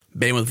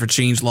Bandwidth for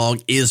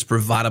Changelog is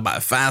provided by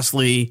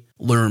Fastly.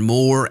 Learn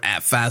more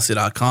at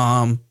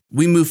fastly.com.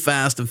 We move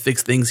fast and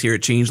fix things here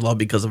at Changelog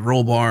because of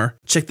Rollbar.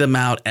 Check them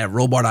out at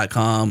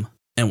rollbar.com.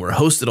 And we're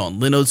hosted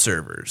on Linode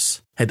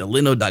servers. Head to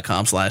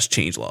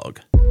linode.com/changelog.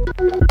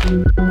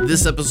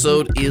 This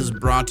episode is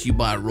brought to you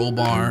by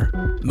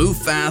Rollbar. Move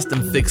fast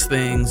and fix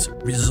things.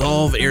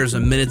 Resolve errors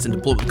in minutes and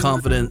deploy with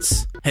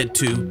confidence. Head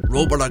to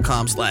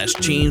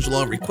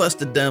rollbar.com/changelog.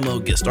 Request a demo.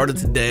 Get started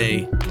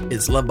today.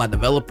 It's loved by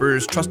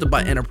developers, trusted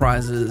by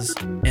enterprises,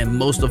 and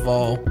most of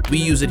all, we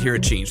use it here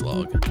at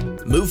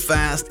Changelog. Move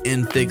fast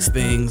and fix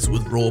things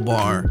with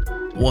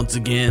Rollbar. Once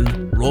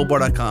again,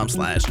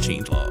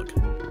 rollbar.com/changelog.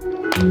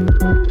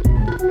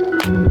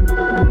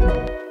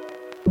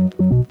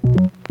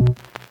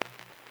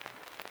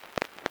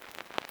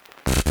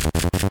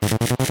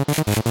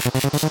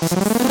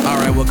 All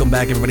right, welcome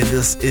back, everybody.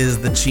 This is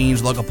the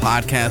Changelog, a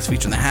podcast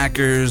featuring the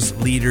hackers,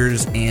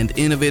 leaders, and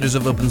innovators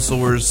of open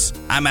source.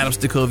 I'm Adam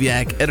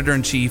Stacoviak,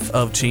 editor-in-chief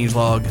of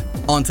Changelog.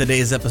 On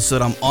today's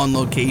episode, I'm on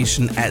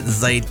location at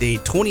ZEIT Day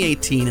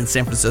 2018 in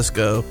San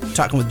Francisco,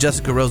 talking with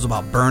Jessica Rose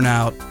about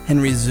Burnout,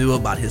 Henry Zhu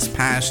about his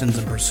passions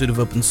and pursuit of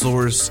open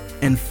source,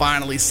 and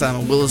finally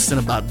Simon Willison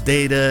about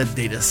data,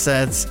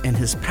 datasets, and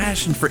his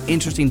passion for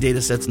interesting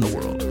datasets in the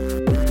world.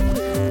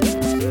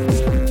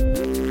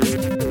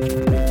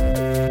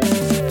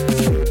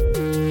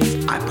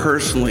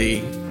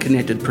 Personally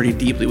connected pretty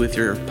deeply with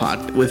your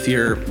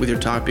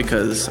talk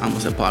because I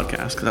almost said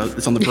podcast because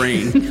it's on the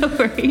brain. No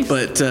worries.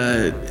 But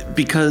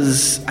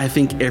because I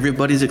think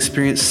everybody's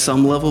experienced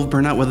some level of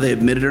burnout, whether they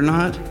admit it or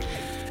not,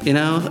 and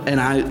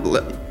I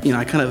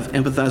kind of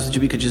empathize with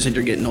you because you said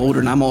you're getting older,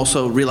 and I'm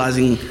also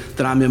realizing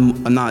that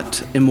I'm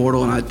not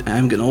immortal and I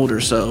am getting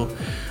older, so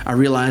I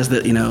realize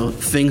that,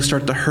 things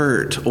start to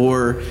hurt,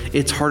 or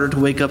it's harder to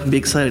wake up and be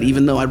excited,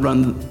 even though I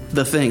run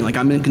the thing. Like,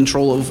 I'm in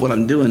control of what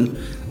I'm doing,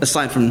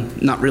 aside from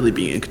not really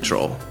being in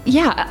control.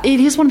 Yeah,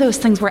 it is one of those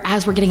things where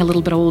as we're getting a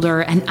little bit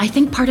older, and I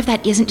think part of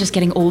that isn't just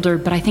getting older,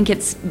 but I think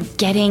it's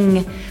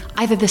getting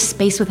either the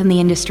space within the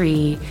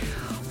industry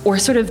or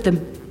sort of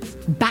the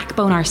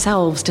backbone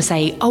ourselves to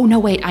say, oh, no,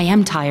 wait, I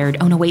am tired.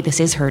 Oh, no, wait, this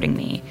is hurting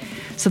me.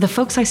 So the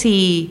folks I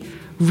see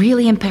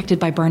really impacted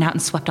by burnout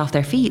and swept off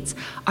their feet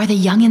are the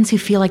youngins who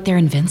feel like they're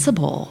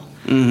invincible.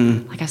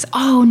 Mm-hmm. Like I said,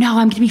 oh no,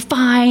 I'm going to be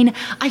fine.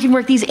 I can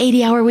work these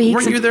 80-hour weeks.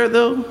 Weren't you there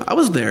though? I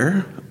was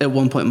there at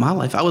one point in my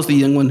life. I was the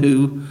young one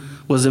who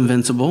was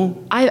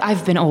invincible.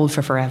 I've been old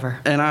for forever.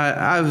 And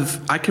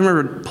I can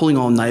remember pulling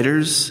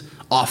all-nighters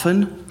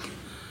often.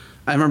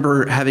 I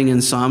remember having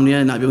insomnia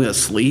and not being able to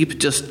sleep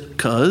just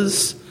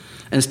cause,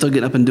 and still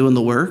getting up and doing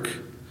the work.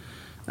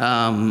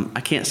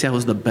 I can't say I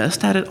was the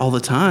best at it all the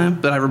time,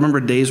 but I remember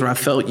days where I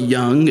felt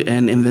young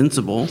and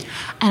invincible.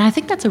 And I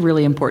think that's a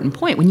really important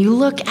point. When you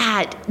look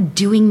at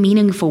doing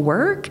meaningful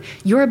work,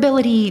 your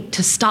ability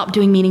to stop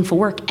doing meaningful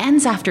work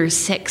ends after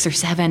 6 or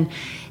 7,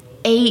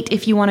 8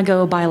 if you want to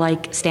go by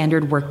like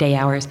standard workday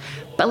hours.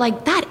 But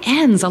like that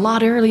ends a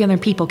lot earlier than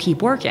people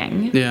keep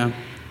working. Yeah.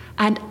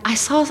 And I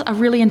saw a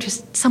really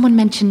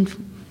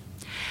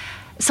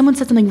someone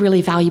said something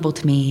really valuable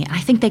to me. I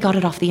think they got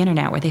it off the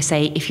internet where they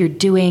say if you're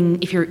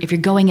going at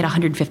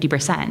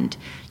 150%,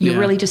 you're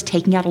really just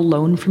taking out a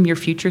loan from your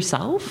future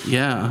self.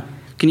 Yeah.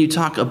 Can you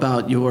talk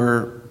about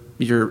your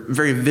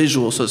very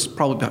visual, so it's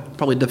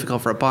probably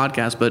difficult for a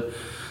podcast, but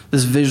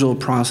this visual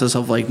process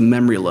of like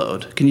memory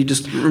load. Can you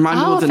just remind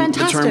me what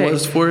the term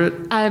was for it?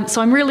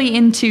 So I'm really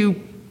into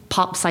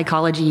pop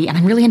psychology, and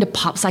I'm really into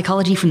pop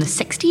psychology from the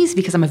 60s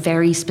because I'm a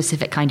very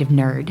specific kind of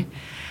nerd.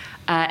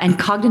 And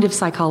cognitive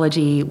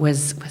psychology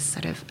was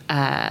sort of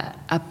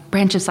a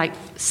branch of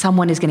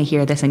someone is going to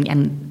hear this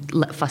and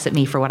fuss at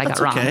me for what I got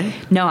wrong. Okay.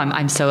 No,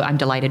 I'm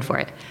delighted for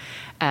it.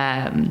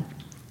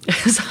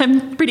 So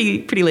I'm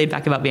pretty laid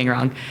back about being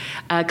wrong.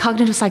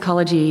 Cognitive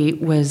psychology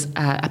was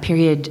a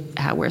period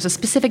where it's a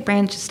specific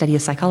branch study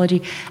of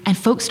psychology, and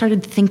folks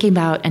started thinking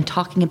about and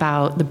talking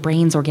about the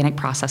brain's organic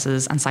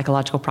processes and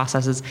psychological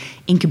processes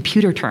in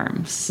computer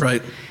terms.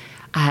 Right.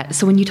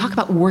 So when you talk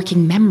about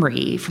working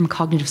memory from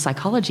cognitive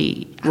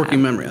psychology...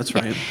 Working memory, that's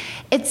right.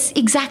 It's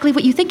exactly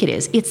what you think it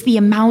is. It's the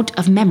amount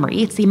of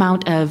memory, it's the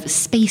amount of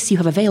space you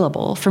have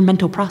available for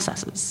mental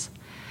processes.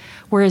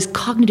 Whereas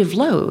cognitive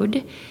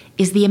load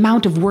is the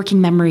amount of working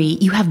memory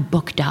you have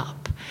booked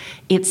up.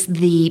 It's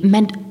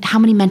how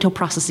many mental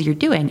processes you're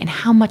doing and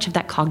how much of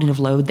that cognitive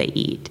load they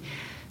eat.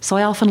 So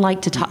I often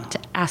like to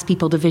ask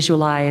people to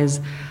visualize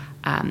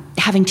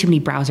having too many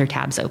browser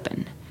tabs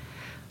open.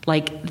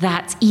 Like,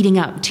 that's eating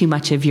up too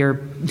much of your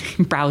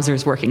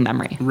browser's working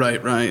memory.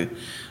 Right.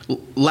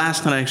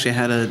 Last night I actually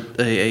had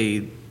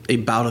a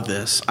bout of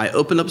this. I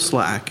opened up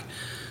Slack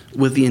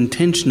with the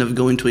intention of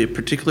going to a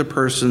particular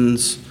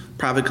person's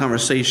private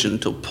conversation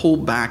to pull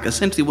back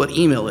essentially what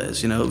email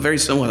is, very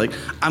similar. Like,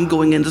 I'm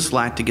going into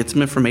Slack to get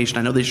some information.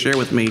 I know they share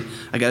with me.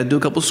 I got to do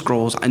a couple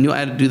scrolls. I knew I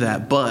had to do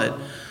that, but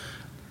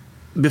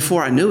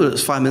before I knew it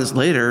was 5 minutes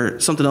later,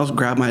 something else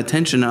grabbed my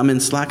attention. I'm in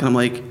Slack and I'm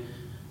like,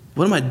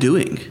 what am I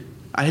doing?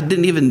 I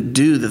didn't even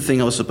do the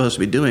thing I was supposed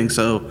to be doing.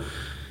 So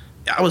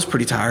I was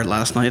pretty tired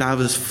last night. I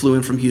flew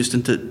in from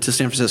Houston to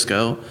San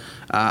Francisco.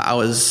 I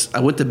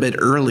went to bed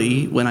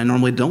early when I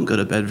normally don't go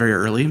to bed very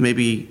early,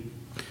 maybe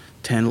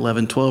 10,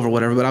 11, 12 or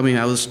whatever. But I mean,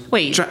 I was...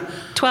 Wait,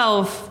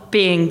 12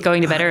 being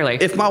going to bed early.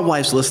 If my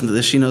wife's listened to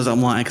this, she knows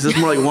I'm lying because it's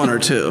more like 1 or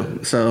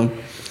 2. So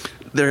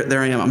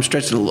there I am. I'm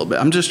stretching a little bit.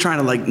 I'm just trying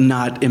to like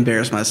not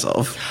embarrass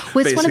myself.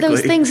 Well, it's one of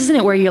those things, isn't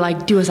it, where you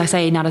like do as I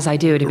say, not as I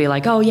do, to be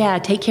like, oh yeah,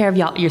 take care of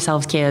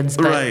yourselves, kids,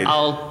 but right.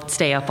 I'll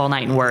stay up all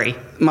night and worry.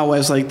 My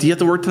wife's like, do you have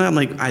to work tonight? I'm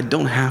like, I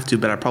don't have to,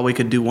 but I probably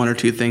could do 1 or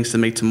 2 things to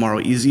make tomorrow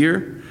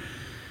easier.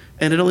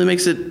 And it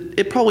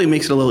probably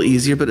makes it a little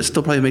easier, but it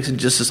still probably makes it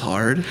just as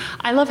hard.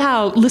 I love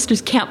how listeners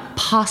can't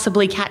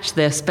possibly catch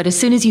this, but as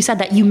soon as you said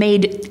that, you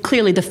made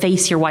clearly the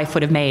face your wife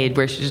would have made,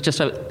 where she's just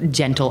a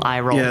gentle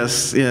eye roll.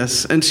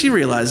 Yes. And she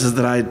realizes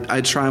that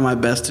I try my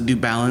best to do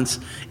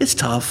balance. It's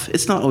tough.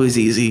 It's not always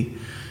easy.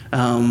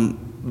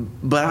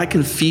 But I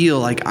can feel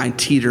like I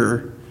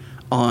teeter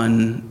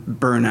on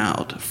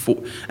burnout.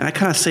 And I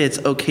kind of say it's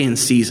okay in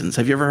seasons.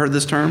 Have you ever heard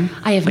this term?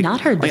 I have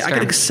not heard this term. I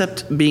could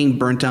accept being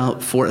burnt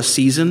out for a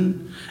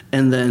season,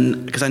 and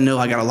then, because I know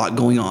I got a lot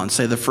going on,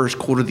 say the first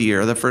quarter of the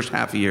year, or the first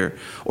half of the year,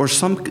 or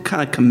some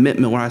kind of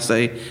commitment where I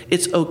say,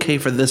 it's okay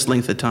for this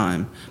length of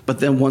time. But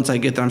then once I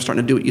get there, I'm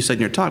starting to do what you said in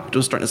your talk, which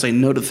was starting to say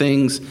no to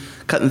things,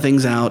 cutting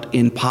things out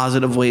in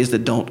positive ways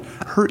that don't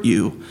hurt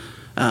you.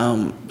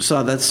 So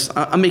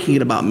I'm making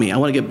it about me. I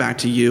want to get back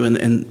to you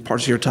and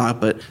parts of your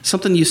talk, but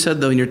something you said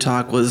though in your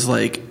talk was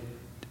like,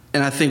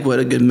 and I think what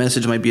a good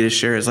message might be to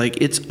share is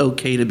like, it's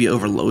okay to be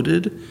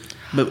overloaded,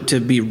 but to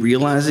be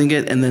realizing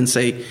it and then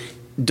say,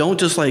 don't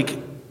just like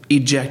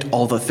eject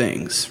all the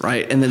things,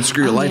 right? And then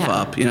screw your life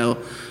up,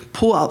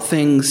 pull out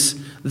things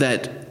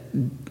that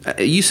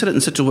you said it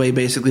in such a way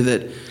basically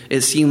that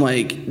it seemed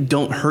like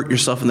don't hurt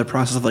yourself in the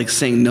process of like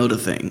saying no to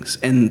things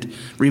and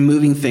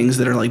removing things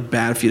that are like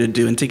bad for you to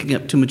do and taking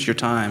up too much of your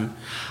time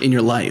in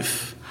your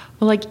life.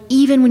 Well, like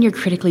even when you're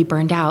critically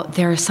burned out,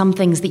 there are some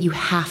things that you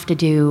have to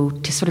do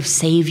to sort of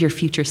save your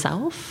future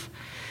self.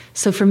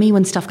 So for me,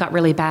 when stuff got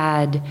really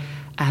bad,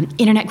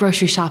 internet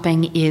grocery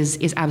shopping is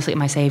absolutely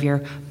my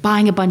savior.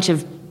 Buying a bunch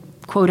of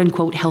quote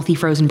unquote healthy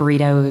frozen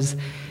burritos,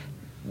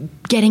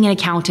 getting an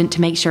accountant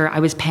to make sure I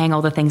was paying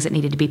all the things that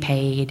needed to be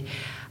paid,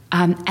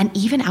 and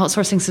even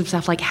outsourcing some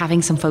stuff like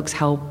having some folks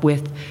help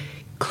with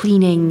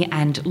cleaning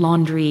and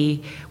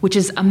laundry, which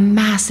is a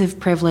massive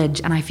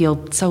privilege, and I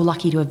feel so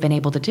lucky to have been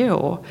able to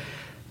do.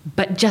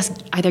 But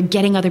just either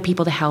getting other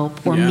people to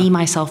help or me,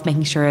 myself,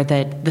 making sure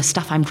that the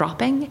stuff I'm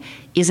dropping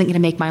isn't going to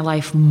make my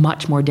life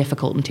much more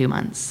difficult in 2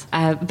 months.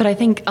 But I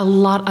think a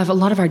lot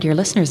of our dear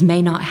listeners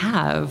may not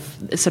have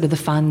sort of the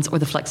funds or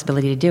the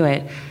flexibility to do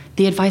it.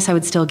 The advice I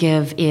would still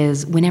give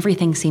is when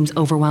everything seems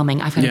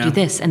overwhelming, I've got to do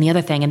this and the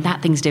other thing and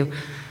that thing's due,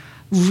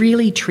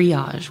 really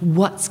triage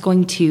what's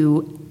going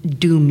to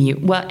doom you.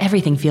 Well,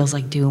 everything feels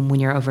like doom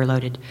when you're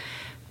overloaded.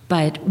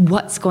 But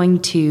what's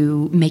going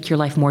to make your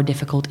life more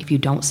difficult if you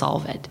don't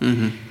solve it?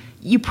 Mm-hmm.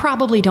 You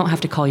probably don't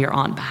have to call your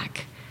aunt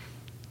back.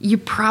 You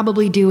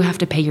probably do have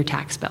to pay your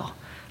tax bill.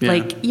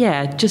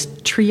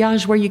 Just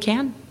triage where you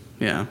can.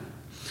 Yeah.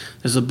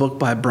 There's a book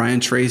by Brian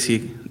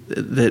Tracy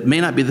that may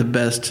not be the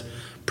best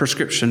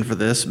prescription for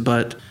this,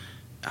 but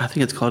I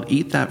think it's called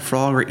Eat That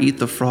Frog or Eat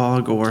the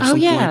Frog or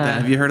something like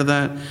that. Have you heard of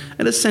that?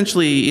 And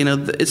essentially,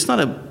 it's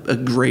not a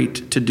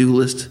great to-do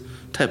list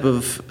type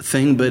of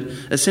thing, but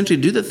essentially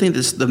do the thing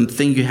that's the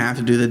thing you have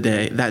to do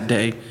that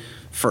day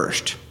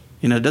first.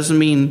 It doesn't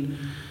mean,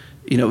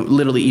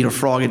 literally eat a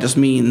frog. It just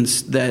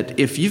means that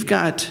if you've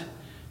got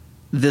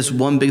this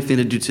one big thing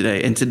to do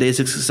today, and today's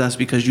a success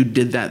because you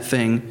did that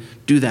thing,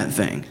 do that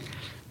thing.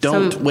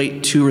 Don't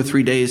wait 2 or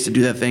 3 days to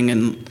do that thing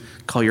and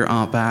call your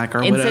aunt back or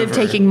whatever. Instead of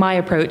taking my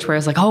approach where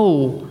it's like,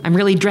 I'm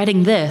really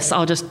dreading this,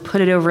 I'll just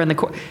put it over in the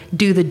corner.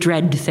 Do the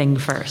dread thing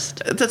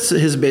first. That's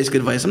his basic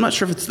advice. I'm not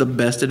sure if it's the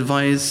best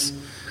advice.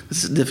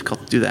 It's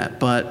difficult to do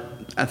that, but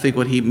I think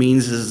what he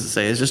means is to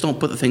say is just don't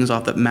put the things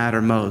off that matter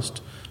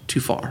most too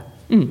far.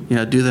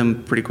 Do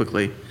them pretty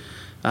quickly.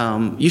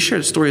 You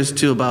shared stories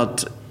too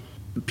about,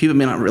 people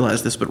may not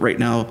realize this, but right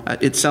now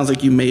it sounds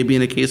like you may be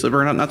in a case of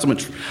burnout, not so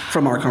much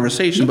from our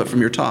conversation, but from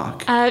your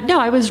talk.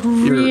 No, I was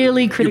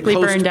really critically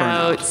burned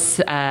out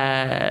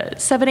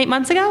 7-8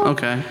 months ago.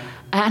 Okay.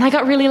 And I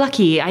got really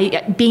lucky.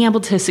 Being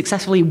able to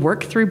successfully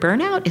work through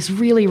burnout is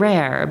really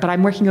rare, but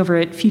I'm working over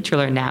at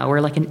FutureLearn now.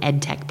 We're like an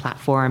ed tech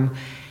platform,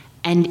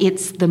 and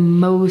it's the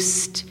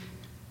most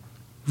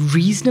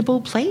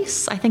reasonable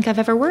place I think I've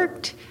ever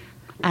worked.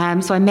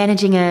 So I'm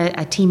managing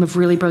a team of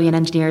really brilliant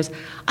engineers.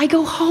 I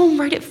go home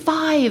right at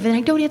 5, and I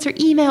don't answer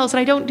emails,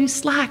 and I don't do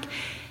Slack.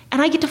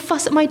 And I get to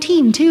fuss at my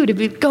team, too,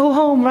 to go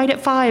home right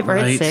at 5 or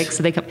at 6.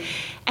 So they come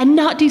and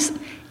not do...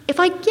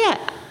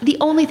 the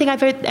only thing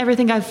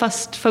I've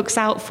fussed folks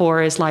out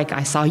for is like,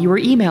 I saw you were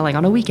emailing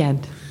on a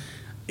weekend.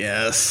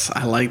 Yes,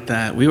 I like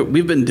that.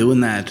 We've been doing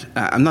that.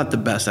 I'm not the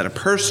best at it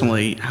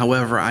personally.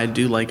 However, I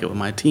do like it when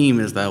my team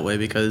is that way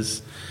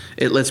because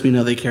it lets me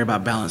know they care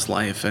about balanced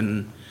life.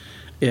 And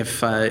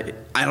if I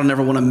don't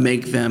ever want to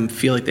make them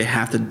feel like they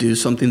have to do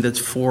something that's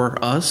for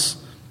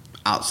us,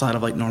 outside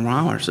of like normal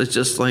hours. It's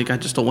just like, I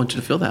just don't want you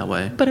to feel that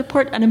way. But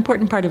an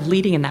important part of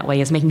leading in that way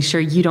is making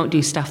sure you don't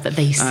do stuff that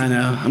they see. I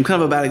know. I'm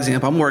kind of a bad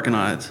example. I'm working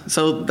on it.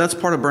 So that's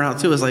part of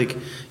burnout too, is like,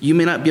 you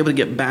may not be able to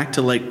get back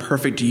to like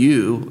perfect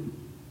you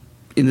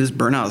in this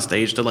burnout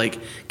stage to like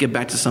get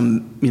back to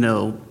some,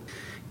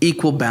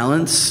 equal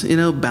balance,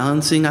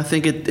 balancing. I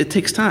think it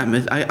takes time.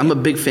 I'm a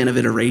big fan of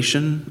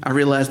iteration. I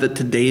realize that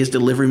today's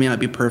delivery may not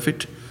be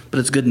perfect, but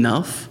it's good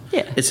enough.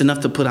 Yeah. It's enough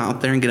to put out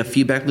there and get a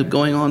feedback loop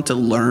going on to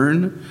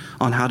learn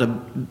on how to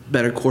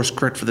better course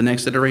correct for the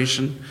next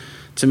iteration.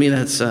 To me,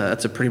 that's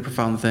a pretty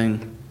profound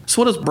thing.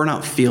 So what does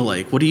burnout feel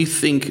like? What do you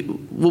think,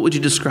 what would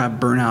you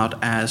describe burnout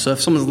as? So if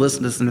someone's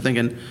listening to this and they're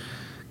thinking,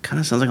 kind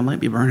of sounds like I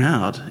might be burnt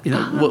out.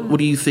 What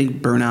do you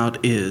think burnout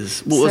is?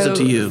 What was it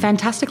to you?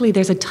 Fantastically,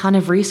 there's a ton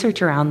of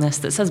research around this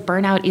that says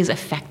burnout is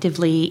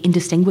effectively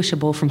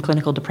indistinguishable from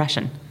clinical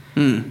depression.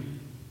 Yay,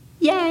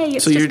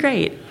 it's just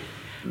great.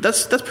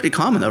 That's pretty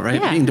common though,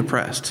 right? Yeah. Being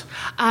depressed.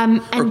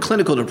 Or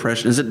clinical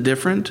depression. Is it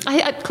different?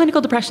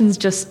 Clinical depression is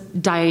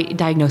just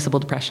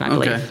diagnosable depression, I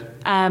believe.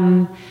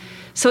 Okay.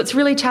 So it's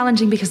really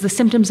challenging because the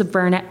symptoms of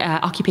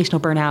occupational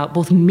burnout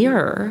both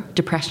mirror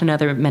depression and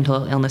other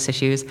mental illness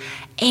issues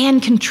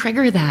and can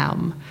trigger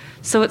them.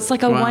 So it's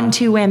like a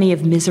 1-2 whammy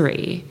of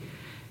misery.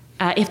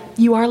 If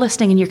you are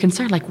listening and you're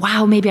concerned, like,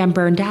 wow, maybe I'm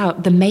burned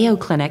out, the Mayo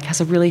Clinic has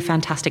a really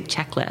fantastic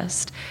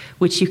checklist,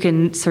 which you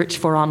can search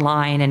for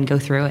online and go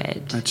through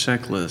it. A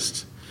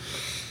checklist.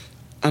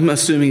 I'm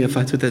assuming if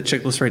I took that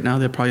checklist right now,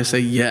 they'd probably say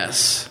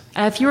yes.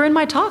 If you were in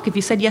my talk, if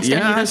you said yes to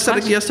any of those questions. I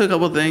said yes to a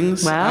couple of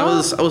things. Well,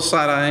 I was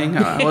side-eyeing.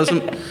 I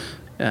wasn't.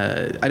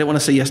 I didn't want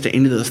to say yes to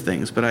any of those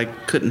things, but I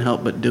couldn't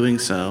help but doing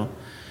so.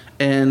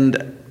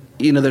 And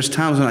there's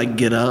times when I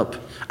get up.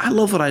 I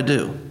love what I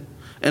do,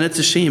 and it's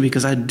a shame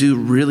because I do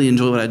really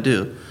enjoy what I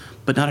do,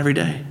 but not every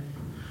day.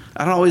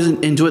 I don't always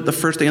enjoy it the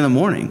first thing in the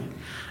morning.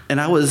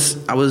 And I was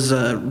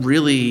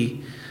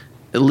really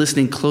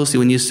listening closely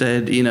when you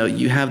said,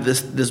 you have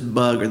this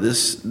bug or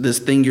this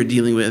thing you're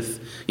dealing with,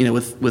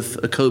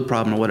 with a code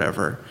problem or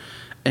whatever.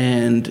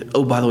 And,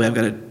 oh, by the way, I've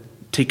got to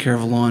take care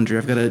of laundry.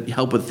 I've got to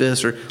help with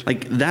this. Or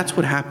like, that's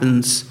what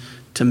happens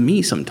to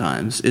me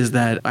sometimes, is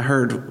that I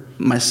heard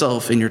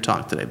myself in your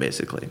talk today,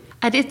 basically.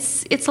 And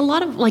it's a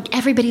lot of, like,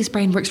 everybody's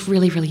brain works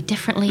really, really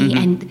differently.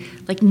 And,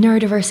 like,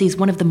 neurodiversity is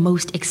one of the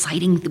most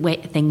exciting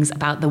things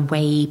about the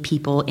way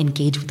people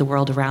engage with the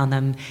world around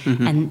them.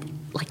 And,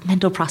 like,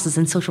 mental processes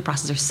and social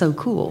processes are so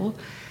cool.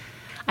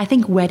 I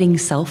think wedding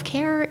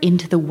self-care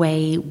into the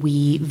way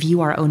we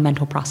view our own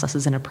mental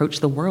processes and approach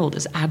the world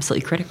is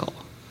absolutely critical.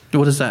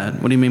 What is that?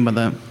 What do you mean by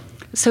that?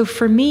 So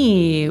for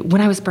me,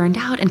 when I was burned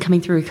out and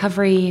coming through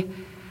recovery,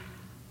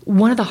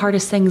 one of the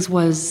hardest things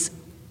was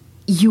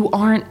you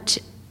aren't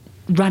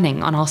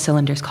running on all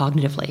cylinders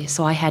cognitively.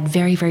 So I had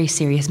very, very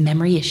serious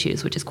memory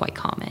issues, which is quite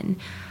common.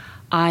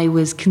 I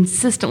was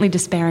consistently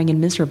despairing and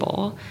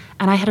miserable,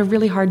 and I had a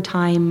really hard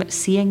time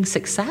seeing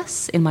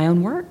success in my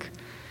own work.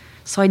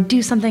 So I'd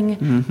do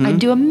something, I'd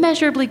do a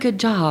measurably good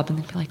job, and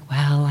then be like,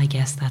 well, I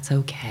guess that's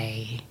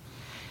okay.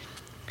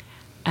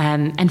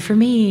 And for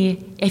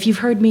me, if you've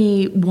heard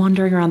me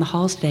wandering around the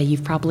halls today,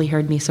 you've probably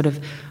heard me sort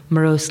of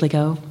morosely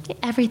go,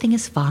 everything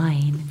is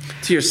fine.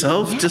 To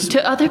yourself? Yeah,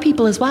 to other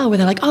people as well, where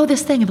they're like, oh,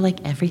 this thing. I'm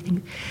like,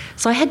 everything.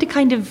 So I had to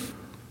kind of,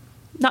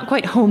 not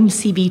quite home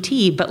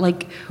CBT, but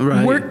like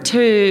work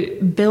to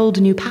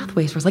build new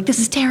pathways where it's like, this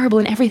is terrible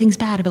and everything's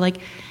bad. I'd be like,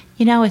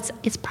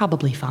 it's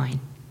probably fine.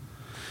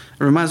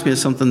 It reminds me of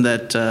something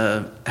that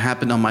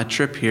happened on my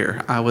trip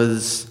here.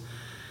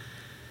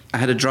 I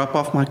had to drop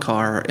off my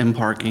car in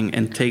parking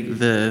and take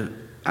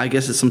I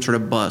guess it's some sort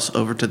of bus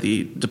over to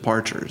the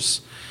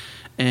departures.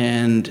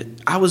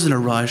 And I was in a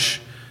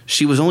rush.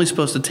 She was only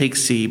supposed to take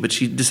C, but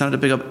she decided to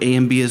pick up A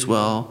and B as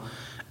well.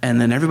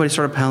 And then everybody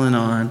started piling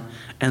on.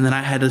 And then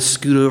I had to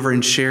scoot over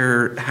and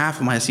share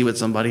half of my seat with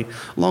somebody.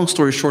 Long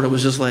story short, it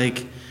was just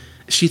like,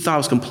 she thought I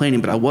was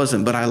complaining, but I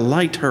wasn't. But I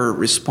liked her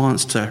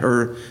response to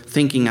her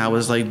thinking I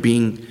was like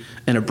being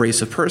an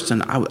abrasive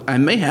person. I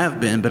may have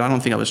been, but I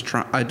don't think I was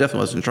I definitely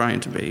wasn't trying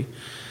to be.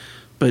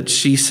 But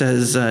she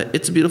says,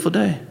 it's a beautiful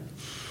day.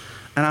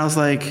 And I was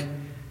like,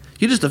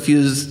 you just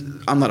diffused,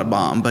 I'm not a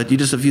bomb, but you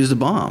just diffused a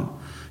bomb.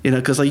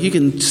 Because like you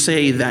can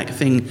say that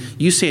thing,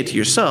 you say it to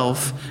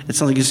yourself. It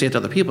sounds like you say it to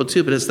other people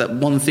too, but it's that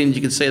one thing that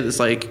you can say that's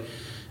like,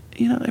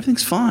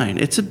 everything's fine.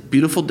 It's a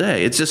beautiful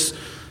day. It's just,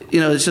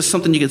 it's just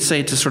something you could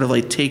say to sort of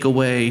like take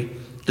away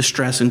the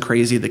stress and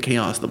crazy, the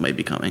chaos that might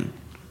be coming.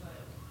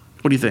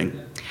 What do you think?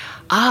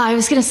 I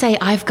was going to say,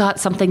 I've got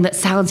something that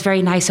sounds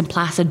very nice and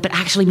placid, but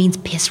actually means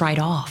piss right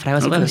off. And I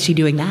was like, oh, is she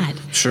doing that?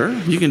 Sure,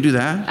 you can do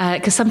that.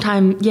 Because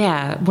sometimes,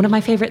 one of my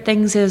favorite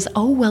things is,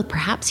 oh, well,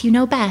 perhaps you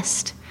know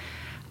best.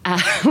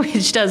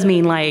 Which does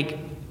mean like,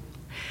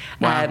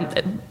 wow.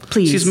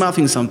 Please. She's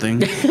mouthing something.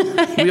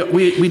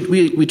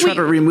 we try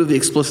to remove the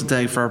explicit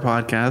tag for our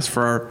podcast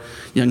for our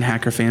young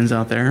hacker fans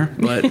out there,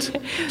 but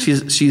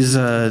she's.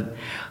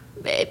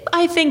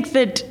 I think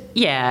that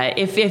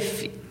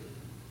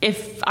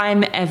if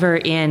I'm ever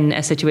in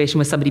a situation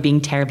with somebody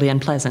being terribly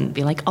unpleasant,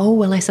 be like, oh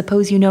well, I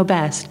suppose you know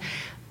best.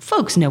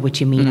 Folks know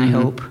what you mean. I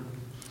hope.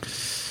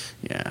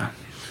 Yeah.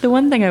 The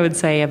one thing I would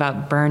say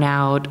about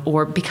burnout,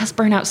 or because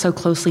burnout so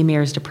closely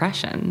mirrors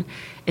depression,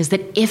 is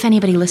that if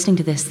anybody listening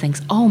to this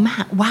thinks, oh,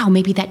 man, wow,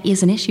 maybe that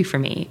is an issue for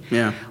me.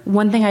 Yeah.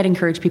 One thing I'd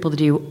encourage people to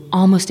do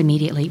almost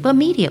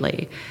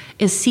immediately,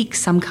 is seek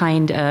some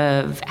kind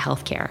of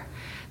health care.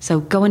 So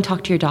go and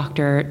talk to your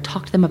doctor,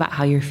 talk to them about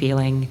how you're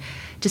feeling,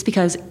 just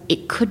because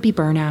it could be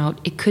burnout,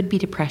 it could be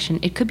depression,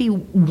 it could be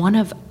one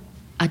of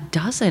a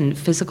dozen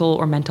physical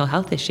or mental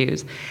health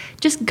issues.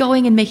 Just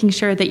going and making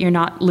sure that you're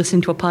not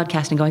listening to a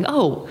podcast and going,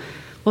 oh,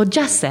 well,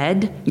 Jess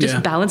said,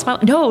 balance my...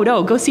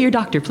 No, go see your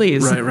doctor,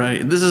 please.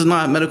 Right. This is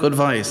not medical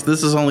advice.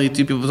 This is only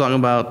two people talking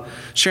about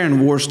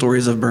sharing war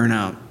stories of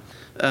burnout.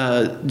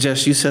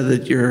 Jess, you said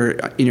that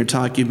in your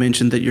talk, you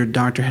mentioned that your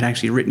doctor had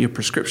actually written you a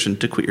prescription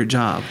to quit your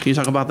job. Can you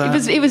talk about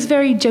that? It was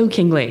very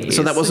jokingly.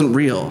 So that wasn't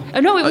real?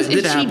 No, it was.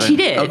 She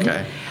did.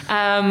 Okay.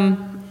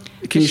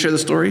 Can you share the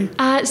story?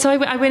 So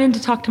I went in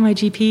to talk to my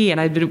GP, and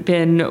I'd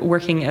been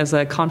working as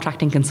a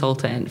contracting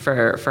consultant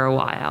for a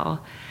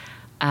while.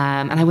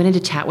 And I went in to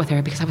chat with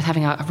her because I was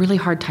having a really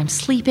hard time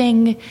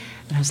sleeping,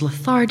 and I was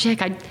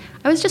lethargic. I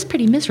was just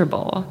pretty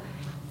miserable.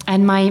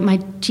 And my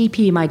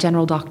GP, my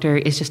general doctor,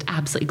 is just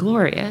absolutely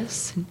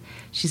glorious. And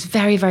she's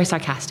very, very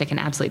sarcastic and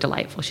absolutely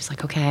delightful. She's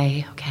like,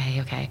 okay.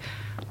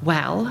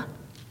 Well,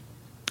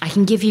 I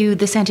can give you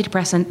this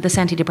antidepressant,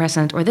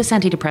 or this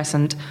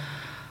antidepressant,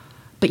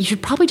 but you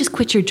should probably just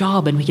quit your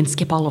job and we can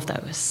skip all of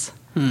those.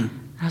 I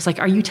was like,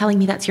 are you telling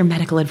me that's your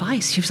medical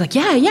advice? She was like,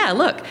 yeah,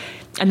 look.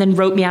 And then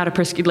wrote me out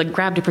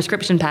grabbed a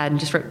prescription pad and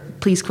just wrote,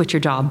 please quit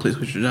your job. Please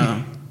quit your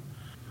job.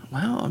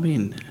 Well, I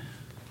mean,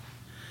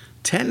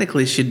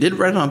 technically she did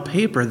write on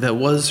paper that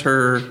was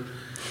her,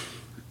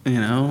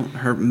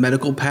 her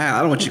medical pad. I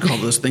don't know what you call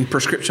those things,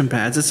 prescription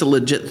pads. It's a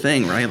legit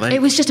thing, right? Like,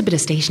 it was just a bit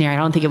of stationery. I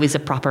don't think it was a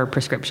proper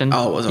prescription.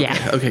 Oh, it was? Okay.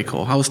 Yeah. Okay,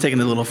 cool. I was taking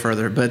it a little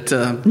further, but...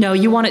 No,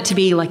 you want it to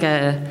be like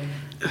a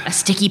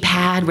sticky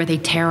pad where they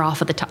tear off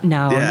at the top.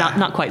 No,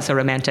 not quite so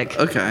romantic.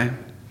 Okay.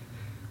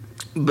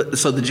 But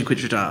so did you quit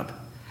your job?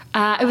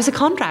 It was a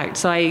contract.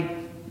 So I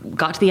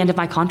got to the end of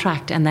my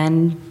contract, and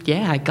then,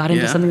 I got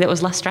into something that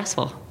was less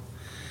stressful.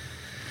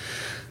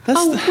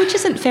 Which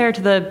isn't fair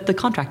to the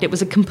contract. It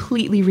was a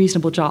completely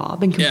reasonable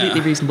job and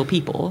completely reasonable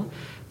people,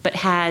 but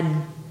had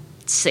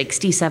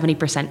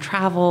 60-70%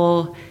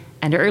 travel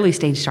and early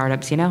stage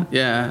startups,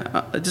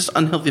 Yeah, just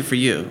unhealthy for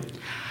you.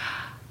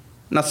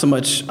 Not so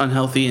much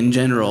unhealthy in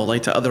general,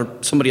 like to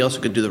somebody else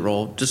who could do the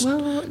role. Just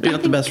maybe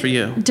not the best for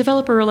you.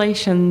 Developer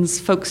relations,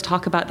 folks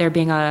talk about there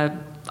being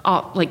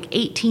like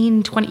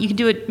 18, 20, you could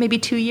do it maybe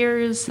 2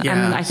 years. Yes.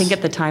 And I think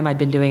at the time I'd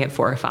been doing it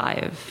 4 or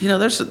 5.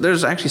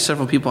 There's actually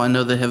several people I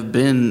know that have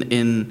been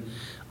in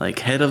like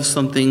head of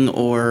something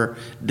or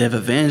dev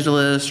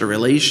evangelist or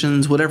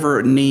relations,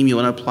 whatever name you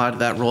want to apply to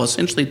that role,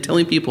 essentially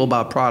telling people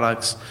about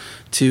products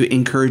to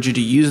encourage you to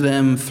use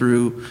them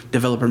through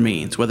developer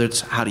means, whether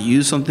it's how to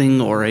use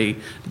something or a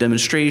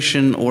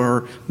demonstration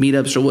or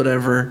meetups or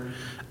whatever.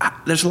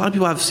 There's a lot of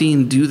people I've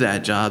seen do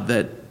that job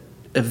that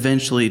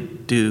eventually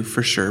do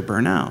for sure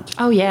burn out.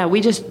 Oh, yeah.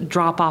 We just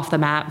drop off the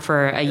map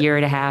for a year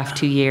and a half,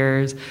 2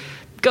 years,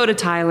 go to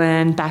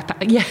Thailand,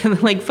 backpack. Yeah,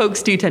 like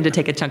folks do tend to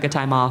take a chunk of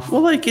time off.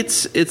 Well, like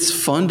it's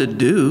fun to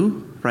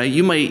do, right?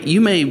 You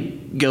may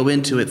go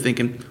into it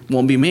thinking,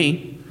 won't be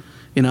me.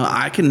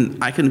 I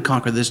can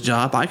conquer this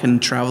job. I can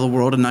travel the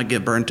world and not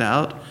get burnt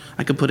out.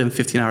 I could put in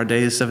 15-hour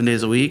days, 7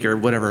 days a week, or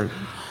whatever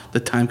the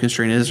time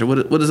constraint is, or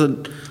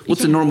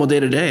what's a normal day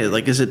to day?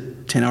 Like, is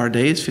it 10-hour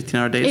days,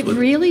 15-hour days? It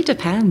really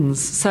depends.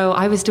 So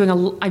I was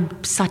doing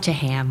I'm such a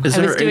ham.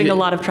 I was doing a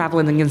lot of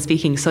traveling and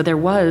speaking. So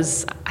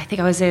I think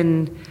I was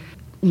in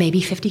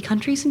maybe 50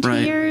 countries in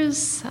 2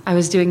 years. I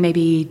was doing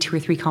maybe 2 or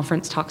 3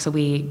 conference talks a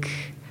week.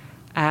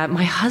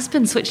 My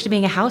husband switched to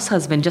being a house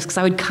husband just because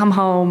I would come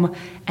home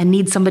and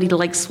need somebody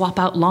to swap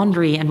out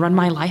laundry and run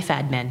my life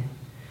admin.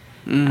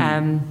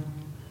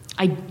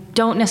 I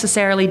don't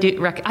necessarily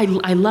do.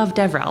 I love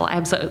DevRel. I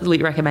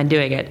absolutely recommend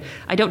doing it.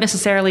 I don't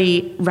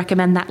necessarily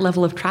recommend that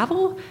level of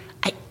travel.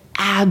 I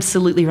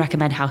absolutely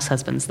recommend house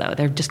husbands, though.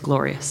 They're just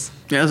glorious.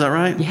 Yeah, is that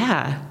right?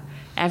 Yeah,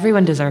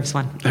 everyone deserves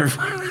one.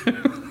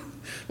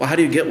 Well, how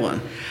do you get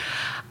one?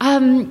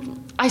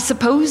 I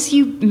suppose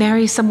you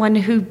marry someone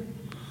who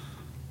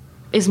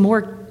is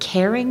more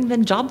caring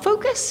than job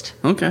focused.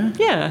 Okay.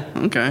 Yeah.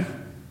 Okay.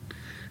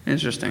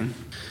 Interesting.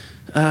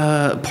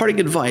 Parting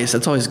advice,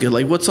 that's always good.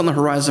 Like, what's on the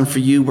horizon for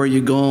you? Where are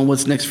you going?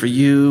 What's next for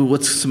you?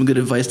 What's some good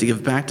advice to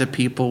give back to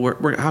people?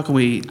 How can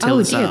we tell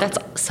this out? That's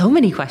so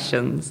many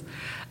questions.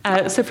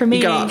 So for me,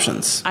 you got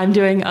options. I'm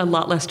doing a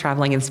lot less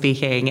traveling and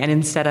speaking, and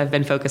instead I've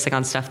been focusing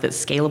on stuff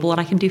that's scalable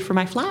and I can do for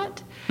my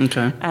flat.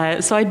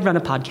 Okay. So I'd run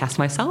a podcast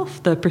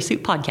myself, the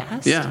Pursuit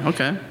Podcast. Yeah,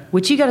 okay.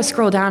 Which you got to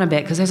scroll down a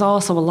bit because there's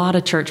also a lot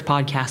of church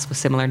podcasts with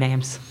similar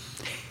names.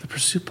 The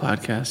Pursuit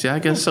Podcast. Yeah, I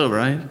guess so,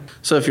 right?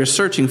 So if you're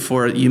searching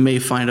for it, you may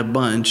find a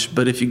bunch,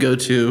 but if you go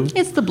to...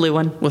 It's the blue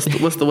one. What's the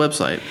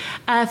website?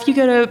 If you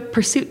go to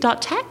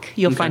pursuit.tech,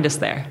 you'll find us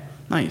there.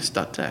 Nice,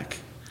 .tech.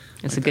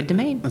 It's a good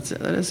domain.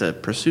 That is a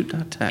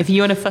pursuit.tech. If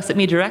you want to fuss at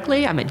me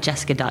directly, I'm at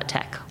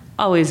jessica.tech.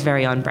 Always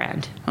very on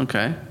brand.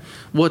 Okay.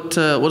 What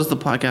is the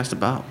podcast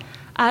about?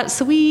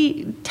 So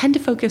we tend to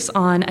focus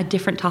on a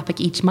different topic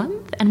each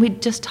month, and we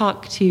just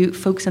talk to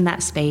folks in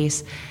that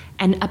space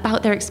and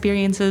about their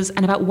experiences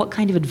and about what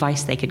kind of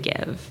advice they could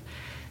give.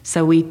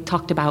 So we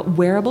talked about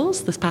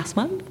wearables this past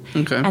month.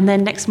 Okay. And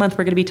then next month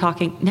we're going to be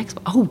talking,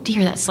 oh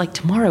dear, that's like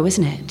tomorrow,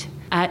 isn't it?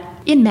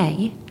 In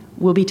May,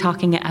 we'll be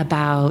talking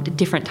about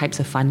different types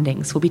of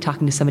funding. So we'll be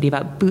talking to somebody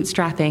about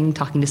bootstrapping,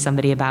 talking to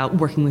somebody about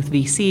working with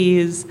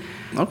VCs.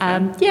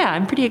 Okay.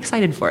 I'm pretty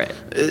excited for it.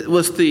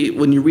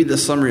 When you read the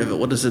summary of it,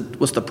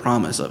 what's the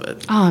promise of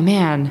it? Oh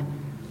man,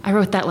 I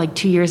wrote that like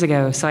 2 years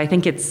ago. So I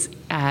think it's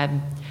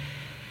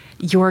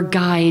your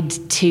guide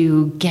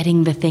to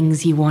getting the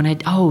things you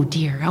wanted. Oh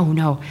dear, oh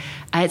no.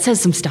 It says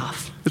some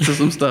stuff. It says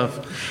some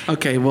stuff.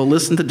 Okay, well,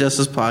 listen to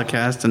Jess's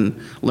podcast and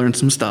learn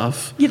some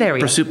stuff. Yeah, there we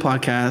go. Pursuit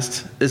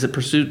Podcast. Is it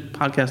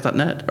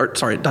pursuitpodcast.net? Or,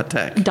 sorry,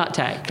 .tech.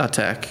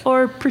 .tech.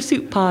 Or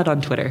Pursuit Pod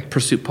on Twitter.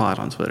 Pursuit Pod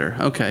on Twitter.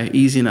 Okay,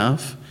 easy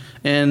enough.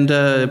 And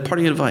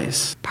parting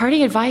advice.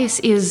 Parting advice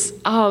is,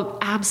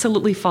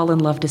 absolutely fall in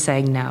love to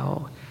saying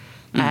no.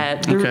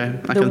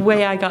 The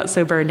way I got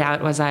so burned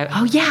out was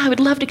I would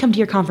love to come to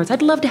your conference.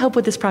 I'd love to help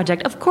with this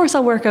project. Of course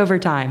I'll work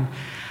overtime.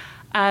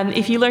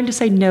 If you learn to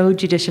say no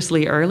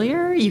judiciously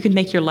earlier, you can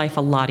make your life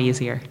a lot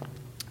easier.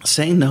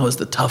 Saying no is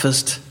the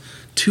toughest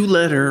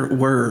 2-letter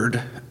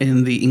word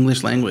in the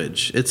English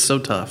language. It's so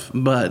tough.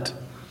 But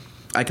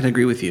I can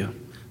agree with you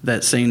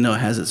that saying no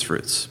has its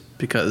fruits,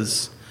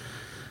 because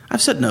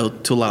I've said no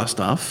to a lot of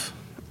stuff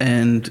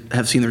and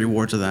have seen the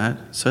rewards of that.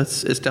 So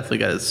it's definitely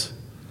got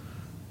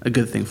a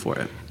good thing for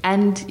it.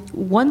 And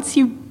once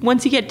you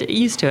get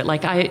used to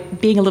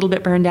it, being a little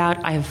bit burned out,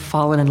 I have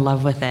fallen in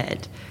love with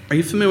it. Are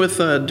you familiar with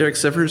Derek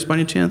Sivers by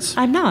any chance?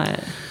 I'm not.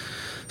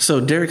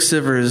 So Derek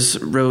Sivers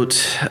wrote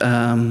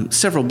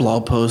several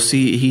blog posts.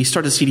 He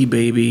started CD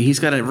Baby. He's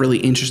got a really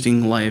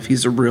interesting life.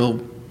 He's a real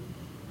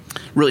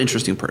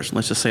interesting person,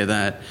 let's just say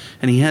that.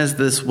 And he has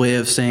this way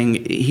of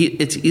saying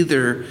it's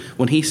either,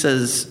 when he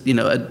says,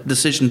 a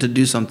decision to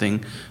do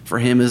something for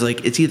him is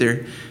like, it's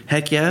either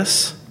heck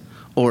yes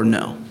or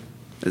no.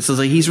 So it's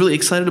like he's really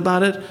excited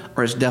about it,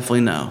 or it's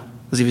definitely no.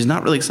 Because if he's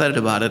not really excited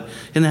about it,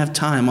 he doesn't have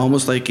time.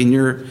 Almost like in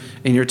your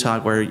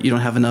talk where you don't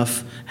have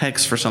enough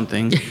hex for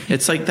something.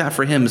 It's like that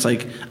for him. It's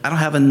like, I don't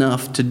have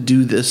enough to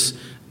do this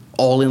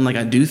all in like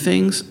I do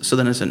things. So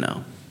then it's a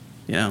no.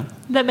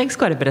 That makes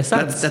quite a bit of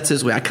sense. That's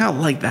his way. I kind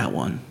of like that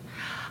one.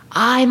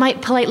 I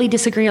might politely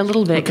disagree a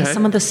little bit, because Okay.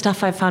 some of the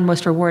stuff I've found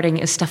most rewarding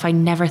is stuff I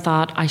never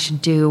thought I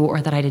should do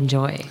or that I'd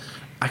enjoy.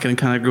 I can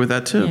kind of agree with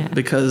that too, Yeah.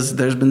 because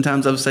there's been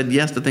times I've said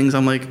yes to things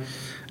I'm like,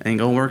 ain't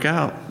gonna work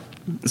out.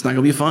 It's not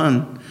gonna be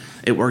fun.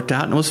 It worked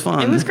out and it was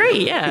fun. It was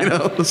great,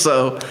 yeah.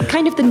 So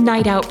kind of the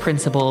night out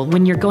principle.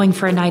 When you're going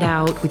for a night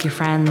out with your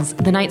friends,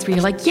 the nights where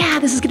you're like, yeah,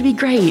 this is going to be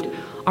great,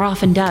 are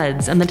often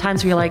duds. And the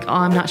times where you're like,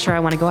 I'm not sure I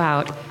want to go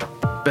out.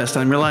 best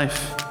time of your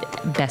life.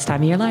 Best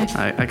time of your life.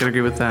 I can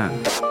agree with that.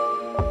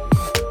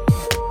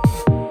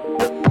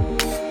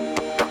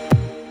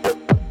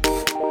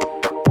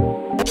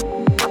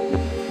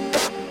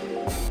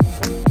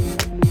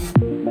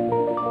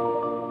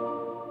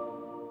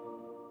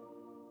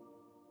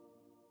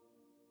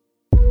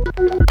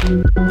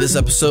 This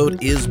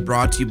episode is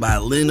brought to you by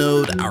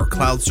Linode, our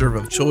cloud server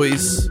of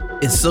choice.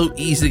 It's so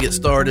easy to get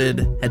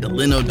started. Head to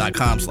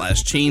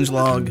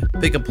linode.com/changelog.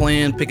 Pick a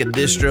plan, pick a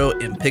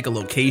distro, and pick a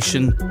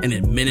location. And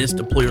in minutes,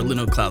 deploy your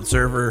Linode cloud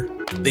server.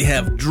 They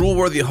have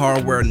drool-worthy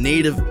hardware,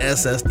 native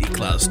SSD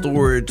cloud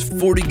storage,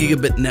 40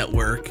 gigabit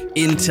network,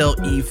 Intel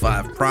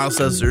E5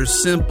 processors,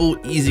 simple,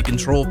 easy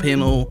control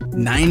panel,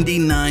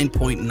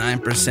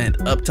 99.9%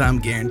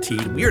 uptime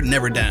guaranteed. We are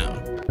never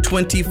down.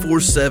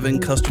 24/7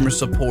 customer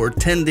support,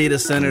 10 data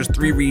centers,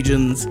 3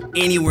 regions,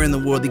 anywhere in the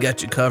world, they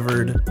got you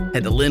covered.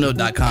 Head to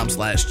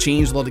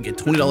linode.com/changelog to get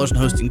 $20 in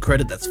hosting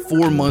credit. That's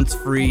 4 months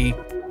free.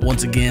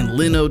 Once again,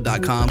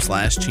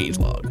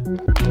 linode.com/changelog.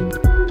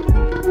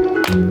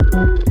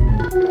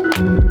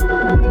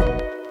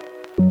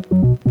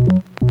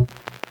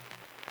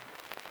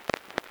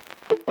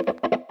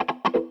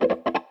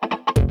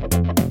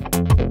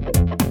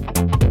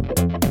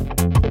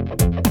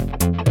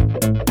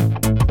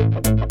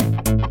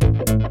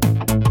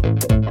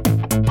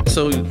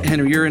 So,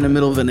 Henry, you're in the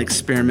middle of an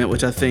experiment,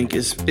 which I think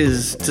is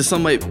to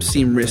some might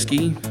seem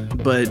risky,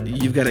 but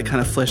you've got it kind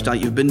of fleshed out.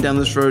 You've been down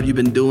this road. You've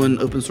been doing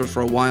open source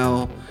for a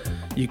while.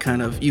 You've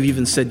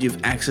even said you've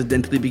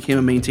accidentally became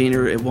a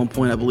maintainer at one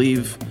point, I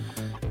believe,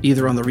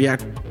 either on the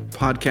React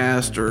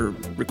podcast or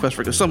Request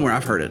for somewhere.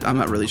 I've heard it. I'm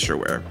not really sure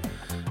where.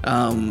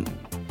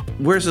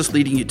 Where's this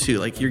leading you to?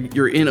 Like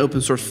you're in open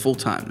source full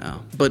time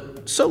now,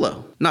 but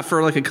solo. Not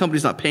for like a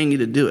company's not paying you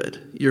to do it.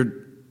 You're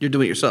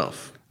doing it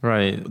yourself.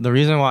 Right. The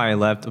reason why I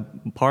left,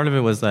 part of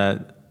it was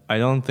that I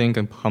don't think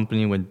a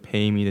company would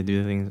pay me to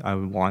do the things I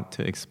would want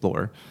to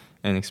explore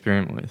and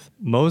experiment with.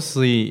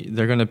 Mostly,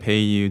 they're going to pay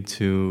you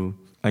to,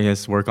 I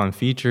guess, work on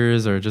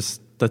features or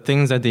just the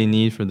things that they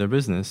need for their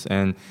business.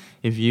 And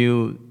if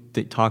you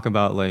talk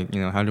about, like,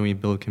 how do we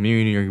build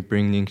community or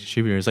bring in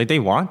contributors, like, they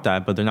want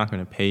that, but they're not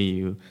going to pay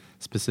you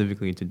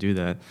specifically to do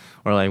that.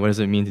 Or, like, what does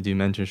it mean to do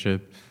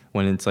mentorship?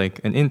 when it's like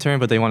an intern,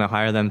 but they want to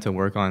hire them to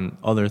work on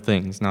other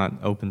things, not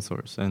open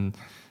source. And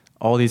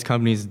all these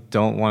companies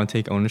don't want to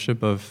take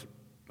ownership of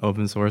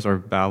open source or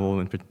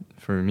Babel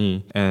for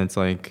me. And it's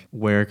like,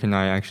 where can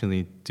I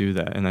actually do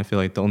that? And I feel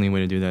like the only way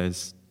to do that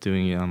is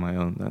doing it on my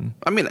own then.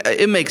 I mean,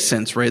 it makes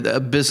sense, right? That a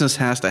business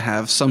has to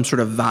have some sort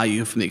of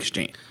value from the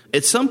exchange.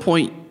 At some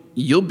point,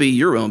 you'll be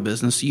your own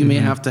business. You may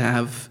have to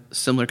have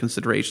similar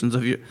considerations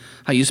of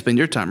how you spend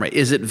your time, right?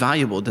 Is it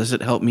valuable? Does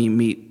it help me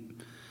meet?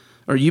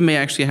 Or you may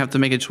actually have to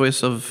make a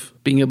choice of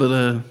being able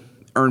to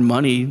earn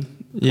money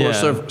or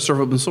serve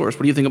open source.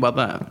 What do you think about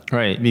that?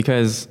 Right,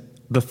 because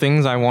the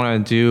things I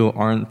want to do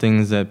aren't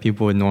things that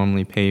people would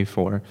normally pay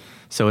for.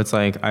 So it's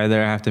like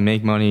either I have to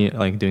make money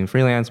like doing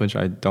freelance, which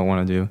I don't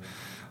want to do,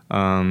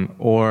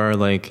 or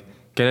like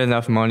get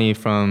enough money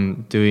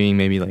from doing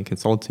maybe like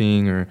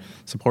consulting or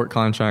support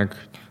contract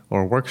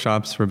or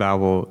workshops for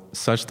Babel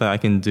such that I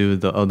can do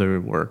the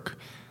other work.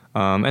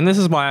 And this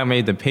is why I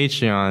made the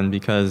Patreon,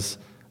 because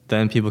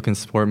then people can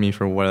support me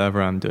for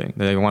whatever I'm doing.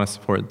 They want to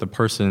support the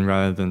person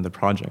rather than the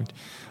project.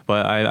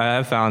 But I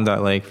have found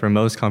that like for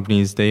most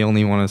companies, they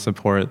only want to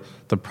support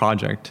the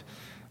project,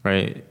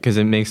 right? Because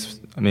it makes,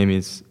 maybe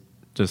it's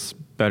just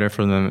better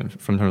for them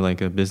from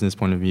like a business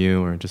point of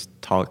view, or just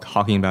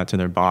talking about it to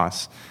their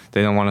boss.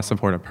 They don't want to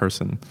support a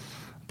person.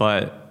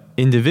 But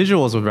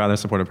individuals would rather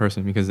support a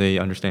person because they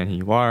understand who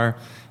you are,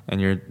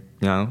 and you're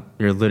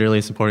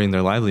literally supporting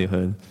their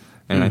livelihood.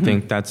 And I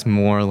think that's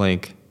more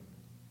like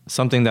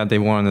something that they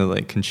want to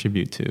like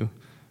contribute to,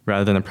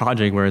 rather than a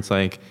project where it's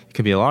like it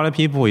could be a lot of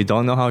people, you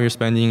don't know how you're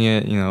spending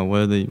it, what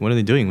are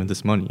they doing with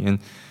this money? And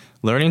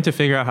learning to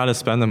figure out how to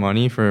spend the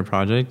money for a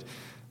project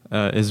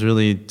is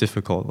really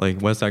difficult.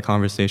 Like, what's that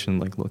conversation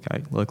like look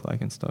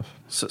like and stuff?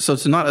 So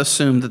to not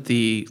assume that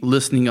the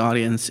listening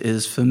audience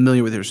is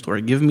familiar with your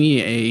story, give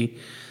me a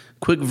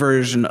quick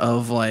version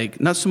of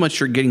like, not so much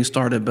you're getting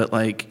started, but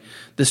like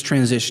this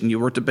transition. You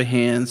worked at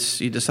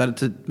Behance, you decided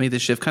to make the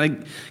shift.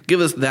 Kind of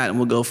give us that and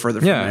we'll go further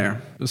from there.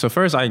 So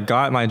first I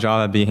got my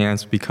job at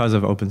Behance because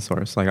of open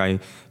source. Like I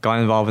got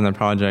involved in the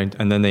project,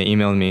 and then they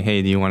emailed me,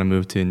 hey, do you want to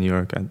move to New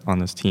York on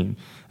this team?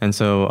 And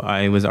so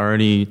I was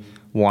already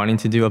wanting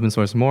to do open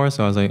source more.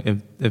 So I was like,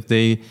 if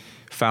they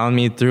found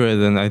me through it,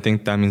 then I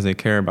think that means they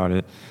care about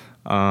it.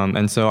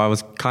 And so I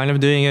was kind of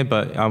doing it,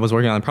 but I was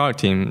working on the product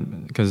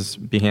team because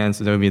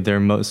Behance, they're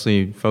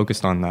mostly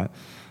focused on that.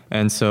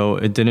 And so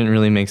it didn't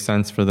really make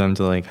sense for them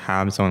to like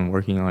have someone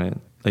working on it,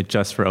 like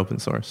just for open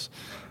source.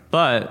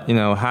 But,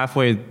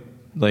 halfway,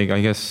 like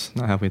I guess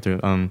not halfway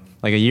through,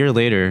 like a year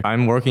later,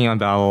 I'm working on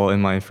Babel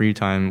in my free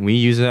time. We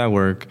use it at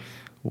work.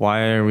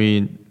 Why are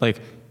we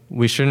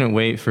shouldn't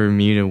wait for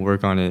me to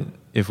work on it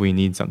if we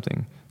need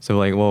something. So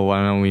like, well,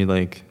 why don't we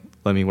like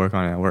let me work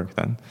on it at work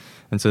then?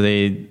 And so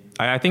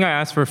I think I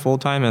asked for full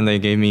time, and they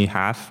gave me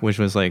half, which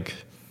was like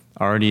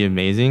already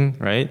amazing,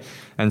 right?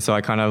 And so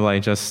I kind of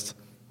like just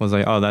was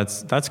like, oh,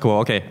 that's cool.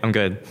 Okay, I'm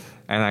good.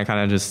 And I kind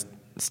of just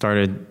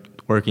started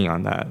working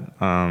on that.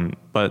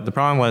 But the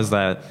problem was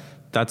that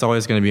that's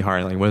always going to be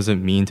hard. Like, what does it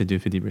mean to do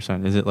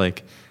 50%? Is it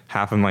like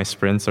half of my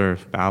sprints are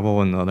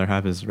Babel and the other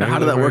half is regular? How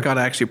did that work out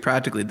actually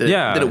practically? Did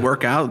it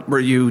work out? Were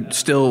you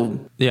still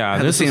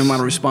had the same amount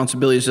of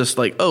responsibilities, just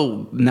like,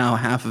 oh, now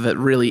half of it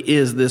really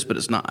is this, but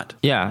it's not?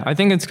 Yeah, I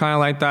think it's kind of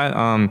like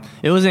that.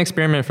 It was an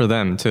experiment for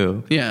them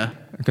too. Yeah.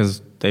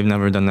 Because they've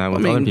never done that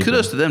with other people.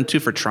 Kudos to them too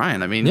for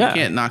trying. You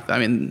can't knock,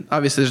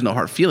 obviously there's no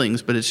hard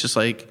feelings, but it's just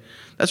like,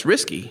 that's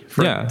risky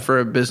for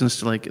a business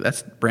to like,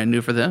 that's brand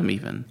new for them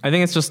even. I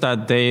think it's just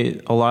that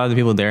a lot of the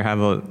people there have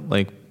a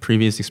like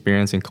previous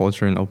experience in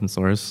culture and open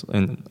source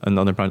and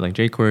another project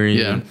like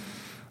jQuery and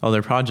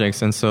other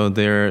projects. And so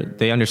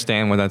they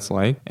understand what that's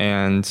like,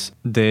 and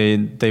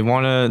they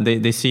want to,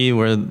 they see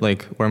where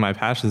my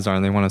passions are,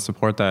 and they want to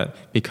support that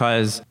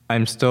because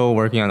I'm still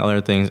working on other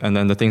things. And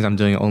then the things I'm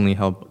doing only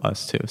help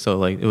us too. So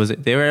like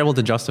they were able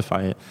to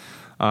justify it.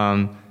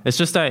 It's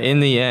just that in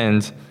the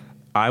end,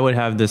 I would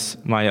have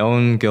my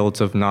own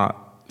guilt of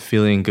not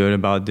feeling good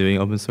about doing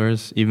open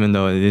source, even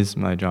though it is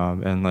my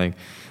job. And like,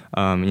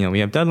 we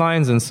have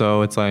deadlines. And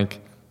so it's like,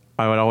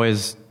 I would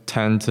always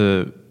tend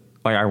to,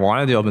 like, I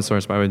want to do open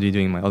source, but I would be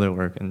doing my other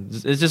work. And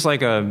it's just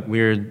like a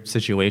weird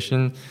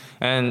situation.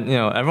 And,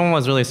 everyone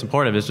was really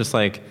supportive. It's just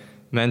like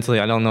mentally,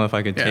 I don't know if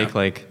I could take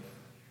like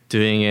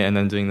doing it and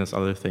then doing this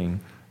other thing.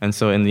 And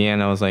so in the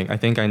end, I was like, I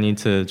think I need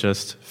to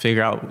just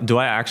figure out, do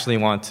I actually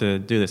want to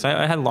do this?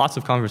 I had lots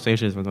of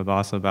conversations with my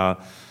boss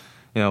about,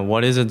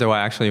 what is it do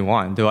I actually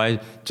want? Do I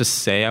just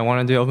say I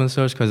want to do open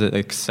source because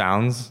it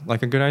sounds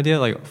like a good idea,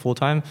 like full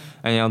time?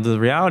 And the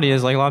reality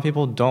is, like, a lot of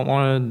people don't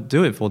want to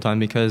do it full time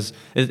because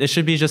it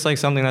should be just like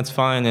something that's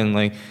fun, and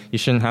like you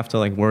shouldn't have to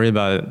like worry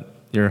about it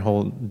your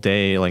whole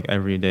day, like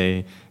every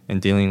day,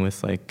 and dealing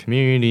with like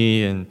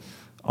community and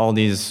all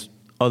these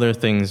other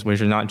things which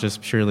are not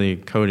just purely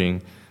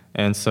coding.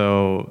 And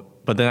so,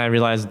 but then I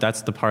realized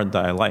that's the part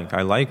that I like.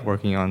 I like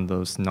working on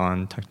those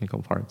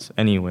non-technical parts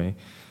anyway.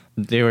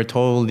 They were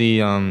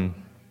totally on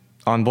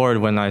board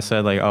when I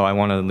said like, oh, I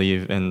want to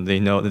leave. And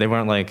they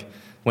weren't like,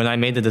 when I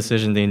made the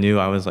decision, they knew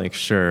I was like,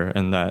 sure.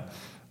 And that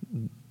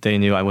they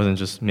knew I wasn't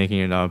just making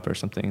it up or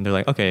something. They're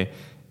like, okay,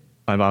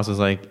 my boss was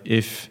like,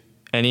 if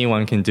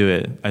anyone can do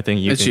it, I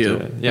think you can do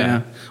it.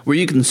 Yeah. Were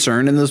you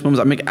concerned in those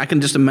moments? I mean, I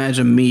can just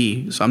imagine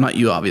me, so I'm not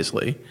you,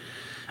 obviously.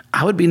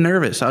 I would be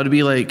nervous. I would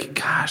be like,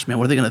 gosh, man,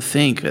 what are they going to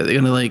think? Are they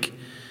going to like,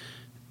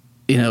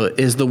 you know,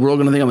 is the world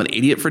going to think I'm an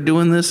idiot for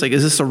doing this? Like,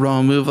 is this a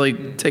wrong move?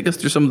 Like, take us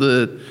through some of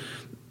the,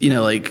 you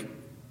know, like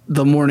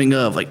the morning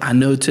of, like, I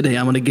know today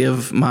I'm going to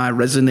give my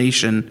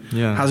resignation.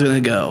 Yeah. How's it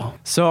going to go?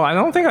 So I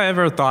don't think I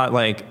ever thought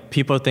like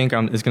people think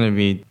it's going to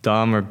be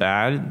dumb or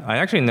bad. I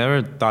actually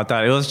never thought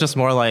that. It was just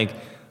more like,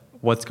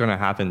 what's going to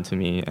happen to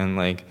me? And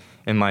like,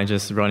 am I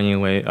just running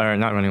away or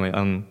not running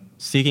away?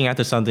 Seeking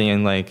after something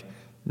and like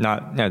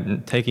not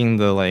taking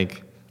the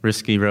like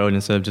risky road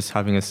instead of just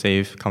having a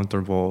safe,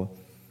 comfortable,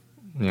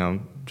 you know,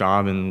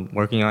 job and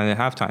working on it at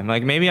halftime.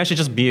 Like maybe I should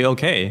just be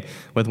okay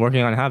with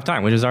working on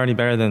halftime, which is already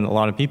better than a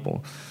lot of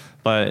people.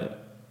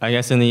 But I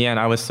guess in the end,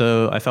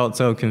 I felt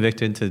so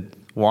convicted to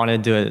want to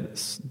do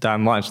it that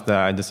much that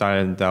I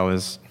decided that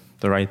was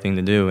the right thing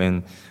to do.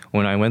 And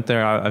when I went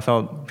there, I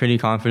felt pretty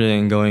confident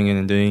in going in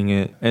and doing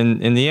it.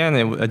 And in the end,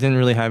 I didn't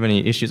really have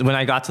any issues when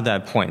I got to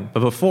that point.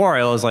 But before,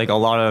 it was like a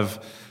lot of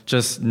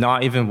just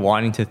not even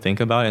wanting to think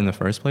about it in the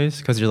first place,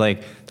 because you're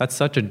like, that's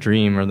such a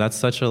dream or that's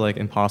such a like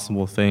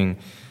impossible thing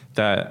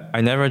that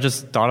I never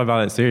just thought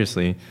about it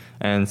seriously.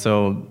 And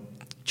so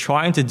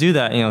trying to do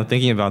that, you know,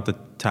 thinking about the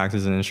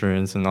taxes and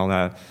insurance and all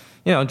that,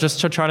 you know,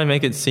 just to try to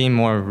make it seem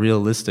more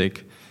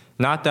realistic.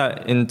 Not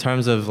that in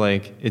terms of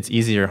like it's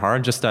easy or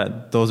hard, just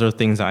that those are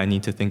things that I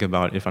need to think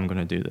about if I'm going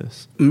to do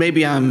this.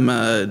 Maybe I'm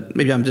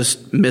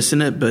just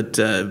missing it, but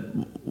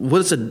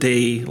what is a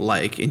day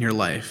like in your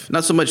life?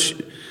 Not so much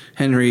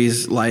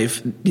Henry's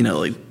life, you know,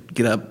 like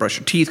get up, brush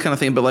your teeth kind of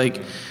thing, but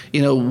like,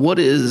 you know, what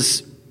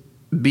is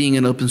being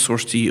an open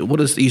source to you?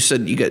 What is, you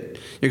said you're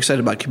excited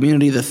about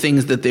community, the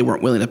things that they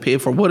weren't willing to pay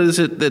for. What is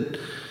it that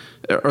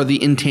are the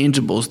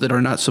intangibles that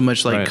are not so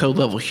much like code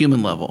level,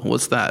 human level?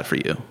 What's that for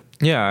you?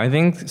 Yeah, I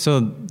think so.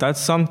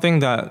 That's something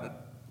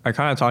that I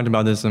kind of talked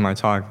about this in my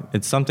talk.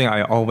 It's something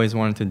I always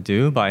wanted to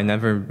do, but I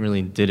never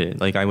really did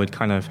it. Like I would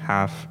kind of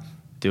half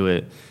do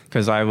it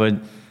because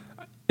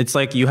it's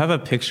like you have a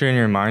picture in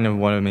your mind of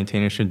what a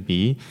maintainer should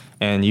be,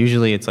 and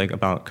usually it's like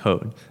about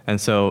code. And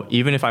so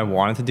even if I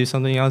wanted to do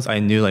something else, I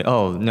knew like,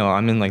 oh no,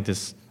 I'm in like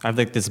this, I have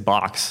like this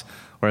box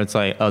where it's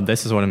like, oh,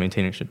 this is what a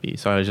maintainer should be.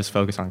 So I just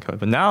focus on code.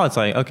 But now it's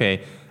like,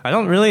 okay, I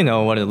don't really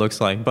know what it looks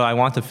like, but I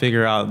want to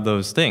figure out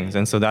those things.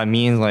 And so that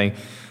means like,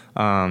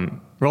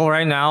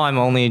 right now I'm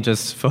only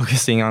just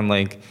focusing on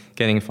like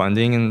getting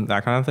funding and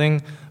that kind of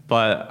thing.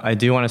 But I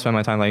do want to spend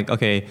my time like,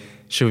 okay,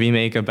 should we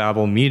make a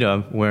Babel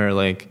meetup where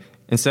like,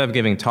 instead of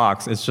giving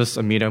talks, it's just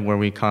a meetup where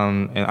we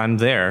come and I'm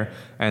there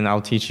and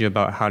I'll teach you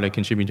about how to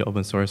contribute to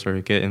open source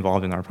or get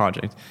involved in our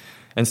project.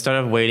 Instead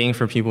of waiting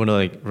for people to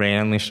like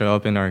randomly show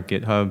up in our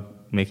GitHub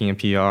making a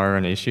PR or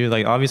an issue,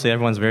 like obviously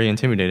everyone's very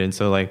intimidated.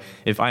 So like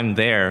if I'm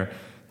there,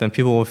 then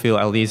people will feel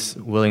at least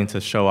willing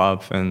to show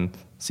up and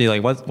see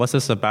like what's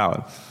this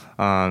about?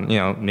 You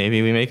know,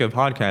 maybe we make a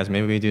podcast,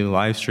 maybe we do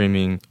live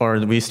streaming, or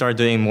we start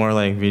doing more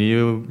like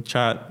video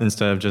chat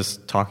instead of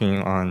just talking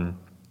on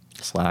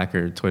Slack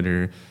or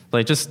Twitter.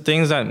 Like just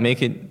things that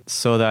make it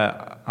so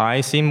that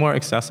I seem more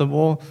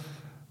accessible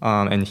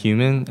and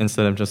human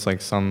instead of just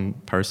like some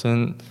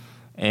person.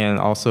 And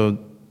also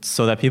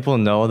so that people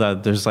know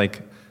that there's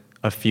like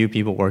a few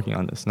people working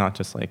on this, not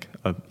just like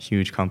a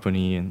huge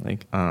company and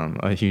like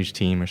a huge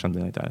team or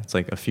something like that. It's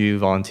like a few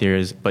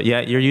volunteers, but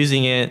yet you're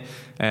using it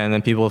and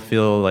then people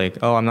feel like,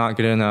 oh, I'm not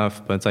good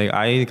enough. But it's like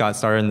I got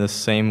started in the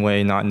same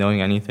way, not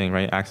knowing anything,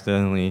 right,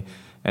 accidentally,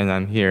 and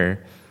I'm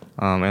here.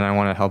 And I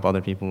want to help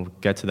other people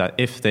get to that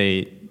if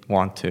they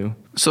want to.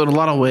 So in a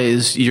lot of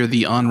ways, you're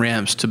the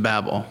on-ramps to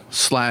Babel /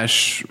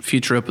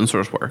 future open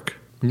source work.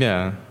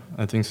 Yeah,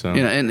 I think so.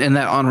 You know, and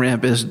that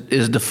on-ramp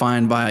is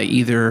defined by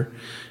either,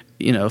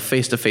 you know,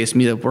 face-to-face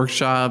meetup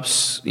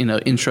workshops, you know,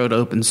 intro to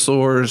open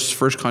source,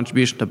 first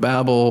contribution to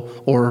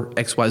Babel, or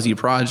XYZ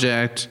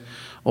project,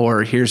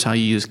 or here's how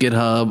you use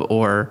GitHub,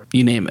 or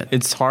you name it.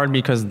 It's hard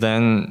because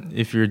then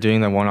if you're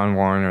doing the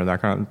one-on-one or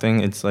that kind of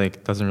thing, it's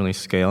like doesn't really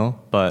scale.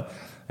 But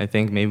I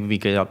think maybe we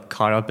get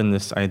caught up in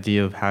this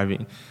idea of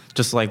having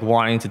just like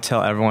wanting to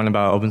tell everyone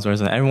about open source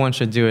and everyone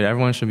should do it,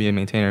 everyone should be a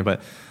maintainer.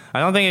 But I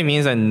don't think it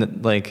means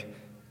that like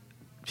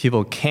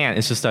people can't.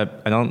 It's just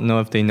that I don't know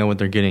if they know what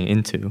they're getting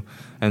into.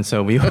 And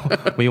so we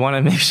want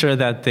to make sure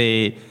that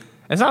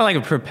it's not like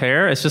a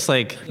prepare. It's just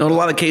like, in a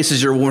lot of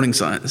cases, you're warning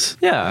signs.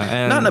 Yeah.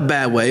 And not in a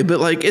bad way, but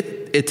like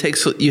it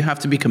takes, you have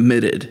to be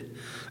committed.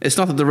 It's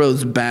not that the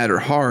road's bad or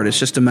hard. It's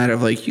just a matter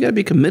of like, you got to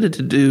be committed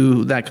to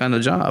do that kind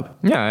of job.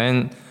 Yeah.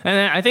 And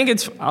I think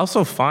it's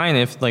also fine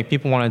if like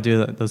people want to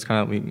do those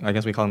kind of, I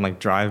guess we call them like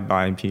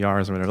drive-by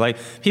PRs or whatever. Like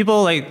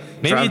people like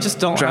maybe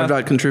just don't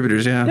drive-by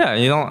contributors. Yeah.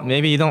 Yeah.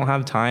 Maybe you don't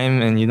have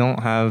time and you don't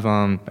have,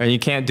 or you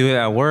can't do it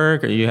at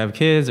work, or you have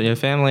kids or you have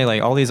family,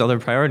 like all these other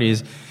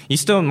priorities. You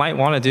still might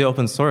want to do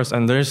open source,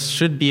 and there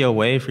should be a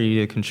way for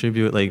you to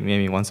contribute like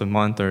maybe once a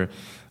month or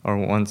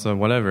once or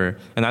whatever.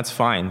 And that's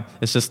fine.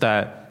 It's just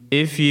that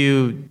if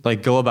you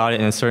like go about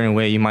it in a certain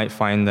way, you might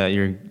find that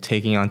you're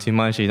taking on too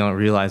much. You don't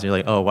realize, you're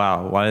like, oh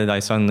wow, why did I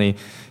suddenly,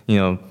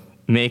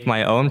 make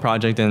my own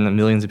project and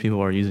millions of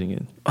people are using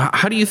it?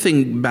 How do you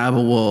think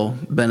Babel will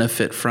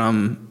benefit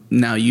from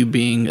now you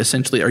being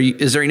essentially,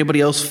 is there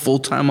anybody else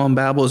full-time on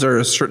Babel? Is there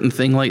a certain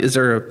thing, like, is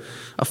there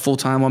a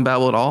full-time on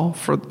Babel at all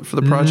for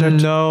the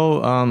project?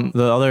 No,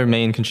 the other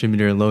main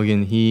contributor,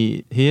 Logan,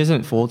 he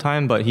isn't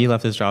full-time, but he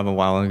left his job a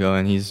while ago,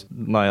 and he's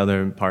my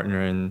other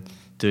partner in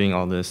doing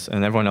all this,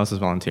 and everyone else is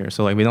volunteer.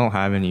 So like we don't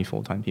have any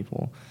full-time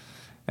people.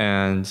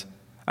 And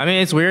I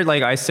mean, it's weird,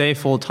 like I say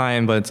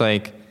full-time, but it's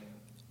like,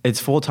 it's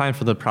full-time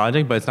for the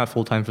project, but it's not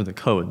full-time for the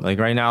code. Like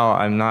right now,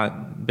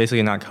 I'm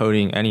basically not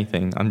coding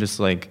anything. I'm just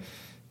like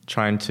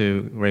trying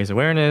to raise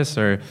awareness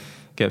or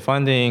get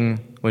funding,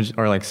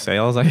 or like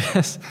sales, I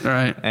guess.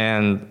 Right.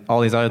 And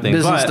all these other things.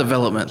 Business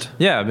development.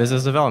 Yeah,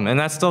 business development. And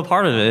that's still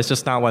part of it. It's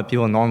just not what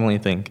people normally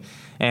think.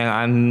 And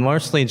I'm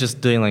mostly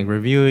just doing like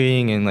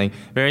reviewing and like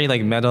very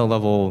like meta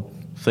level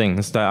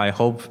things that I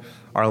hope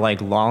are like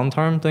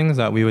long-term things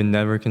that we would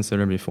never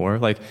consider before.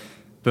 Like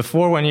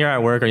before, when you're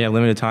at work or you have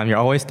limited time, you're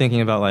always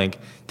thinking about like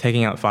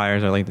taking out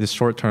fires or like these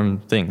short-term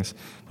things.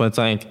 But it's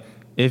like,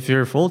 if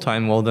you're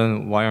full-time, well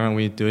then why aren't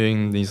we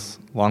doing these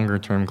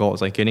longer-term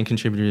goals? Like getting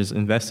contributors,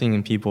 investing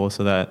in people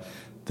so that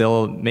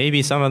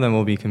maybe some of them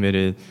will be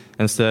committed,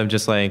 instead of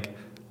just like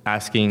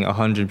asking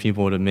 100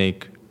 people to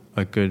make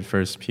a good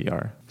first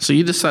PR. So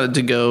you decided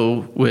to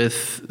go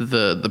with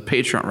the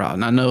Patreon route.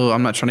 And I know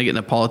I'm not trying to get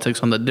into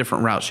politics on the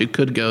different routes you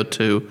could go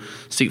to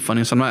seek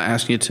funding. So I'm not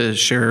asking you to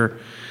share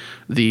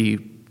the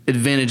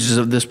advantages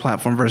of this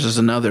platform versus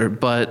another,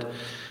 but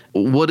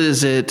what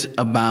is it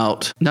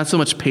about, not so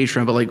much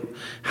Patreon, but like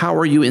how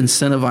are you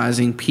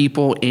incentivizing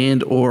people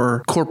and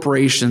or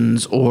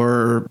corporations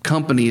or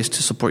companies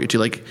to support you too?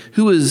 Like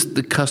who is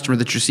the customer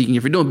that you're seeking?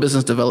 If you're doing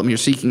business development, you're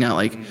seeking out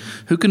like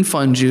who can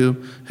fund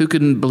you, who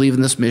can believe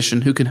in this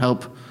mission, who can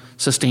help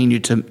sustain you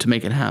to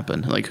make it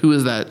happen? Like who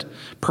is that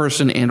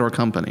person and or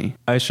company?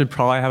 I should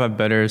probably have a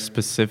better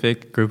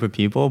specific group of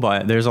people,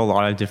 but there's a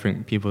lot of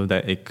different people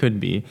that it could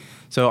be.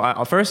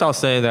 So first I'll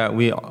say that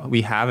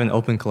we have an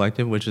open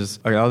collective, which is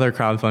another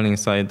crowdfunding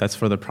site that's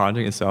for the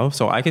project itself.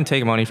 So I can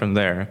take money from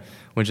there,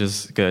 which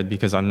is good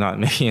because I'm not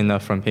making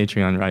enough from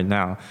Patreon right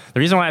now. The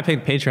reason why I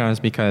picked Patreon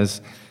is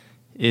because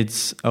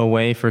it's a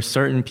way for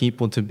certain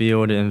people to be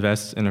able to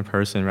invest in a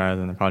person rather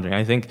than a project.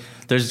 I think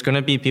there's going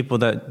to be people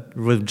that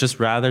would just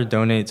rather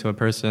donate to a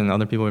person.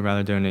 Other people would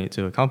rather donate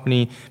to a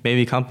company.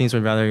 Maybe companies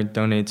would rather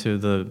donate to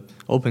the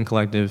open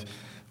collective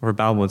or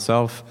Babel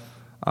itself.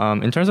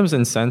 In terms of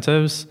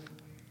incentives,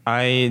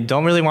 I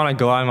don't really want to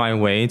go out of my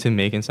way to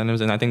make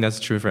incentives, and I think that's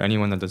true for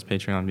anyone that does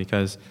Patreon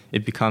because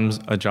it becomes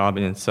a job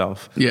in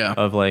itself. Yeah.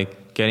 Of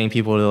like getting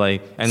people to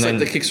like, and it's then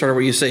like the Kickstarter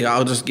where you say,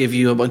 "I'll just give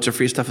you a bunch of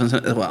free stuff," and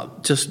well,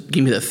 just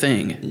give me the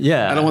thing.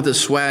 Yeah. I don't want the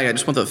swag. I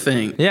just want the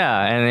thing.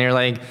 Yeah, and you're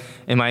like,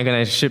 am I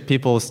going to ship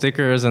people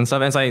stickers and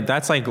stuff? And it's like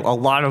that's like a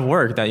lot of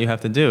work that you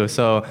have to do.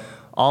 So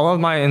all of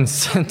my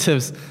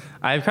incentives,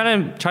 I've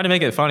kind of tried to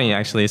make it funny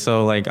actually.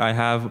 So like I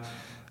have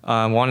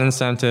one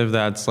incentive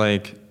that's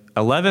like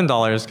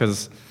 $11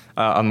 because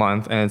a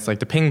month, and it's like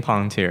the ping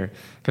pong tier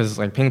because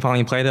like ping pong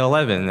you play to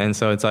 11, and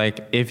so it's like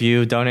if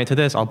you donate to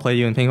this, I'll play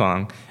you in ping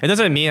pong. It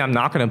doesn't mean I'm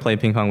not going to play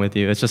ping pong with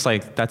you. It's just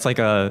like that's like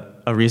a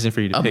reason for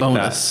you to pick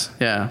bonus.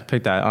 that. Yeah,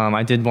 pick that.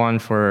 I did one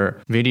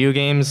for video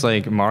games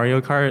like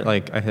Mario Kart.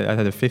 Like I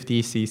had a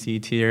 50cc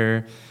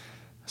tier.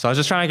 So I was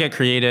just trying to get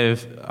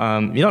creative.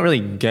 You don't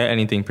really get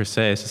anything per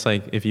se. It's just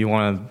like if you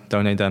want to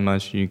donate that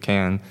much, you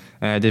can.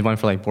 And I did one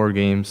for like board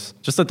games,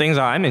 just the things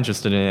that I'm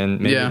interested in, and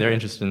maybe they're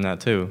interested in that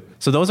too.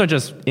 So those are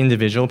just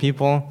individual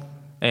people,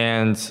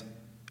 and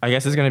I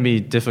guess it's going to be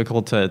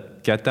difficult to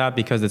get that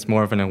because it's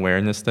more of an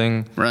awareness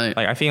thing. Right.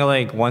 Like I feel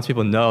like once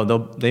people know,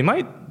 they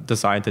might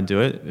decide to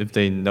do it if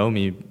they know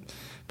me.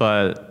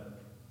 But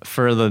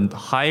for the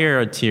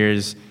higher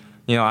tiers,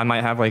 I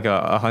might have like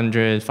 $100,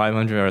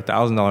 $500, or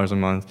 $1,000 a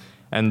month.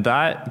 And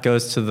that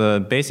goes to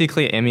the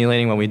basically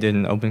emulating what we did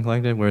in Open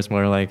Collective, where it's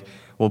more like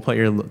we'll put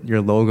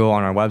your logo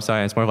on our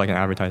website. It's more of like an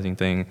advertising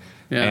thing.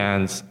 Yeah.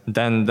 And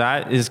then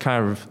that is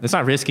kind of, it's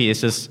not risky. It's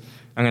just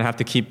I'm going to have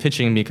to keep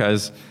pitching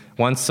because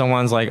once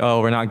someone's like,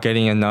 oh, we're not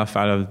getting enough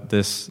out of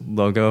this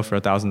logo for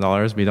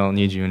 $1,000, we don't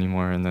need you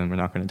anymore, and then we're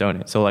not going to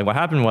donate. So like what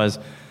happened was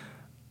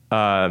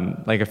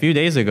like a few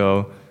days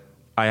ago,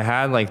 I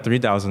had like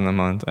 $3,000 a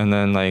month, and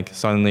then like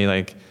suddenly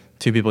like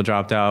 2 people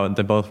dropped out.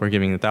 They both were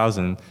giving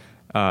 $1,000.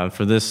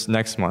 For this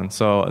next month.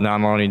 So now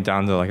I'm already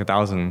down to like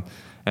 1,000.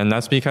 And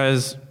that's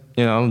because,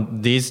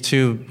 these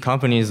 2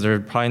 companies, they're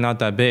probably not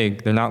that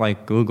big. They're not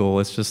like Google.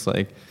 It's just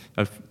like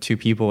 2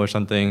 people or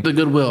something. The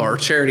goodwill or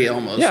charity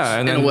almost. Yeah,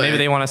 and then maybe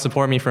they want to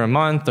support me for a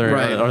month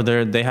or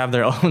they have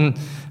their own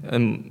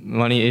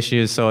money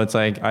issues. So it's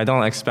like, I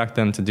don't expect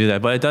them to do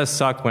that. But it does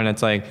suck when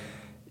it's like,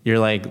 you're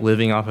like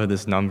living off of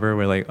this number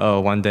where like,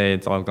 oh, one day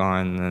it's all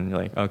gone. And then you're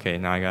like, okay,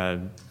 now I got to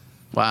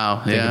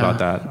think about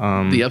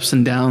that. The ups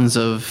and downs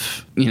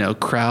of,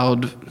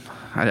 crowd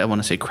I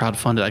want to say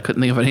crowdfunded. I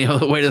couldn't think of any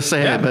other way to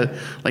say it, but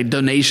like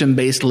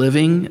donation-based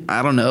living.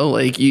 I don't know.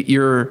 Like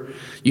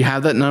you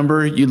have that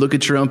number. You look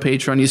at your own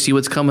Patreon. You see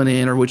what's coming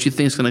in or what you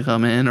think is going to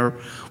come in or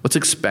what's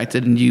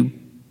expected, and you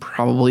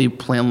probably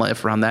plan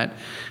life around that.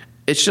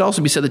 It should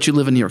also be said that you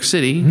live in New York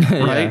City,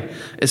 right? Yeah.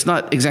 It's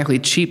not exactly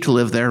cheap to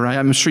live there, right?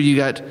 I'm sure you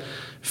got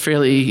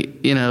fairly,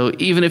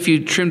 even if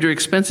you trimmed your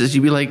expenses,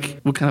 you'd be like,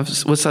 what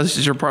size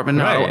is your apartment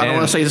now? Right. I don't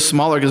want to say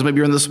smaller because maybe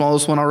you're in the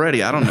smallest one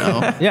already. I don't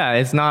know. Yeah,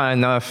 it's not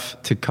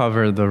enough to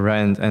cover the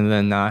rent and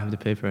then not have to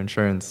pay for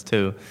insurance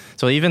too.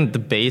 So even the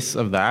base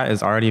of that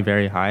is already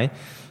very high.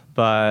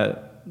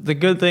 But the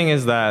good thing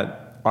is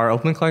that our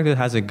Open Collective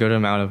has a good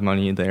amount of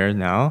money there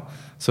now,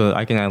 so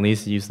I can at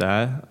least use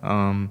that.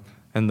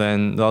 And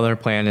then the other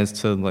plan is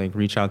to like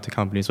reach out to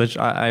companies, which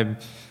I've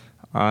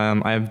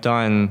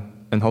done.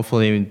 And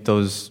hopefully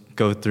those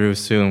go through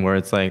soon, where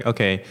it's like,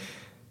 okay,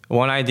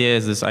 one idea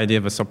is this idea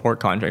of a support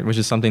contract, which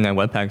is something that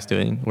Webpack's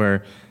doing,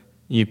 where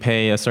you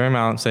pay a certain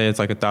amount, say it's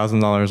like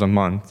 $1,000 a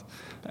month,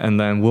 and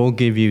then we'll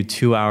give you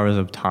 2 hours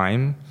of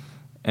time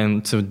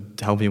and to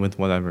help you with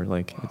whatever.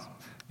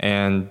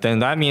 And then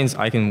that means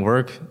I can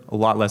work a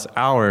lot less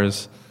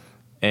hours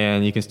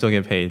and you can still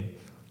get paid.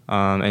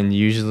 And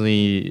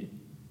usually,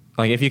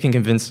 like if you can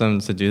convince them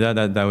to do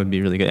that would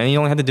be really good. And you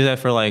only have to do that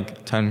for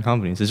like 10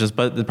 companies. It's just,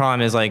 but the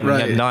problem is like when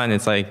you have none,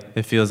 it's like,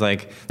 it feels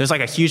like there's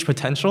like a huge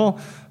potential,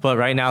 but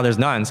right now there's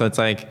none. So it's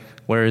like,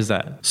 where is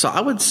that? So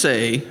I would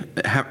say,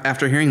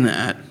 after hearing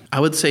that, I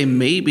would say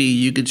maybe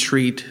you could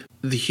treat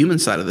the human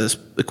side of this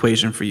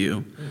equation for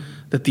you,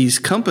 that these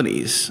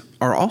companies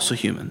are also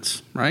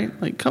humans,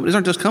 right? Like companies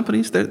aren't just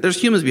companies. There's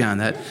humans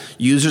behind that.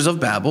 Users of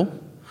Babbel,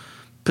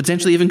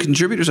 potentially even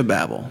contributors of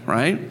Babbel,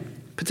 right?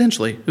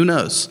 Potentially, who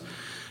knows?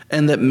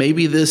 And that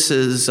maybe this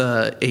is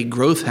a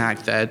growth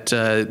hack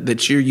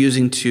that you're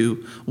using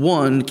to,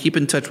 one, keep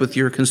in touch with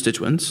your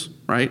constituents,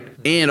 right?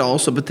 And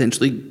also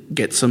potentially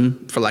get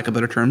some, for lack of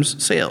better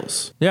terms,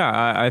 sales.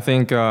 Yeah, I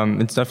think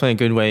it's definitely a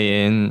good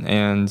way in.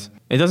 And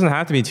it doesn't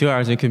have to be 2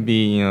 hours. It could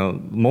be,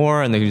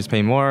 more, and they could just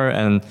pay more.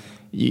 And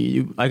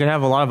I could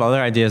have a lot of other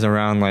ideas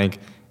around, like,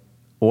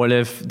 what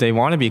if they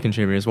want to be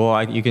contributors?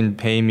 Well, you can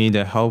pay me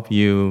to help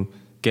you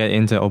get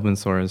into open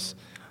source.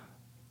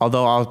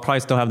 Although I'll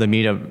probably still have the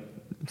meetup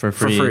for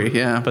free,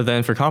 yeah. But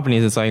then for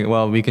companies, it's like,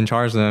 well, we can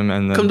charge them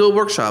and then come do a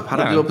workshop. How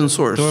to do open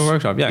source? Do a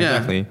workshop, yeah,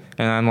 exactly.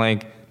 And I'm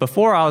like,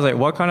 before I was like,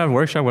 what kind of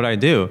workshop would I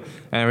do?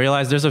 And I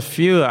realized there's a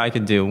few that I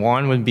could do.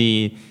 One would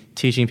be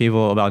teaching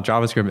people about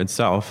JavaScript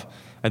itself.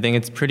 I think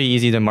it's pretty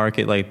easy to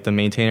market, like the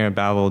maintainer of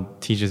Babel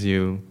teaches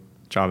you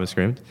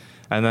JavaScript.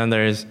 And then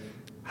there's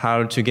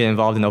how to get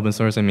involved in open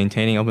source and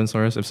maintaining open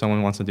source if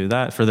someone wants to do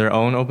that for their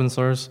own open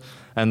source.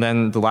 And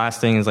then the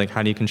last thing is like,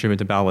 how do you contribute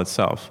to Babel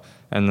itself?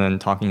 And then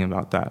talking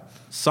about that.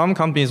 Some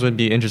companies would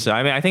be interested.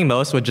 I mean, I think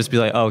most would just be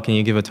like, oh, can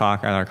you give a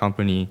talk at our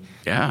company?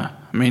 Yeah.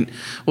 I mean,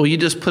 well, you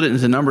just put it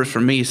into numbers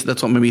for me, so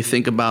that's what made me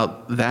think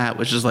about that,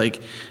 which is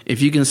like,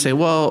 if you can say,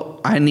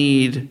 well, I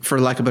need, for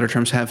lack of better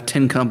terms, have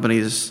 10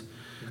 companies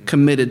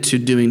committed to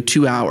doing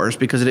 2 hours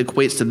because it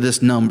equates to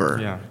this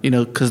number,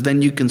 because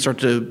then you can start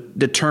to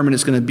determine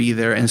it's going to be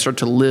there and start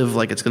to live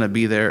like it's going to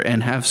be there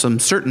and have some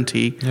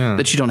certainty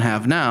that you don't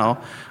have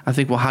now. I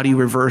think, well, how do you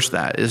reverse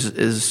that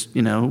is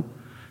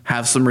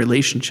have some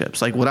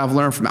relationships. Like what I've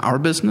learned from our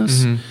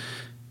business,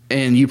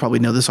 and you probably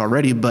know this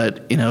already,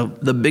 but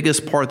the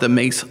biggest part that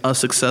makes us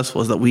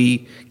successful is that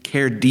we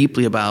care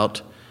deeply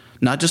about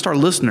not just our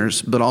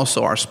listeners, but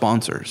also our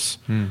sponsors,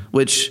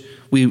 which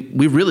we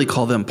really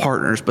call them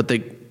partners, but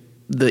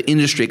the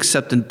industry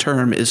accepted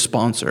term is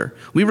sponsor.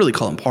 We really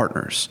call them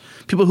partners.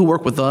 People who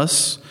work with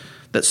us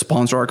that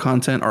sponsor our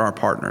content are our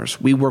partners.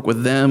 We work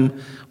with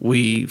them,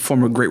 we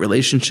form a great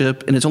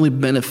relationship, and it's only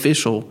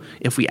beneficial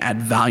if we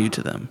add value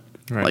to them.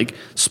 Right. Like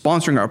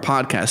sponsoring our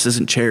podcast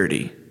isn't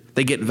charity.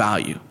 They get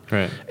value.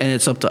 Right. And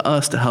it's up to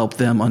us to help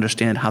them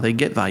understand how they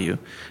get value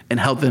and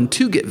help them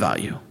to get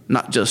value,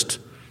 not just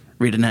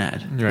read an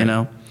ad,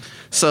 right.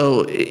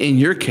 So in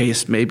your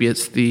case, maybe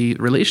it's the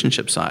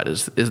relationship side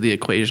is the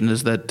equation,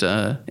 is that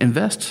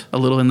invest a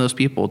little in those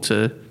people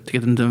to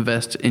get them to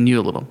invest in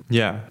you a little.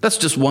 Yeah. That's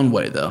just one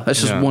way, though.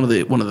 That's just one of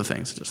the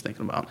things just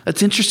thinking about.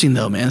 That's interesting,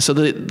 though, man. So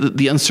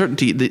the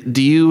uncertainty,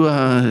 do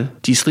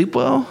you sleep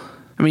well?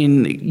 I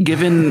mean,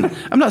 given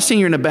I'm not saying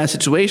you're in a bad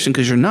situation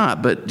because you're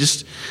not, but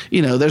just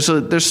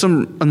there's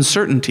some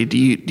uncertainty. Do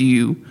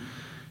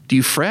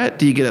you fret?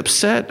 Do you get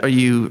upset?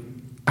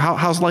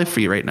 How's life for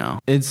you right now?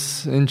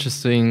 It's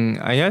interesting.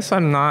 I guess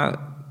I'm not.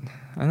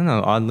 I don't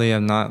know. Oddly,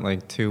 I'm not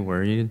like too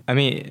worried. I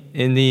mean,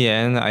 in the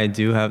end, I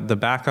do have the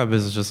backup.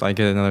 Is just I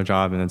get another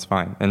job and it's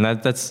fine, and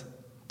that's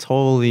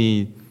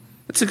totally.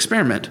 It's an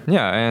experiment.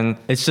 Yeah, and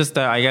it's just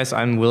that I guess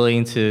I'm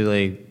willing to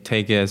like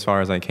take it as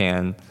far as I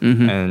can,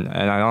 and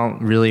I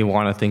don't really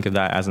want to think of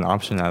that as an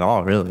option at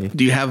all, really.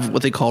 Do you have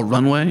what they call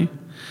runway?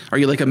 Are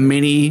you like a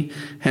mini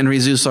Henry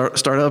Zhu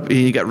startup and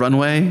you got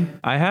runway?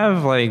 I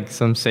have like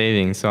some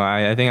savings, so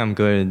I think I'm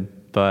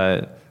good,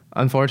 but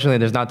unfortunately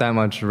there's not that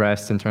much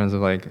rest in terms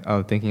of like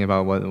thinking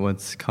about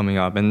what's coming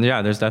up. And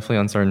yeah, there's definitely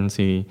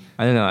uncertainty.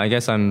 I don't know, I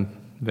guess I'm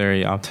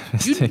very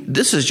optimistic.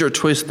 This is your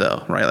choice,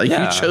 though, right? Like,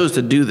 Yeah. you chose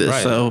to do this,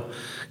 Right. so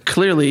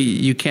clearly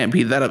you can't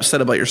be that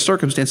upset about your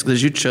circumstances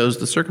because you chose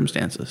the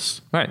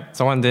circumstances. Right.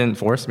 Someone didn't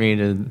force me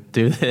to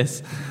do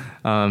this.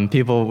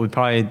 People would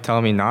probably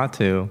tell me not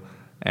to,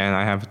 and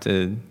I have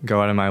to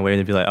go out of my way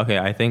to be like, okay,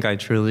 I think I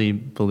truly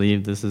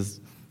believe this is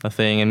a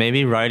thing. And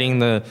maybe writing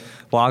the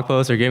blog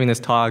post or giving this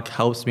talk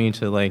helps me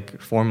to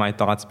like form my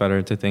thoughts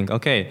better, to think,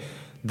 okay,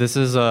 this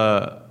is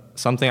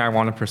something I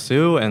want to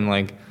pursue, and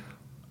like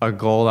a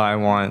goal that I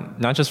want,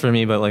 not just for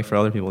me, but like for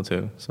other people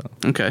too. So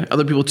Okay,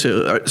 other people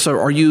too. So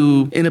are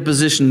you in a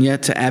position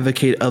yet to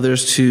advocate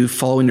others to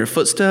follow in your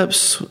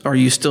footsteps? Are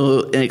you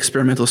still in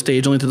experimental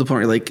stage, only to the point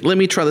where you're like, let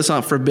me try this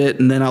out for a bit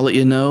and then I'll let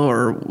you know?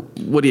 Or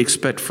what do you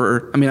expect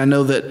for, I mean, I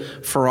know that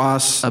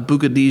Faraz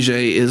Buka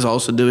DJ is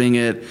also doing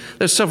it.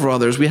 There's several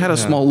others. We had a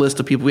small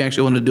list of people we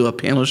actually wanted to do a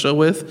panel show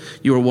with.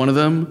 You were one of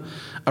them,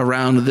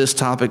 around this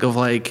topic of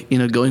like,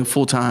 going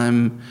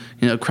full-time,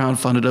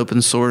 crowdfunded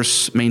open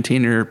source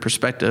maintainer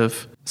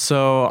perspective.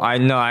 So I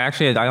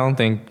don't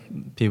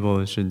think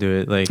people should do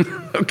it. Like,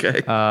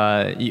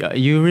 Okay.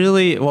 you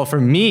really, well,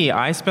 for me,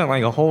 I spent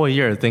like a whole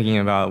year thinking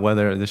about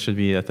whether this should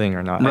be a thing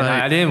or not. Right. And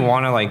I didn't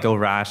want to like go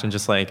rash and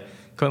just like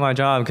quit my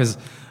job because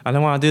I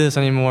don't want to do this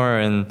anymore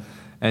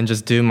and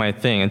just do my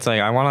thing. It's like,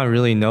 I want to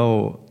really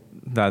know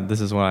that this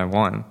is what I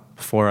want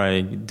before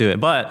I do it.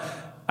 But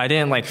I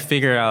didn't like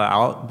figure it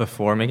out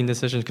before making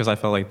decisions because I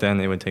felt like then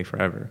it would take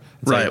forever.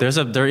 It's Right.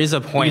 like there is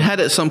a point. You had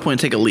at some point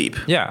take a leap.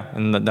 Yeah,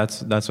 and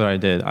that's what I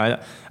did. I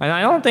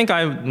don't think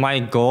my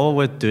goal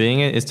with doing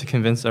it is to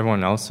convince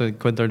everyone else to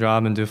quit their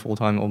job and do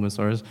full-time open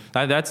source.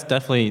 That's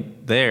definitely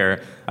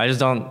there. I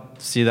just don't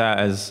see that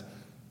as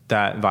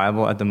that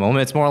viable at the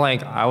moment. It's more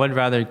like I would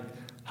rather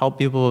help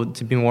people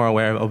to be more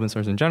aware of open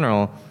source in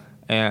general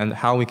and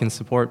how we can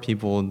support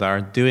people that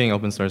are doing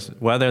open source,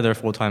 whether they're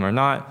full-time or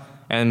not.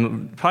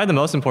 And probably the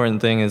most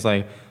important thing is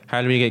like,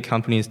 how do we get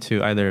companies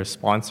to either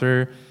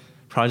sponsor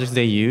projects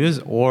they use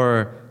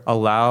or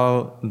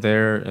allow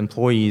their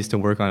employees to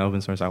work on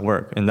open source at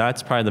work? And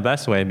that's probably the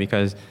best way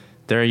because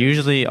they're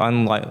usually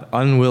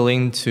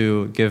unwilling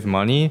to give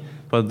money,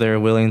 but they're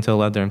willing to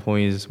let their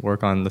employees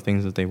work on the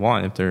things that they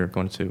want if they're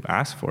going to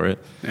ask for it.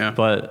 Yeah.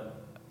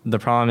 But the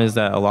problem is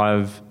that a lot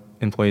of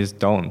employees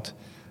don't.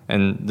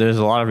 And there's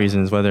a lot of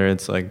reasons, whether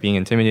it's like being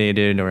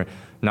intimidated or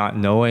not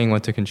knowing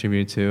what to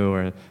contribute to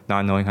or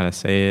not knowing how to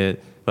say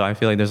it. But I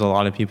feel like there's a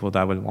lot of people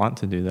that would want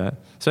to do that,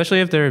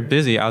 especially if they're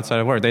busy outside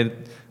of work.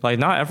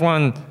 Not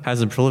everyone has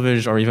the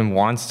privilege or even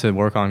wants to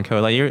work on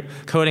code. Like, you're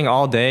coding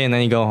all day and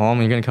then you go home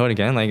and you're going to code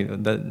again.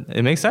 Like, that,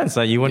 it makes sense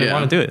that you wouldn't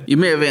want to do it. You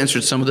may have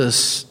answered some of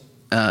this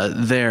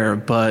there,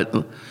 but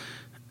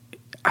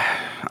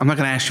I'm not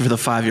going to ask you for the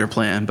 5-year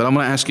plan, but I'm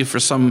going to ask you for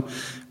some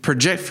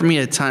project for me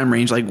a time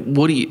range. Like,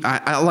 what do you,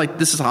 I like,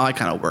 this is how I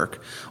kind of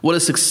work. What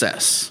is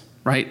success,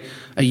 right?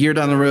 A year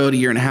down the road, a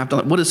year and a half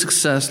down, what does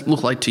success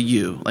look like to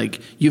you? Like,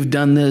 you've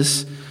done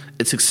this,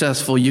 it's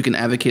successful, you can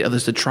advocate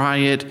others to try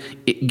it,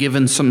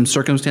 given some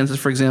circumstances,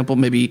 for example,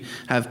 maybe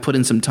have put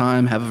in some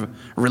time, have a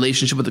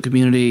relationship with the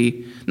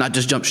community, not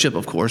just jump ship,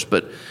 of course,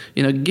 but,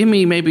 give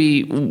me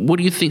maybe, what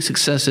do you think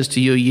success is to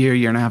you a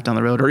year and a half down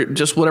the road, or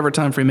just whatever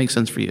time frame makes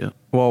sense for you?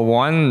 Well,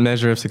 one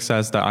measure of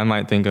success that I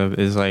might think of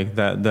is like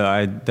that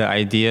the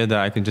idea that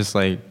I could just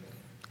like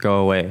go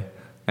away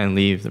and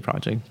leave the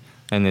project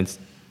and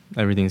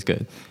everything's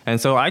good.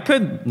 And so I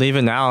could leave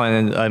it now.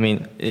 And I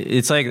mean,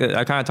 it's like,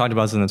 I kind of talked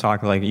about this in the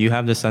talk, like you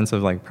have this sense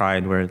of like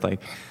pride where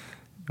like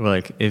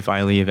if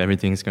I leave,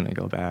 everything's going to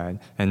go bad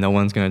and no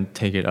one's going to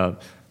take it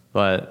up.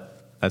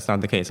 But that's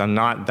not the case. I'm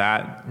not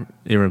that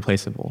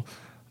irreplaceable.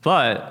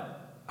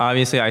 But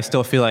obviously I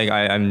still feel like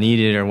I'm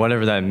needed or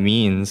whatever that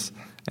means.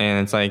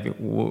 And it's like,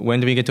 when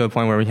do we get to a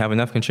point where we have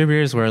enough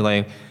contributors where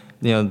like,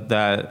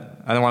 that,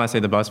 I don't want to say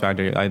the bus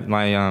factor.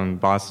 My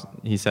boss,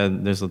 he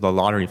said there's the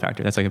lottery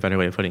factor. That's like a better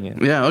way of putting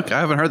it. Yeah, okay. I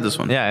haven't heard this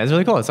one. Yeah, it's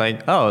really cool. It's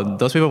like, oh,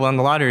 those people won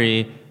the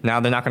lottery. Now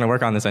they're not going to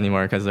work on this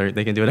anymore because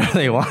they can do whatever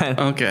they want.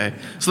 Okay.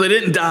 So they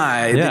didn't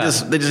die. Yeah.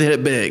 They just hit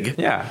it big.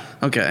 Yeah.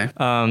 Okay.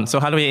 So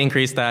how do we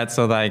increase that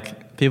so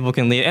like people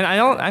can leave? And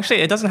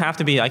it doesn't have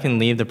to be I can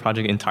leave the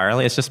project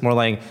entirely. It's just more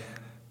like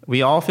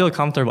we all feel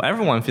comfortable.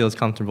 Everyone feels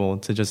comfortable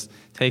to just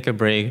take a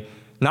break.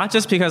 Not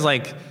just because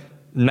like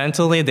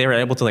mentally they were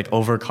able to like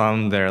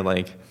overcome their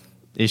like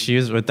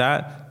issues with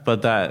that,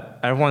 but that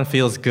everyone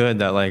feels good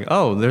that like,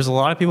 oh, there's a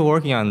lot of people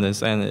working on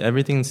this and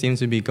everything seems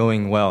to be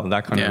going well,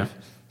 that kind of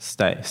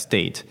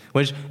state,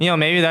 which,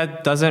 maybe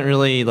that doesn't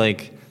really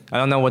like, I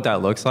don't know what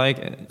that looks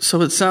like.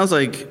 So it sounds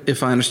like,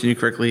 if I understand you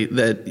correctly,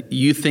 that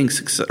you think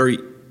success, or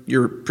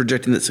you're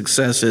projecting that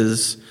success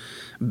is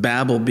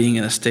Babel being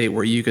in a state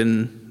where you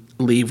can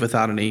leave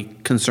without any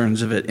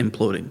concerns of it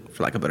imploding,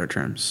 for lack of better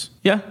terms.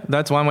 Yeah,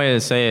 that's one way to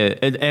say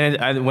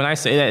it. When I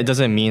say that, it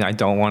doesn't mean I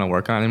don't want to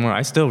work on it anymore.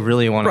 I still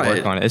really want to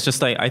work on it. It's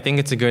just like, I think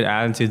it's a good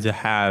attitude to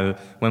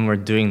have when we're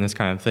doing this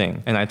kind of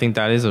thing. And I think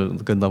that is a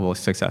good level of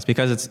success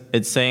because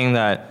it's saying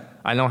that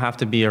I don't have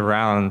to be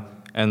around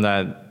and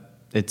that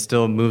it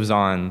still moves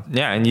on.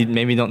 Yeah, and you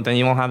maybe then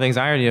you won't have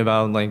anxiety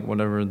about like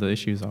whatever the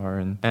issues are,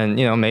 and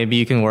you know, maybe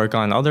you can work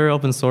on other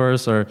open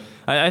source. Or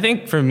I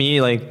think for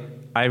me, like,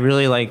 I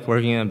really like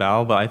working in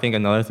Babel, but I think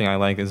another thing I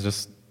like is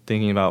just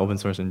thinking about open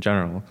source in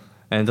general,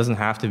 and it doesn't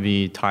have to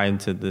be tied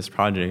to this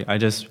project. I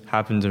just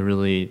happen to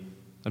really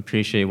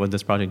appreciate what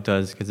this project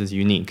does because it's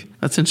unique.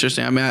 That's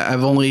interesting. I mean,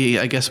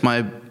 I guess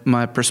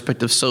my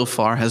perspective so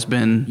far has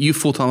been you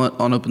full-time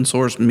on open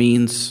source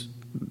means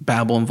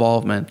Babel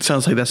involvement.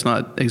 Sounds like that's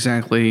not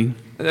exactly...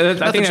 Not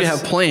that you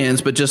have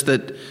plans, but just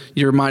that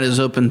your mind is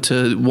open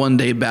to one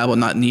day Babel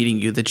not needing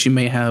you, that you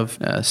may have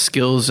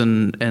skills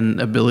and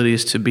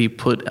abilities to be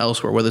put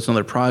elsewhere, whether it's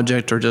another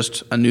project or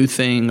just a new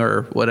thing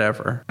or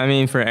whatever. I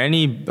mean, for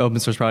any open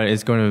source project,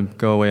 it's going to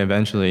go away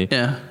eventually.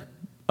 Yeah.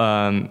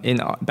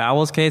 In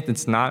Babel's case,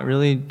 it's not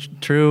really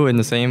true in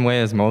the same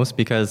way as most,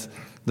 because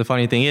the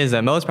funny thing is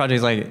that most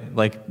projects,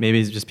 like maybe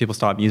it's just people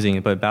stop using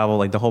it, but Babel,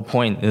 like the whole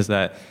point is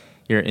that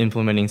you're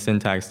implementing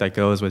syntax that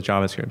goes with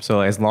JavaScript.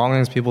 So as long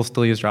as people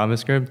still use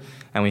JavaScript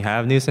and we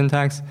have new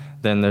syntax,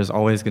 then there's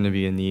always going to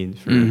be a need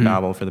for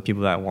Babel for the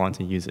people that want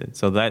to use it.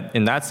 So that,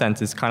 in that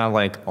sense, it's kind of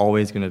like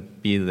always going to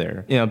be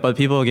there. You know, but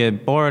people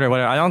get bored or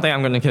whatever. I don't think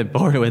I'm going to get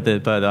bored with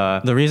it,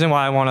 but the reason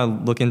why I want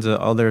to look into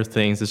other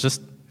things is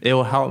just it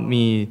will help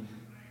me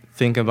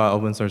think about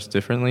open source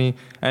differently.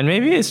 And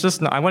maybe it's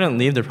just, I wouldn't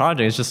leave the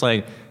project. It's just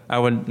like I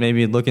would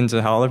maybe look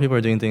into how other people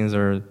are doing things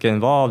or get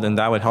involved, and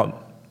that would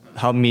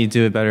help me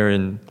do it better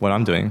in what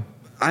I'm doing.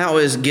 I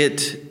always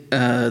get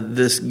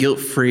this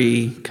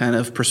guilt-free kind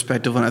of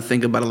perspective when I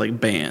think about it, like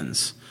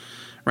bands,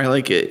 right?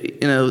 Like, you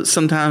know,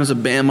 sometimes a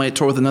band might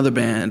tour with another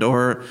band,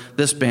 or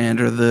this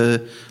band, or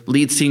the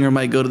lead singer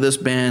might go to this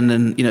band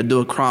and, you know, do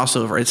a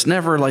crossover. It's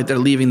never like they're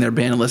leaving their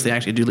band unless they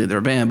actually do leave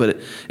their band,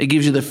 but it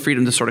gives you the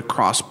freedom to sort of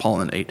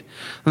cross-pollinate. And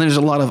there's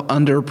a lot of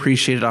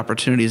underappreciated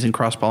opportunities in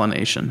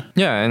cross-pollination.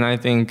 Yeah, and I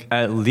think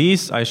at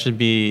least I should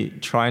be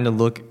trying to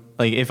look,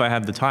 like, if I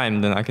have the time,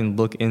 then I can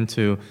look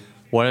into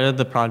what are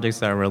the projects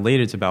that are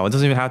related to Babel. It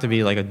doesn't even have to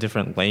be like a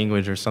different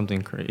language or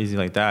something crazy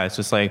like that. It's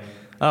just like,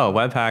 oh,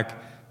 Webpack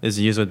is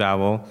used with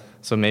Babel,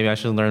 so maybe I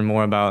should learn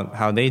more about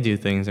how they do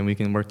things and we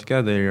can work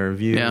together, or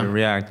Vue or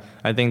React.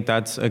 I think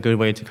that's a good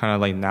way to kind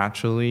of like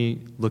naturally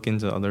look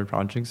into other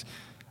projects.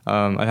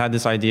 I've had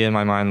this idea in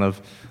my mind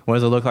of what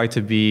does it look like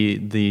to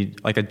be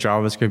like a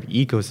JavaScript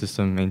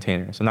ecosystem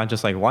maintainer. So not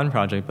just like one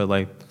project, but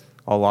like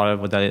a lot of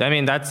what that is. I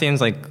mean, that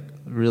seems like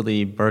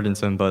really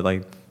burdensome, but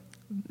like,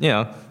 you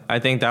know, I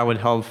think that would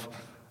help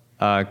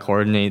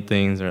coordinate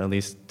things, or at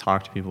least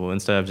talk to people,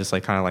 instead of just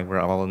like kind of like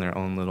we're all in their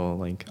own little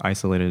like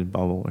isolated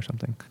bubble or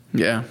something.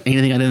 Yeah.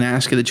 Anything I didn't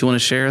ask you that you want to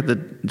share that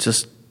I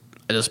just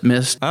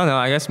missed? I don't know.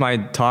 I guess my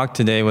talk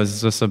today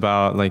was just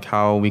about like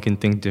how we can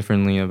think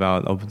differently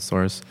about open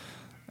source,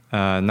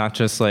 not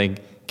just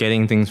like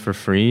getting things for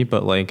free,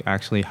 but like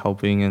actually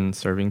helping and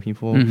serving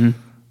people. And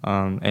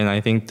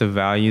I think the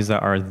values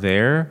that are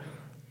there,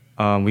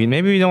 we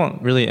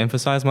don't really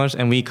emphasize much,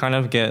 and we kind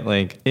of get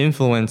like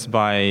influenced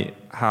by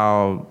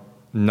how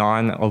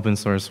non-open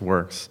source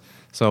works.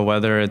 So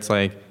whether it's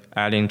like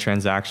adding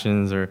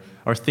transactions or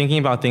thinking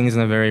about things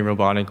in a very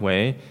robotic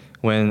way,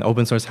 when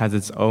open source has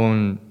its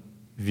own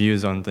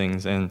views on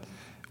things, and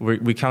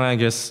we kind of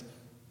just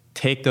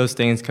take those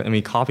things and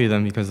we copy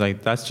them because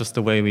like that's just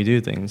the way we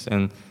do things.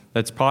 And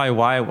that's probably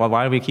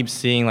why do we keep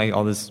seeing like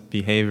all this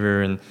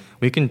behavior, and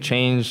we can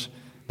change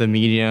the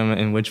medium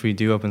in which we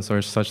do open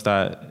source such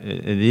that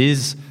it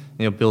is,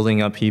 you know,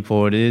 building up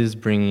people, it is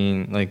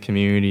bringing like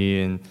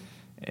community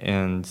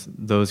and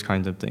those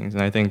kinds of things.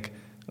 And I think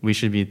we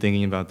should be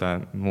thinking about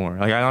that more.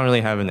 Like, I don't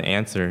really have an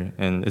answer,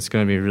 and it's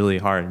going to be really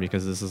hard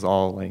because this is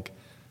all like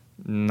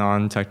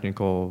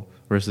non-technical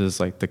versus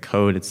like the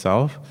code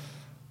itself.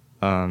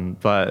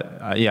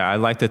 But yeah, I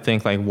like to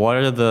think like, what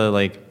are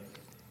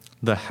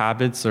the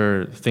habits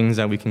or things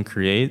that we can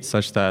create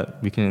such that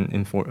we can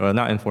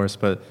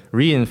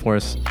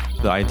reinforce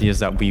the ideas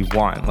that we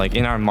want. Like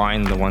in our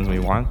mind, the ones we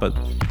want, but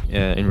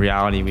in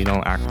reality, we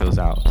don't act those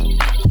out.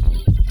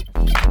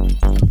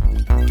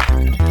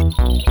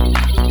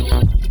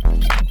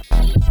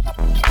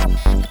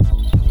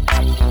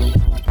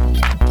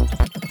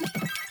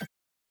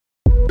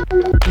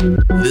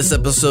 This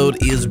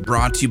episode is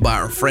brought to you by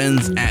our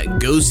friends at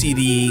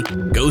GoCD.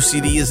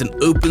 GoCD is an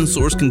open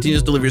source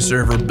continuous delivery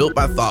server built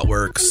by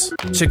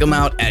ThoughtWorks. Check them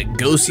out at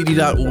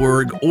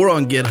gocd.org or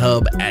on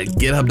GitHub at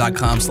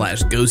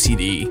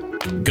github.com/GoCD.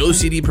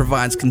 GoCD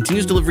provides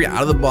continuous delivery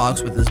out of the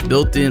box with its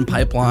built-in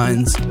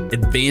pipelines,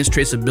 advanced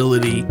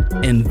traceability,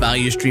 and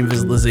value stream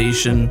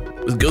visualization.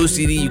 With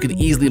GoCD, you can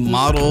easily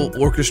model,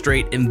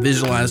 orchestrate, and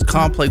visualize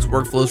complex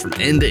workflows from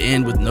end to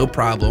end with no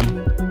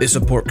problem. They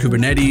support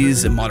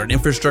Kubernetes and modern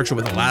infrastructure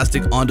with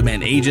elastic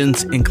on-demand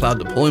agents and cloud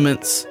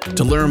deployments.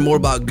 To learn more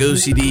about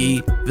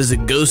GoCD,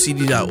 visit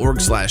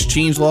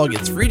gocd.org/changelog.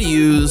 It's free to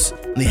use,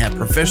 and they have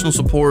professional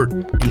support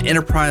and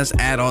enterprise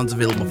add-ons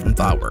available from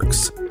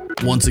ThoughtWorks.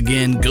 Once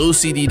again,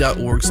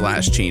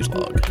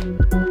 gocd.org/changelog.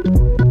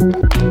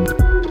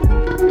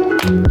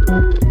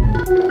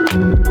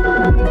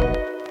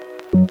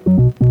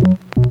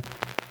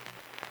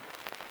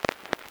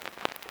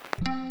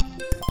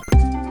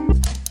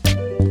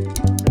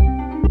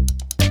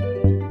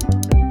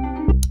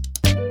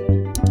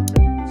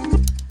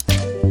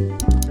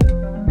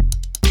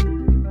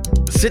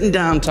 sitting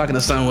down talking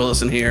to Simon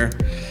Willison here,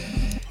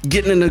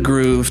 getting in the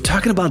groove,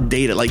 talking about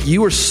data. Like,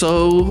 you were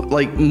so,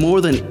 like,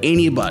 more than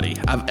anybody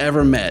I've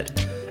ever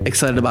met,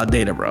 excited about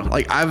data, bro.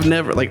 Like, I've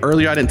never, like,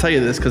 earlier I didn't tell you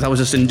this because I was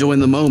just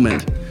enjoying the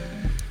moment.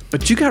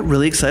 But you got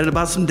really excited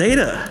about some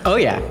data. Oh,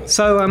 yeah.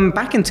 So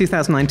back in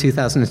 2009,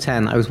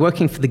 2010, I was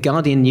working for the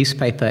Guardian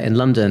newspaper in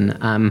London,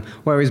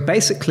 where it was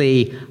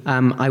basically,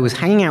 I was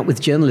hanging out with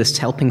journalists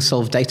helping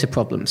solve data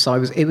problems.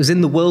 So it was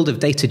in the world of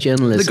data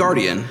journalism. The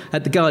Guardian.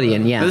 At the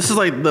Guardian, yeah. But this is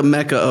like the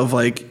mecca of,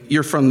 like,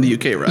 you're from the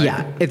UK, right?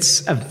 Yeah.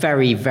 It's a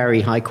very,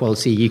 very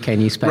high-quality UK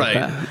newspaper.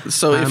 Right.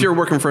 So if you're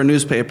working for a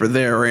newspaper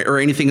there or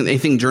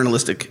anything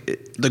journalistic,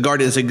 the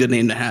Guardian is a good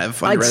name to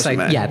have on your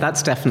resume. Say, yeah,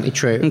 that's definitely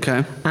true.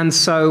 Okay. And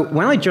so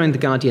when I joined the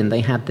Guardian,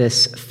 they had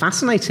this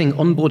fascinating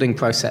onboarding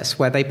process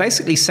where they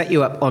basically set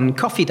you up on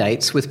coffee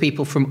dates with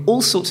people from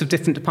all sorts of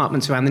different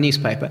departments around the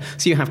newspaper.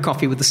 So you have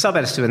coffee with the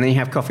sub-editor, and then you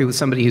have coffee with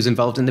somebody who's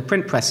involved in the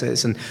print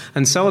presses,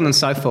 and so on and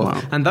so forth.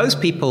 Wow. And those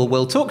people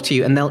will talk to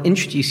you, and they'll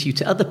introduce you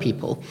to other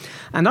people.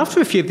 And after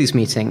a few of these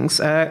meetings,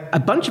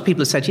 a bunch of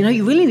people have said, you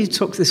really need to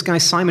talk to this guy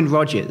Simon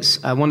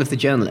Rogers, one of the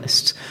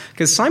journalists.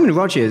 Because Simon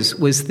Rogers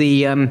was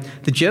the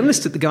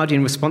journalist at The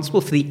Guardian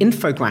responsible for the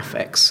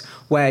infographics,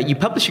 where you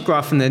publish a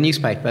graph in the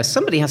newspaper,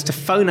 somebody has to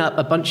phone up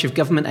a bunch of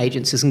government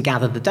agencies and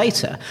gather the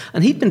data.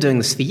 And he'd been doing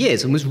this for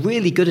years and was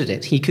really good at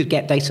it. He could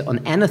get data on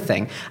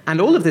anything. And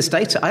all of this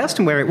data, I asked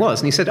him where it was,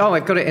 and he said,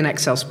 I've got it in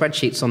Excel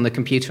spreadsheets on the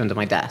computer under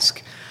my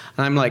desk.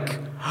 And I'm like,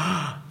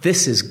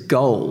 this is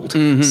gold.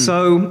 Mm-hmm.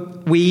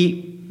 So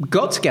we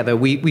got together,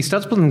 we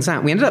started pulling things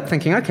out. We ended up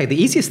thinking, okay, the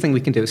easiest thing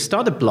we can do is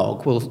start a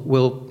blog.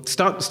 We'll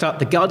start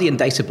the Guardian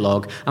data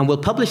blog, and we'll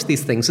publish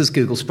these things as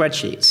Google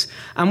spreadsheets.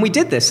 And we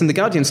did this, and the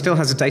Guardian still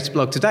has a data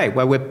blog today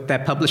where they're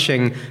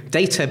publishing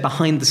data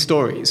behind the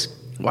stories.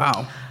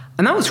 Wow.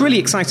 And that was really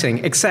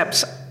exciting,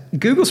 except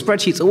Google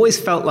Spreadsheets always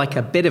felt like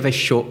a bit of a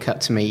shortcut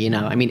to me,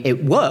 I mean,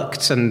 it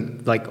worked,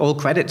 and like all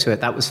credit to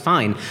it, that was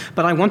fine.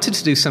 But I wanted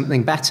to do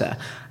something better.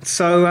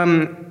 So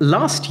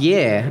last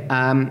year,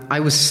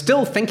 I was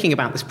still thinking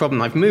about this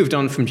problem. I've moved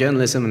on from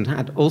journalism and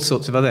had all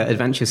sorts of other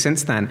adventures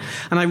since then.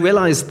 And I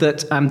realized that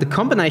the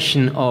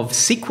combination of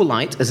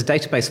SQLite as a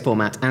database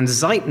format and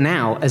ZEIT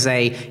now as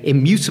a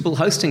immutable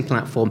hosting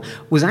platform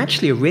was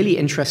actually a really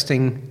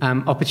interesting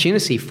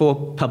opportunity for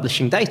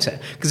publishing data.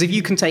 Because if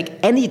you can take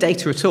any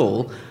data at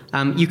all,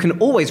 you can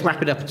always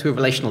wrap it up into a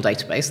relational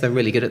database. They're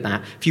really good at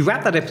that. If you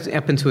wrap that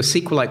up into a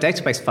SQLite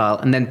database file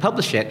and then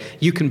publish it,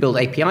 you can build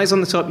APIs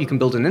on the top, you can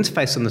build an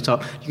interface on the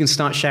top, you can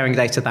start sharing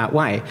data that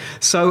way.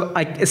 So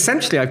I've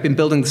been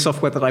building the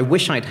software that I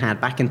wish I'd had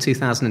back in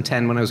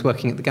 2010 when I was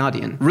working at The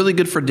Guardian. Really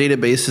good for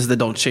databases that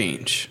don't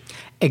change.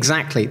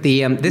 Exactly.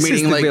 This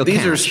is the real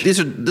catch. This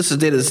is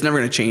data that's never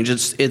going to change.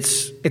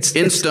 It's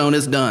in stone.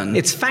 It's done.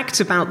 It's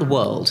facts about the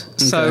world.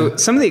 Okay. So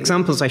some of the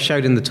examples I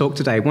showed in the talk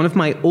today, one of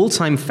my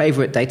all-time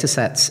favorite data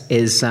sets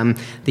is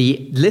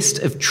the list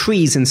of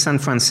trees in San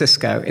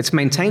Francisco. It's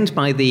maintained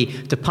by the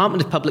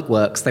Department of Public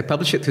Works. They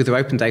publish it through their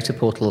open data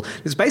portal.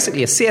 It's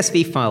basically a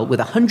CSV file with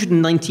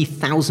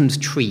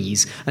 190,000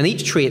 trees. And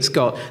each tree, it's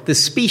got the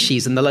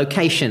species and the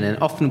location and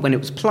often when it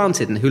was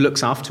planted and who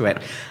looks after it.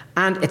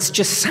 And it's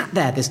just sat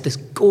there, this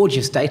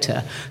gorgeous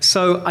data.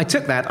 So I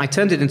took that, I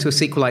turned it into a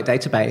SQLite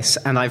database,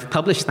 and I've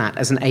published that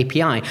as an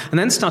API, and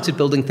then started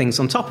building things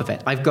on top of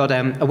it. I've got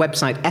a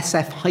website,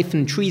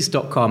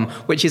 sf-trees.com,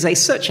 which is a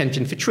search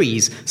engine for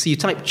trees. So you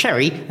type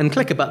cherry and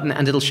click a button,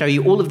 and it'll show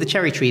you all of the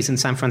cherry trees in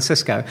San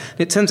Francisco. And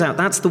it turns out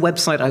that's the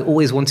website I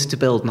always wanted to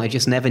build, and I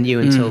just never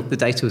knew until the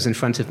data was in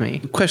front of me.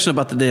 The question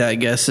about the data, I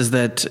guess, is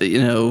that,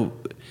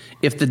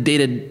 if the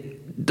data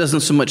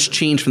doesn't so much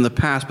change from the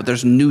past, but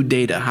there's new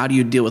data. How do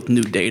you deal with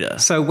new data?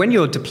 So when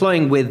you're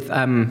deploying with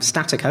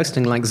static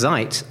hosting like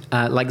ZEIT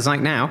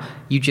now,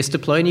 you just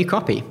deploy a new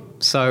copy.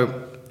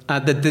 So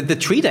the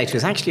tree data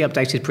is actually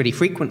updated pretty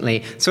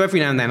frequently. So every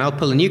now and then I'll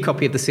pull a new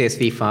copy of the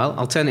CSV file,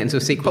 I'll turn it into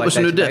a SQLite publish database,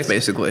 a new diff,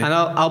 basically. And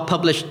I'll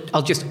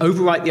just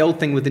overwrite the old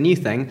thing with the new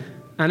thing,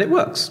 and it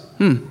works.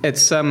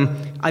 It's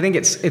I think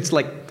it's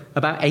like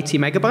about 80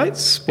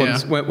 megabytes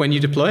when you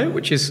deploy it,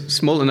 which is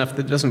small enough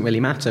that it doesn't really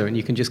matter, and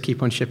you can just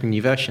keep on shipping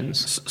new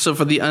versions. So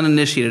for the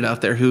uninitiated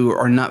out there who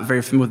are not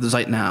very familiar with the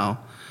ZEIT now,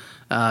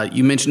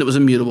 you mentioned it was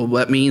immutable.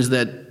 That means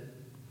that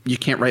you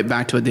can't write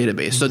back to a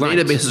database. So right.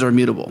 Databases are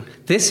immutable.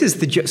 This is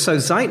so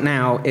ZEIT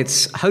now,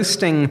 it's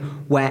hosting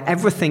where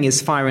everything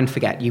is fire and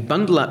forget. You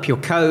bundle up your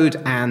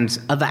code and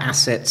other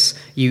assets.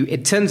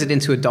 It turns it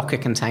into a Docker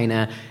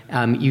container.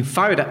 You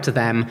fire it up to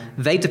them.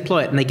 They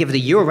deploy it, and they give it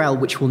a URL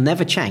which will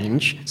never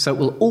change. So it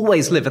will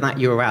always live at that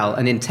URL.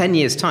 And in 10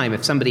 years' time,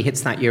 if somebody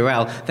hits that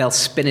URL, they'll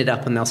spin it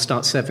up and they'll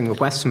start serving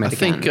requests from it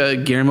again. I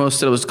think Guillermo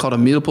said it was called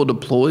immutable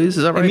deploys.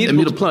 Is that right?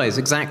 Immutable deploys,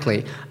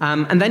 exactly.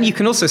 And then you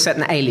can also set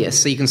an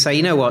alias. So you can say,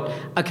 you know what?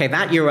 Okay,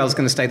 that URL is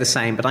going to stay the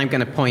same, but I'm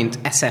going to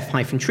point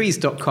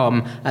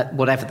sf-trees.com at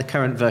whatever the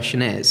current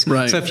version is.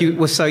 Right.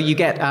 So you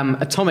get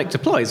atomic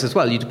deploys as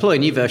well. You deploy a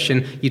new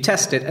version, you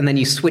test it, and then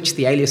you switch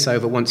the alias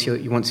over once you're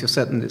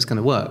certain that it's going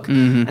to work.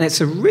 Mm-hmm. And it's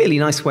a really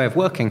nice way of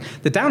working.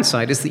 The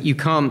downside is that you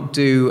can't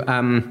do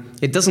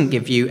it doesn't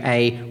give you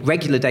a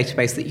regular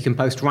database that you can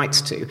post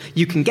writes to.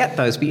 You can get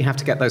those, but you have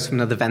to get those from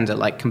another vendor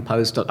like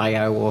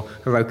Compose.io or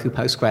Heroku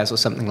Postgres or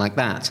something like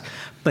that.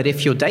 But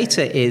if your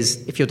data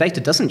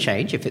doesn't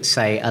change, if it's,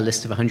 say, a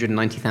list of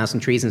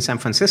 190,000 trees in San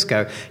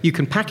Francisco, you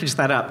can package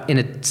that up in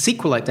a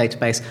SQLite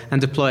database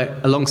and deploy it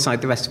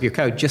alongside the rest of your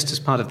code just as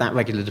part of that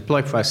regular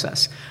deploy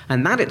process.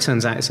 And that, it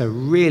turns out, is a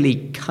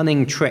really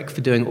cunning trick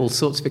for doing all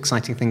sorts of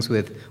exciting things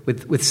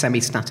with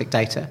semi-static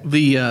data.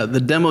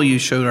 The demo you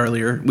showed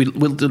earlier, we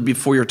did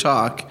before your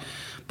talk,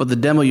 but the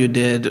demo you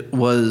did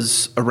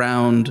was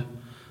around...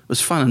 was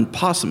fun and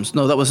possums.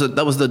 No, that was the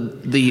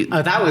slightly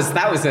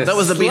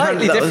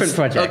different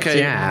project.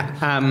 Okay,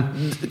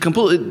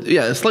 completely,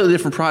 a slightly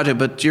different project.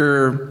 But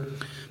you're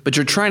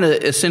trying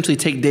to essentially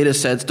take data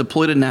sets,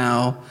 deploy to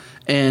now,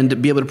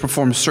 and be able to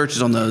perform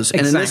searches on those.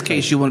 And in this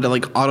case, you wanted to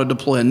like auto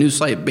deploy a new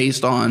site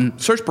based on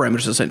search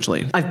parameters,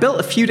 essentially. I've built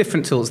a few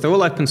different tools. They're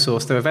all open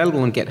source. They're available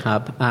on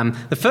GitHub.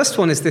 The first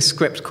one is this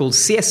script called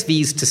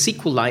CSVs to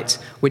SQLite,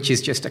 which is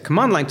just a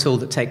command line tool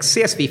that takes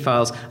CSV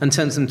files and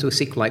turns them to a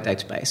SQLite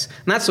database.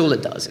 And that's all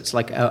it does. It's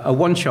like a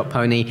one-shot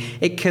pony.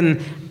 It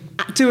can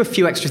do a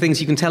few extra things.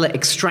 You can tell it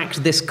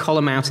extract this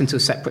column out into a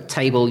separate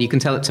table. You can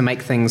tell it to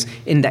make things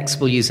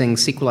indexable using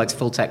SQLite's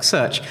full-text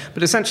search.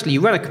 But essentially,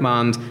 you run a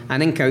command,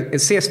 and a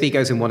CSV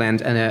goes in one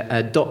end, and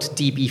a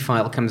 .db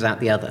file comes out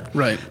the other.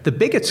 Right. The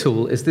bigger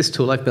tool is this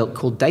tool I've built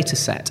called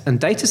Datasette. And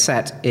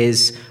Datasette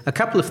is a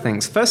couple of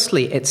things.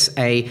 Firstly, it's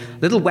a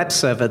little web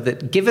server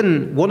that,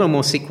 given one or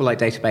more SQLite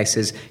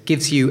databases,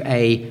 gives you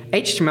a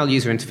HTML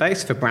user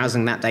interface for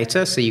browsing that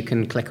data, so you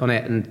can click on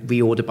it and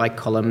reorder by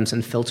columns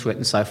and filter it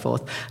and so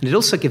forth. And it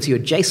also gives you a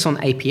JSON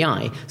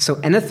API, so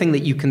anything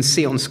that you can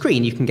see on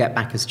screen, you can get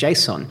back as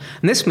JSON.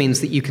 And this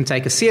means that you can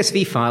take a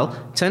CSV file,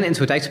 turn it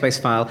into a database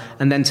file,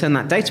 and then turn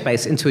that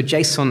database into a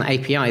JSON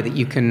API that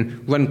you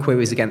can run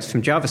queries against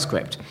from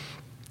JavaScript.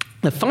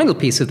 The final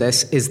piece of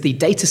this is the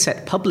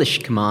datasette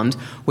publish command,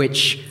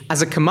 which,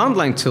 as a command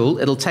line tool,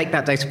 it'll take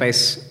that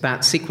database,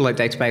 that SQLite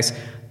database,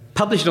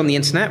 publish it on the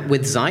internet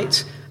with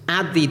ZEIT,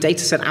 add the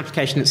dataset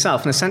application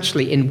itself, and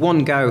essentially in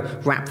one go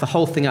wrap the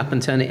whole thing up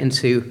and turn it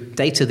into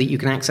data that you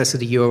can access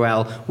at a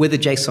URL with a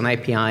JSON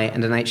API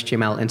and an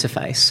HTML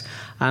interface.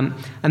 And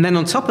then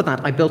on top of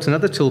that, I built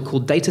another tool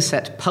called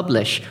Datasette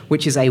Publish,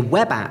 which is a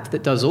web app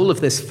that does all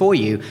of this for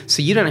you,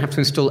 so you don't have to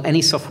install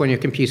any software on your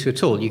computer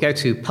at all. You go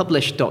to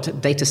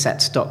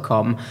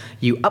publish.datasets.com,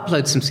 you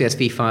upload some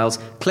CSV files,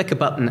 click a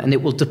button, and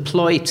it will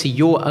deploy to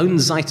your own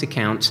ZEIT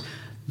account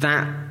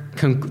that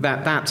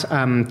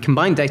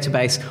combined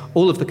database,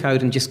 all of the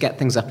code, and just get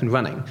things up and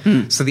running.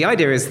 So the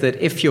idea is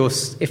that if you're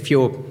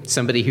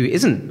somebody who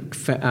isn't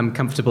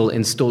comfortable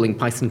installing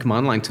Python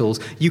command line tools,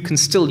 you can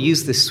still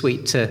use this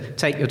suite to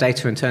take your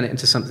data and turn it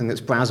into something that's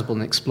browsable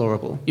and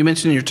explorable. You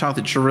mentioned in your talk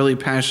that you're really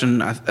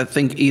passionate, I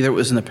think either it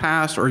was in the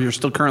past or you're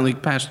still currently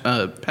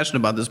passionate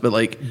about this, but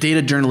like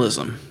data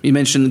journalism. You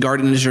mentioned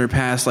Guardian as your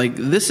past. Like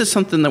this is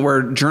something that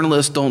where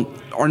journalists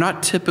are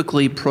not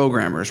typically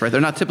programmers, right? They're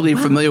not typically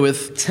familiar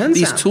with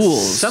these tools.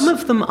 Some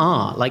of them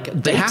are.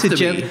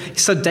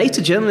 So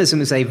data journalism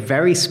is a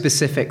very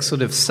specific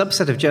sort of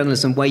subset of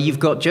journalism where you've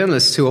got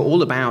journalists who are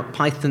all about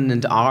Python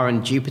and R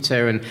and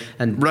Jupyter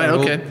and right,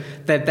 okay.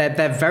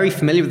 They're very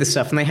familiar with this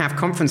stuff, and they have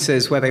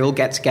conferences where they all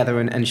get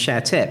together and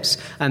share tips.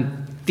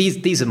 And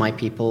these are my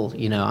people.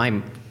 You know,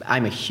 I'm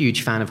a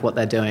huge fan of what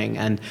they're doing,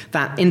 and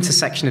that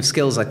intersection of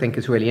skills I think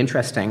is really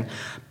interesting.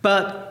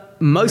 But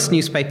most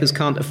newspapers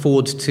can't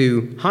afford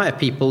to hire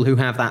people who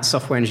have that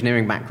software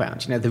engineering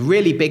background. You know, the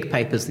really big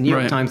papers, the New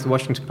York Times, the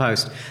Washington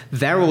Post,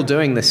 they're all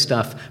doing this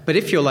stuff. But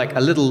if you're like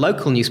a little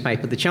local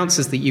newspaper, the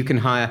chances that you can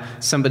hire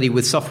somebody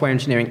with software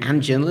engineering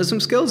and journalism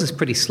skills is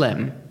pretty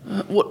slim.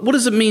 What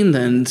does it mean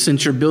then,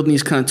 since you're building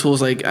these kind of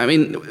tools? Like, I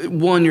mean,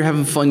 one, you're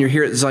having fun. You're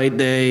here at ZEIT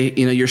Day.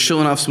 You know, you're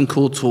showing off some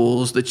cool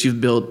tools that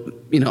you've built.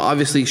 You know,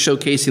 obviously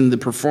showcasing the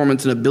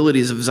performance and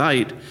abilities of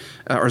ZEIT.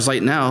 Or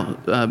ZEIT now,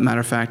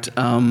 matter of fact,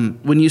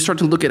 when you start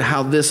to look at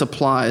how this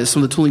applies,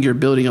 some of the tooling you're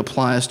building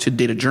applies to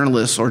data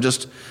journalists or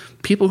just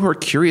people who are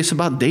curious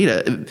about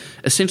data,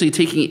 essentially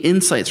taking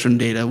insights from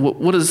data.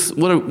 What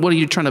are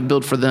you trying to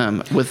build for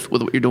them with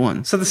what you're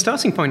doing? So the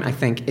starting point, I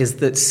think, is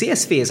that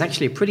CSV is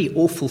actually a pretty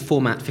awful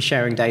format for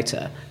sharing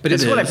data, but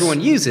it's what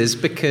everyone uses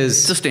because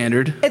it's a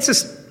standard.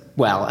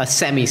 A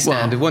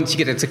semi-standard. Once you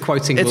get into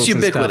quoting rules, it's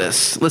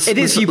ubiquitous. It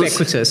is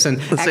ubiquitous, and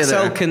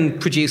Excel can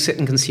produce it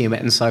and consume it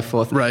and so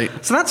forth. Right.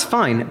 So that's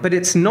fine, but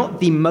it's not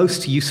the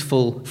most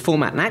useful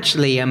format. And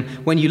actually,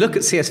 when you look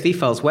at CSV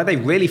files, where they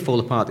really fall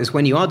apart is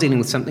when you are dealing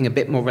with something a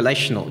bit more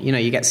relational. You know,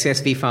 you get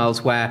CSV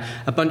files where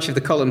a bunch of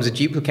the columns are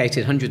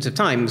duplicated hundreds of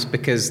times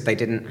because they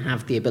didn't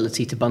have the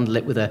ability to bundle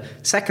it with a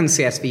second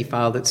CSV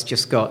file that's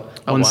just got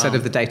one set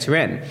of the data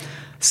in.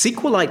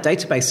 SQLite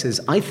databases,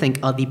 I think,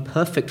 are the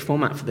perfect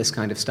format for this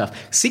kind of stuff.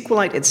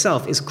 SQLite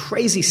itself is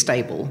crazy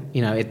stable.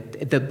 You know, a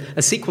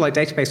SQLite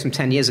database from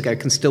 10 years ago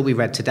can still be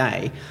read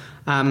today.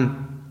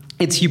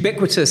 It's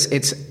ubiquitous.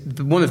 It's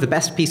one of the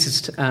best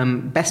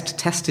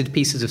tested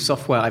pieces of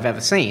software I've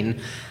ever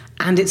seen,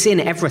 and it's in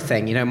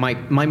everything. You know,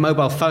 my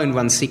mobile phone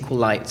runs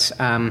SQLite.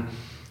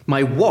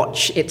 My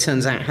watch, it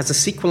turns out, has a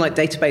SQLite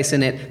database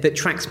in it that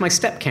tracks my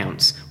step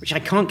counts, which I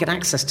can't get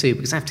access to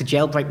because I have to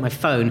jailbreak my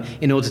phone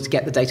in order to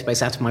get the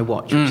database out of my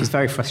watch, which is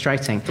very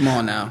frustrating. Come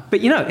on now.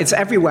 But, it's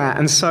everywhere.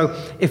 And so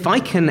if I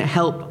can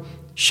help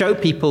show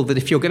people that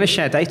if you're going to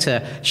share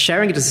data,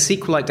 sharing it as a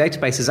SQLite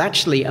database is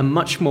actually a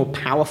much more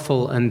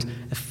powerful and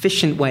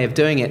efficient way of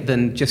doing it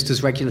than just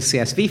as regular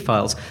CSV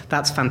files.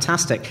 That's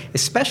fantastic,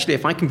 especially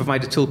if I can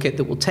provide a toolkit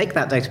that will take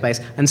that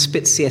database and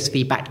spit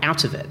CSV back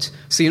out of it.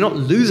 So you're not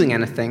losing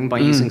anything by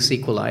using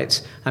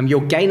SQLite.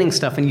 You're gaining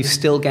stuff and you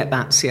still get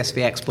that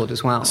CSV export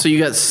as well. So you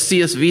got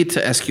CSV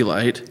to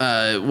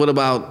SQLite. What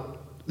about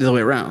the other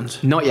way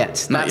around? Not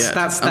yet. Not yet.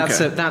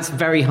 That's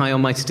very high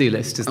on my to-do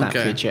list, is that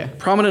feature.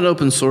 Prominent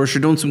open source.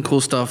 You're doing some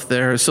cool stuff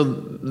there. So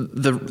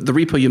the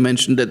repo you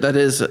mentioned, that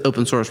is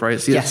open source,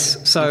 right?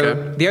 Yes.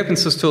 So the open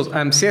source tools,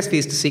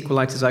 CSVs to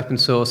SQLite is open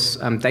source,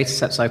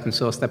 Datasets open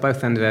source. They're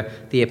both under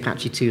the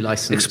Apache 2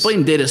 license.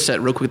 Explain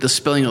Datasette real quick, the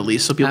spelling at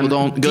least, so people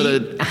don't go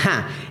to...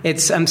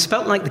 It's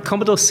spelt like the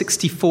Commodore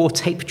 64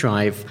 tape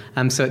drive.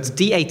 So it's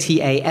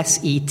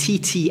DATASETTA,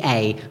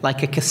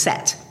 like a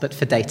cassette, but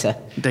for data.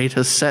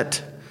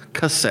 Datasette.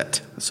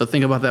 Cassette. So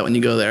think about that when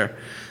you go there.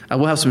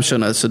 We'll have some show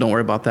notes, so don't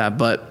worry about that.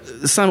 But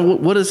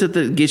Simon, what is it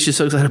that gets you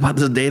so excited about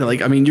this data?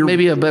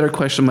 Maybe a better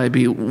question might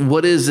be,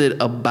 what is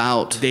it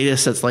about data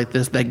sets like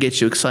this that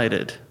gets you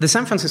excited? The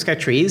San Francisco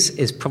trees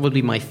is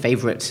probably my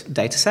favorite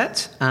data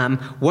set.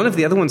 One of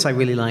the other ones I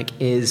really like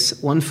is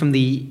one from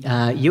the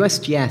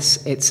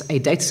USGS. It's a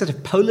data set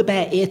of polar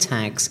bear ear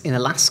tags in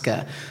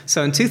Alaska.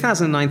 So in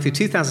 2009 through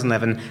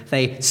 2011,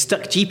 they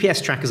stuck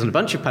GPS trackers on a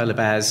bunch of polar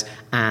bears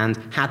and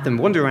had them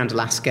wander around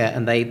Alaska,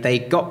 and they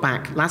got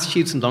back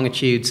latitudes and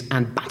longitudes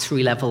and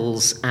battery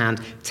levels and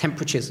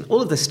temperatures and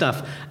all of this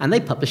stuff, and they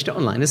published it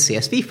online as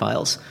CSV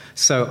files.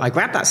 So I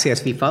grabbed that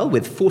CSV file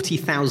with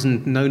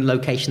 40,000 known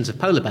locations of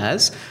polar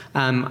bears.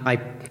 I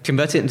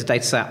converted it into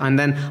Dataset, and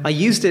then I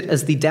used it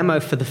as the demo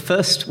for the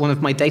first one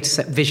of my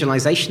Dataset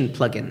visualization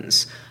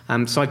plugins.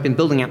 So I've been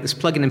building out this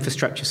plugin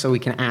infrastructure so we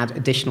can add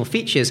additional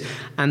features.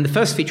 And the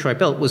first feature I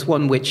built was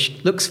one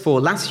which looks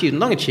for latitude and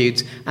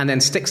longitudes and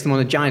then sticks them on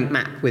a giant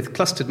map with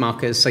clustered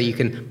markers so you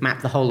can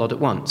map the whole lot at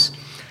once.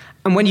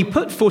 And when you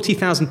put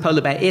 40,000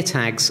 polar bear ear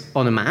tags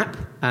on a map,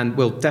 and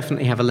we'll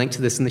definitely have a link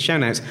to this in the show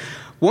notes,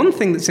 one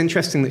thing that's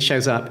interesting that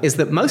shows up is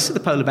that most of the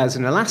polar bears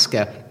in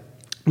Alaska,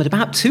 but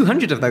about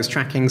 200 of those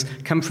trackings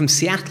come from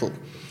Seattle.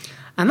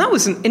 And that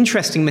was an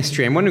interesting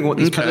mystery. I'm wondering what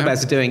these polar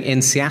bears are doing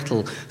in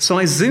Seattle. So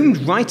I zoomed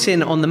right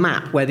in on the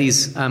map where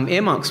these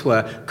earmarks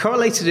were,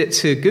 correlated it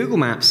to Google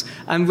Maps,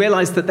 and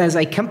realized that there's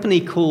a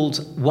company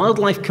called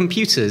Wildlife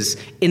Computers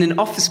in an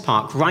office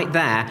park right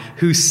there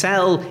who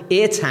sell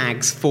ear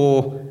tags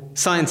for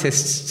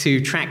scientists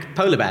to track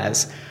polar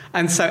bears.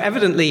 And so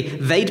evidently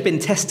they'd been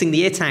testing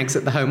the ear tags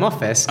at the Home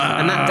Office,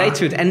 and that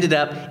data had ended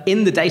up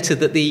in the data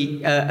that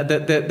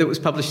that was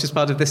published as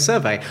part of this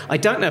survey. I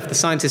don't know if the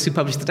scientists who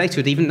published the data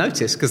would even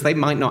notice, because they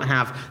might not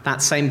have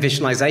that same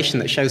visualization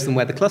that shows them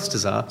where the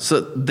clusters are.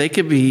 So they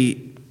could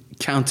be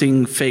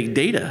counting fake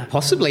data.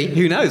 Possibly.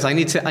 Who knows? I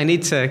need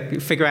to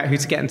figure out who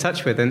to get in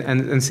touch with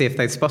and see if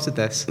they'd spotted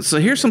this. So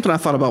here's something I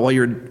thought about while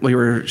you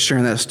were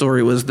sharing that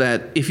story, was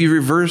that if you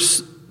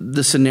reverse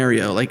the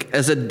scenario, like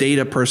as a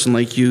data person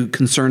like you,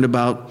 concerned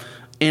about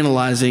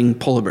analyzing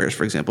polar bears,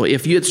 for example,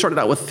 if you had started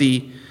out with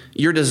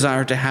your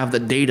desire to have the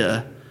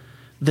data,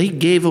 they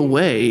gave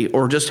away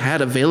or just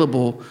had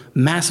available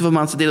massive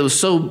amounts of data that was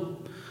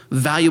so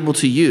valuable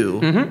to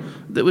you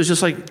that was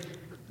just like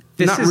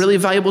not really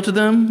valuable to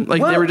them.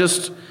 Like, they were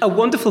just... A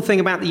wonderful thing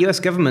about the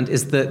US government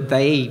is that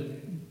they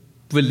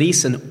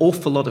release an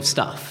awful lot of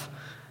stuff.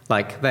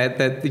 Like,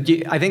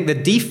 I think the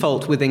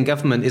default within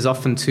government is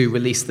often to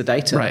release the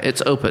data. Right,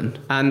 it's open.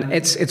 And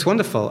it's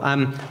wonderful.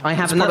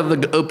 It's part of the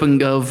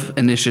OpenGov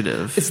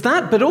initiative. It's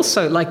that, but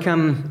also, like,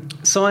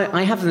 so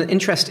I have an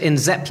interest in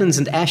Zeppelins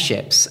and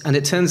airships, and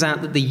it turns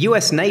out that the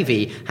US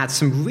Navy had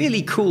some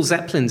really cool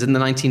Zeppelins in the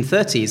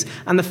 1930s,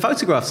 and the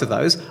photographs of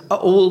those are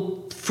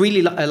all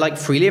freely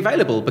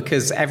available,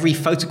 because every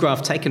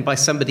photograph taken by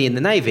somebody in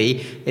the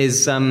Navy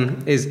is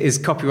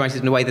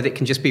copyrighted in a way that it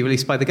can just be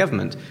released by the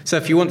government. So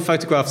if you want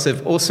photographs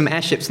of awesome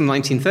airships in the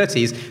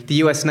 1930s, the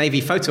US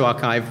Navy Photo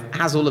Archive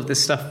has all of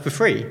this stuff for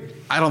free.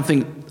 I don't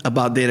think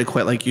about data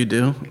quite like you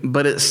do,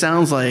 but it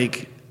sounds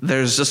like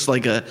there's just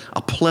like a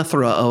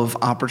plethora of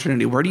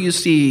opportunity. Where do you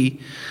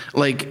see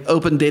like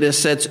open data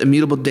sets,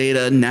 immutable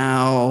data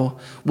now,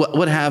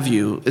 what have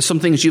you? Some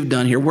things you've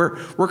done here.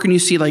 Where can you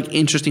see like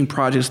interesting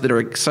projects that are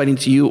exciting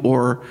to you,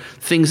 or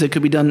things that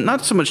could be done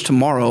not so much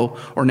tomorrow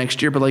or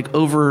next year, but like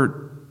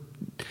over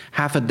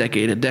half a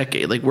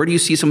decade? Like, where do you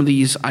see some of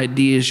these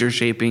ideas you're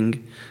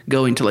shaping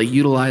going to like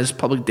utilize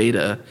public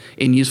data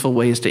in useful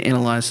ways to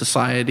analyze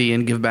society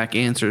and give back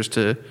answers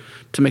to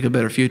make a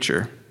better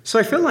future? So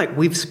I feel like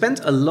we've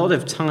spent a lot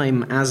of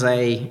time as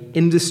a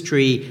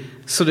industry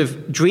sort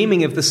of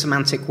dreaming of the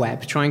semantic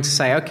web, trying to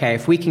say, okay,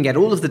 if we can get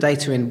all of the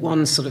data in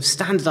one sort of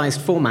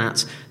standardized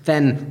format,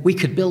 then we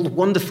could build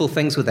wonderful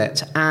things with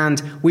it.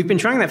 And we've been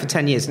trying that for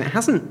 10 years, and it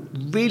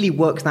hasn't really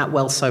worked that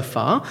well so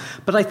far.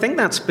 But I think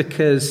that's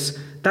because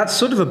that's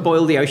sort of a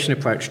boil the ocean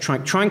approach.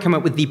 Try and come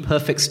up with the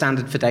perfect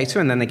standard for data,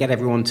 and then they get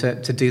everyone to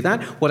do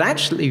that. What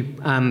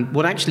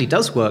actually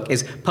does work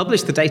is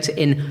publish the data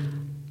in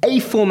a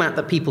format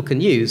that people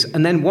can use,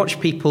 and then watch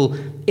people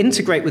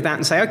integrate with that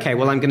and say, okay,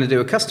 well, I'm going to do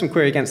a custom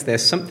query against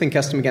this, something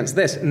custom against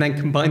this, and then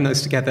combine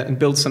those together and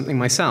build something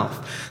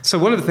myself. So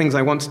one of the things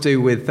I want to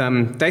do with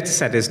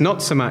Datasette is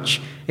not so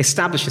much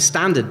establish a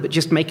standard, but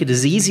just make it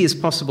as easy as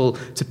possible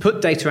to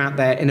put data out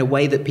there in a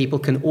way that people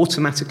can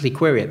automatically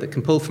query it, that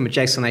can pull from a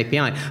JSON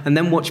API, and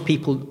then watch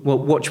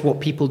what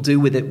people do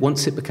with it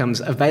once it becomes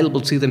available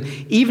to them,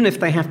 even if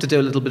they have to do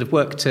a little bit of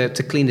work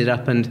to clean it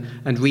up and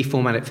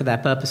reformat it for their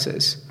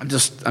purposes.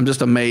 I'm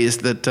just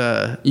amazed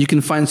that you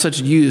can find such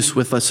use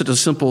with such a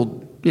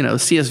simple,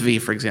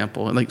 CSV, for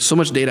example, and like so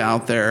much data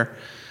out there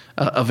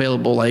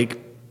available. Like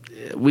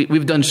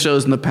we've done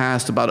shows in the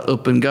past about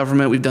open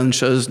government. We've done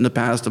shows in the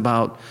past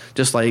about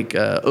just like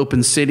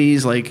open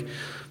cities, like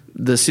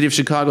the city of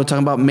Chicago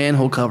talking about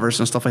manhole covers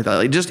and stuff like that.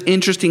 Like just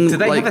interesting. Do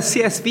they have a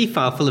CSV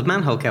file full of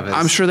manhole covers?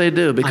 I'm sure they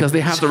do because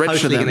they have to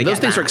register them. Those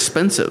things are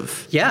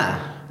expensive.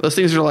 Yeah. Those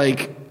things are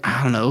like,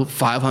 I don't know,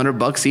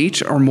 $500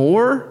 each or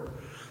more.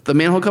 The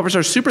manhole covers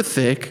are super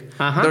thick.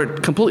 They're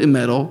completely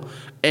metal.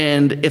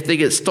 And if they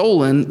get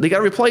stolen, they got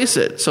to replace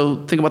it. So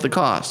think about the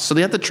cost. So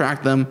they have to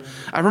track them.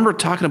 I remember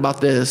talking about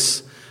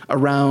this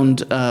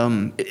around,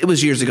 it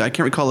was years ago. I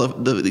can't recall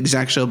the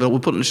exact show, but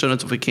we'll put it in the show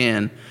notes if we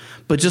can.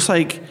 But just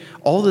like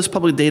all this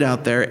public data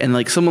out there, and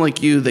like someone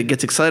like you that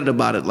gets excited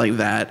about it like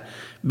that,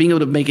 being able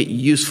to make it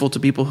useful to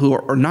people who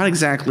are not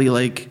exactly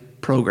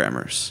like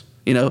programmers.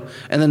 And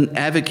then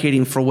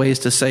advocating for ways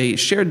to say,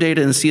 share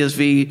data in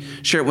CSV,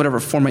 share it whatever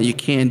format you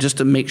can, just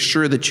to make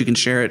sure that you can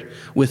share it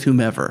with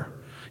whomever,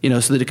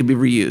 so that it can be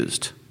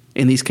reused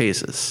in these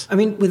cases. I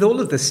mean, with all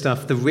of this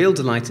stuff, the real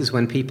delight is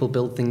when people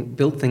build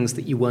things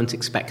that you weren't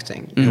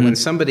expecting. When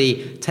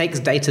somebody takes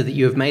data that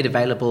you have made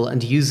available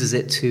and uses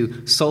it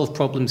to solve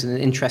problems in an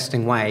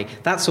interesting way,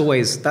 that's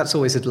always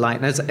a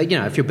delight. And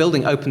if you're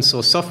building open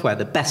source software,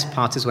 the best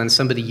part is when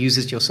somebody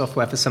uses your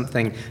software for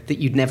something that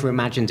you'd never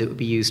imagined it would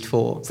be used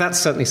for. So that's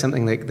certainly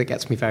something that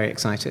gets me very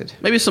excited.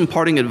 Maybe some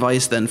parting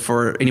advice then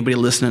for anybody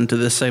listening to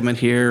this segment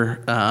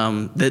here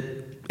that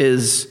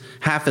is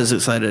half as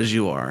excited as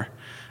you are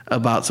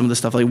about some of the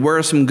stuff. Like, where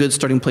are some good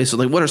starting places?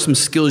 Like, what are some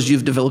skills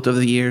you've developed over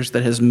the years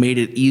that has made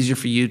it easier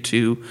for you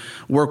to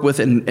work with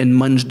and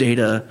munge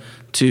data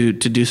to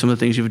do some of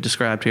the things you've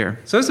described here?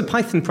 So as a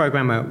Python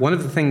programmer, one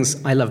of the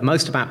things I love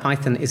most about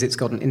Python is it's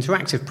got an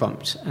interactive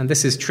prompt. And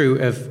this is true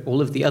of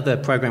all of the other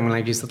programming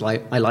languages that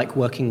I like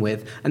working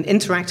with. And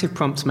interactive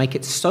prompts make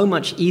it so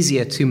much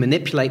easier to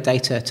manipulate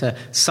data, to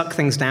suck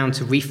things down,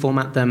 to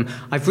reformat them.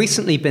 I've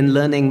recently been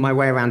learning my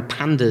way around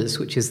pandas,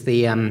 which is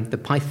the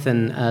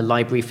Python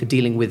library for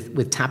dealing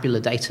with tabular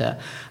data.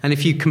 And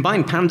if you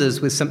combine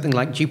pandas with something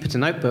like Jupyter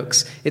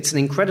Notebooks, it's an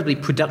incredibly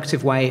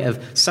productive way of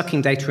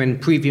sucking data in,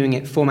 previewing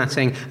it,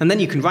 formatting, and then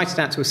you can write it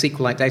out to a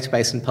SQLite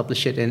database and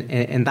publish it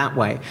in that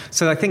way.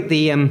 So I think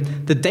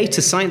the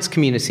data science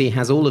community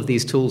has all of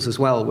these tools as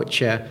well,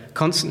 which are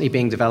constantly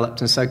being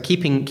developed. And so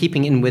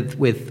keeping in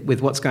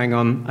with what's going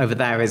on over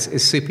there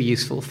is super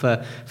useful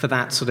for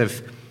that sort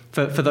of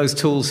for those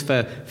tools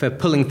for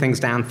pulling things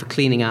down, for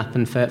cleaning up,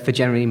 and for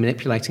generally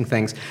manipulating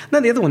things. And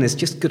then the other one is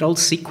just good old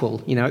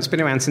SQL. It's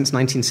been around since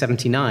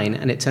 1979,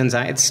 and it turns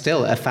out it's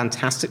still a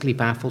fantastically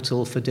powerful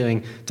tool for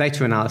doing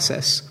data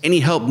analysis.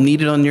 Any help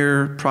needed on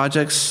your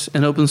projects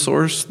in open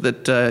source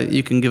that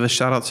you can give a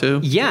shout out to?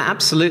 Yeah,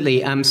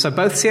 absolutely. So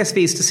both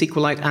CSVs to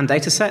SQLite and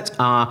Datasette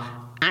are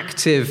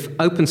active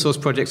open source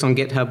projects on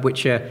GitHub,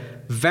 which are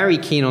very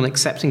keen on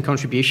accepting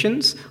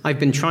contributions. I've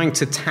been trying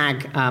to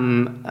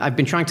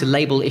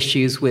label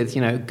issues with,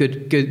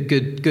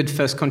 good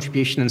first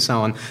contribution and so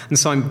on. And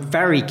so I'm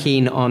very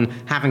keen on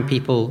having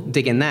people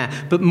dig in there.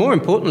 But more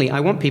importantly, I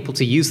want people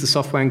to use the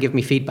software and give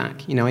me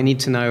feedback. I need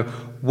to know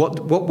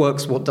what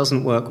works, what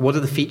doesn't work, what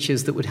are the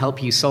features that would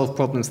help you solve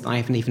problems that I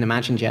haven't even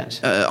imagined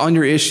yet. On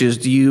your issues,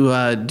 do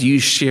you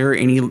share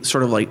any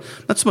sort of like,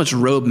 not so much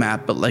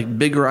roadmap, but like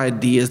bigger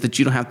ideas that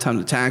you don't have time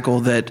to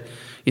tackle that,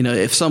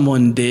 if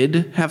someone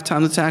did have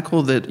time to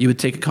tackle, that you would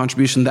take a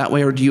contribution that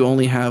way, or do you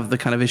only have the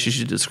kind of issues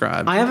you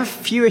described? I have a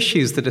few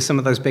issues that are some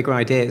of those bigger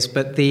ideas,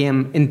 but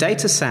in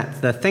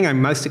Datasette, the thing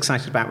I'm most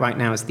excited about right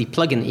now is the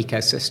plugin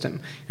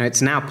ecosystem.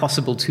 It's now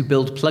possible to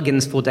build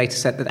plugins for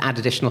Datasette that add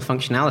additional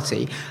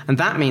functionality, and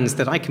that means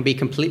that I can be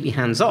completely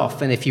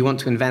hands-off, and if you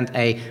want to invent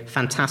a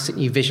fantastic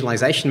new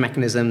visualization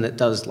mechanism that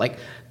does like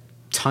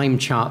time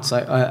charts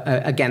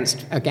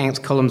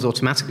against columns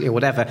automatically or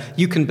whatever.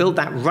 You can build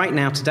that right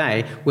now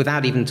today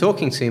without even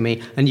talking to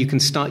me, and you can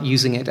start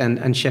using it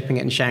and shipping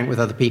it and sharing it with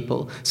other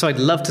people. So I'd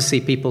love to see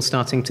people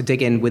starting to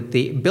dig in with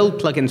the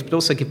build plugins, but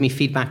also give me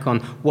feedback on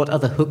what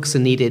other hooks are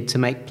needed to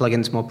make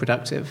plugins more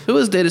productive. Who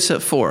is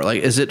Datasette for?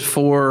 Like, is it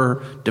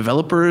for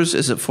developers?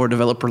 Is it for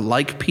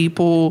developer-like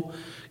people?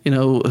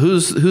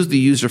 Who's the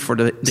user for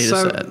Datasette?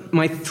 So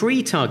my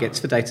 3 targets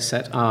for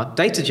Datasette are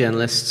data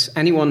journalists,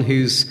 anyone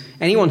who's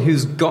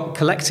got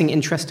collecting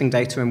interesting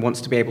data and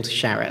wants to be able to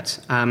share it.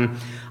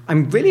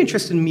 I'm really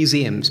interested in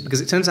museums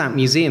because it turns out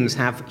museums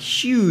have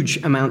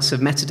huge amounts of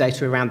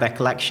metadata around their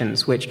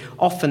collections, which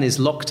often is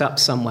locked up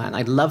somewhere. And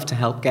I'd love to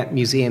help get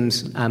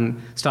museums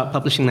start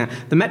publishing that.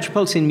 The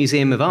Metropolitan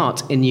Museum of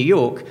Art in New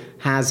York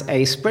has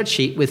a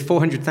spreadsheet with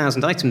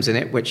 400,000 items in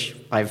it, which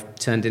I've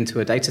turned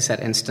into a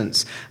Datasette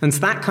instance. And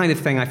so that kind of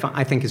thing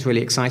I think is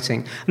really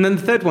exciting. And then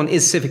the third one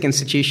is civic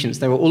institutions.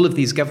 There are all of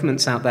these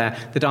governments out there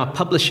that are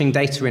publishing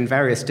data in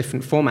various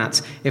different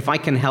formats. If I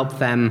can help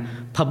them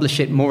publish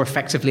it more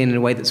effectively and in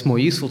a way that's more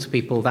useful to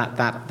people,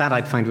 that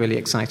I'd find really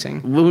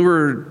exciting. When we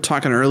were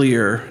talking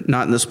earlier,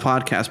 not in this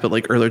podcast, but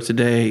like earlier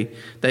today,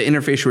 that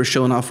interface you were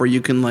showing off where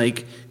you can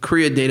like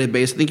create a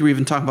database. I think you were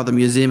even talking about the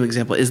museum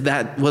example. Was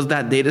that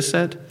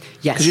Datasette?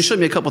 Yes. Because you showed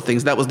me a couple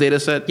things. That was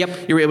Datasette?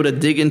 Yep. You were able to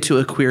dig into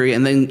a query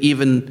and then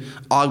even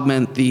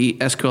augment the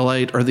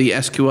SQLite or the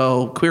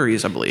SQL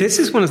queries, I believe. This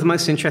is one of the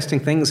most interesting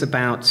things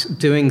about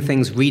doing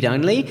things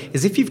read-only,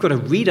 is if you've got a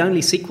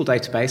read-only SQL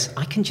database,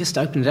 I can just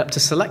open it up to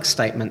select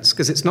statements,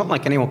 because it's not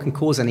like anyone can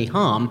cause any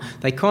harm.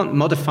 They can't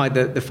modify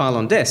the file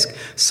on disk.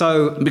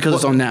 So because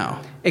it's on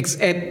now. Because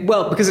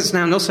it's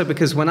now, and also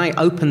because when I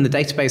open the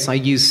database, I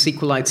use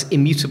SQLite's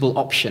immutable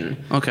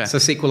option. Okay. So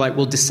SQLite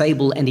will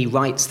disable any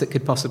writes that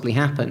could possibly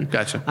happen.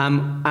 Gotcha.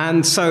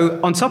 And so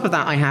on top of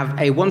that, I have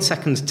a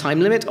 1-second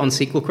time limit on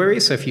SQL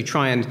queries. So if you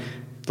try and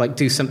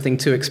do something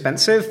too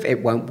expensive,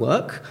 it won't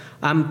work.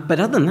 But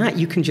other than that,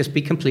 you can just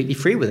be completely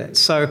free with it.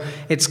 So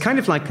it's kind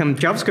of like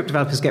JavaScript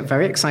developers get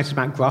very excited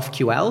about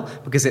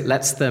GraphQL because it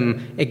lets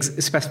them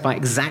specify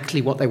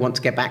exactly what they want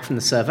to get back from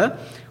the server.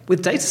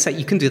 With Datasette,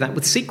 you can do that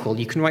with SQL.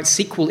 You can write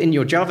SQL in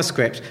your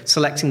JavaScript,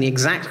 selecting the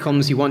exact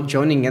columns you want,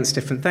 joining against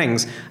different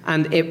things.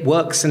 And it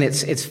works, and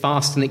it's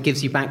fast, and it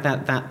gives you back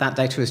that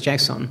data as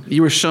JSON.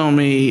 You were showing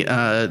me, you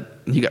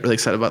got really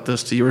excited about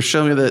this too. You were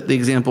showing me the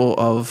example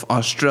of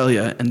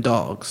Australia and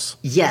dogs.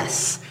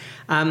 Yes.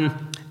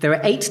 There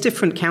are 8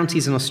 different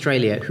counties in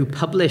Australia who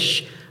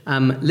publish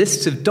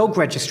lists of dog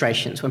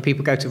registrations when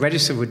people go to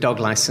register with a dog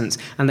license,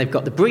 and they've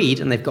got the breed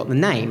and they've got the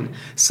name.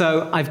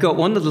 So I've got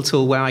one little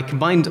tool where I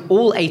combined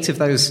all 8 of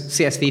those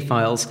CSV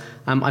files.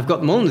 I've got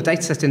them all in the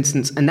Datasette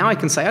instance, and now I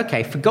can say,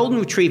 okay, for golden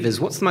retrievers,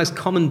 what's the most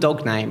common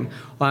dog name?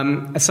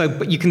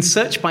 But you can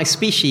search by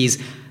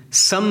species,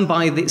 some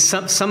by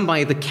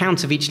the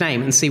count of each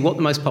name, and see what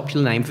the most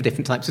popular name for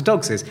different types of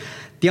dogs is.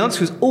 The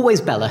answer is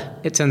always Bella,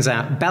 it turns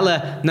out.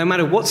 Bella, no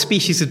matter what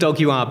species of dog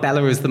you are,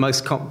 Bella is the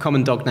most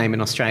common dog name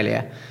in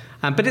Australia.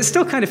 But it's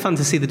still kind of fun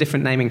to see the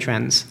different naming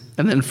trends.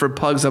 And then for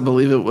pugs, I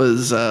believe it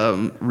was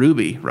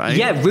Ruby, right?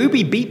 Yeah,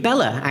 Ruby beat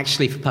Bella,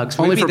 actually, for pugs.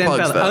 Only Ruby, for pugs,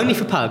 Bella. though. Only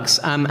for pugs.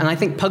 And I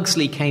think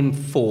Pugsley came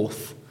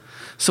 4th.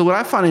 So what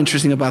I find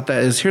interesting about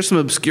that is here's some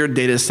obscure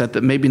data set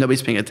that maybe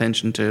nobody's paying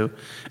attention to.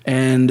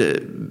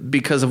 And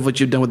because of what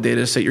you've done with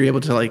Datasette, you're able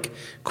to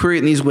query it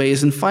in these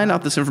ways and find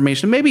out this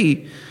information.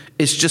 Maybe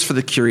it's just for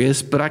the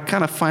curious, but I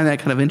kind of find that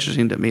kind of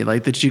interesting to me,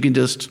 that you can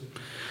just,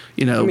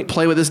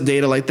 play with this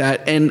data like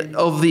that. And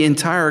of the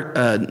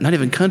entire, not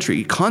even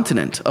country,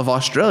 continent of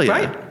Australia.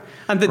 Right.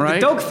 And the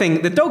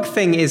dog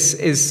thing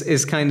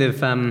is kind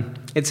of,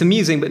 it's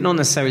amusing, but not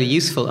necessarily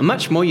useful. A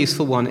much more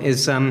useful one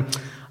is,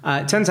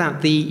 it turns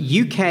out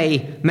the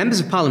UK, members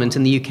of Parliament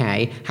in the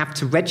UK have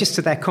to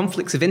register their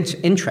conflicts of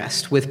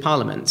interest with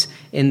Parliament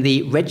in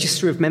the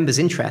Register of Members'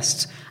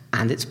 Interests,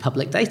 and it's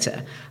public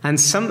data. And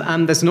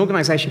there's an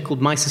organisation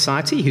called My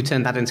Society who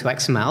turned that into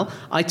XML.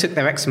 I took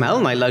their XML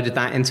and I loaded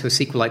that into a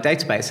SQLite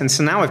database. And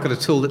so now I've got a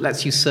tool that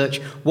lets you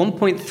search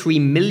 1.3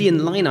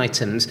 million line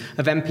items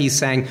of MPs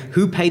saying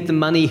who paid them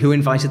money, who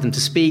invited them to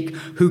speak,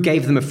 who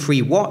gave them a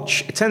free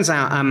watch. It turns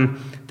out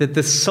that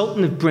the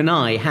Sultan of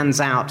Brunei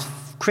hands out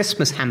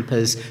Christmas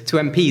hampers to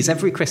MPs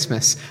every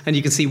Christmas, and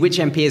you can see which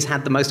MP has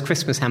had the most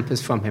Christmas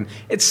hampers from him.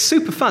 It's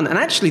super fun, and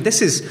actually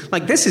this is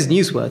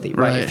newsworthy,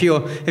 right?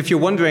 If you're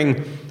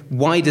wondering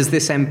why does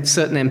this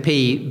certain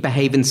MP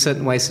behave in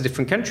certain ways to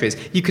different countries,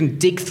 you can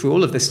dig through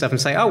all of this stuff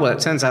and say, oh well, it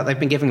turns out they've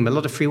been giving them a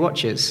lot of free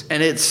watches,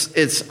 and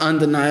it's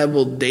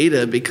undeniable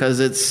data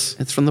because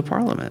it's from the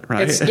Parliament,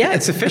 right?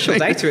 It's official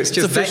data. It's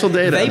just official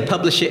data. They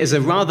publish it as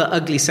a rather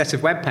ugly set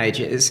of web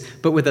pages,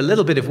 but with a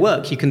little bit of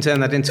work, you can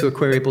turn that into a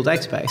queryable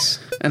database.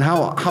 And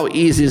how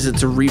easy is it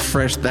to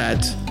refresh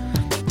that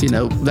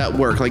that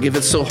work? Like if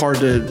it's so hard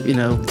to,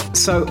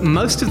 So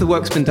most of the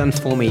work's been done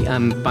for me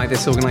by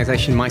this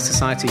organization, My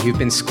Society, who've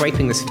been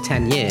scraping this for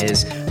 10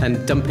 years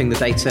and dumping the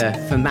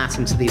data from that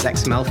into these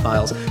XML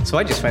files. So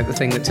I just wrote the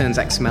thing that turns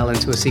XML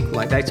into a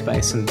SQLite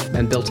database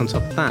and built on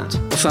top of that.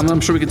 Simon,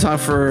 I'm sure we could talk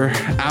for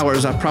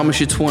hours. I promise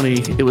you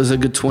 20. It was a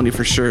good 20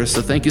 for sure.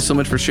 So thank you so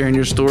much for sharing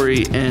your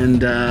story.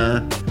 And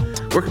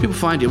where can people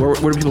find you? Where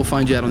do people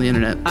find you at on the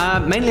internet?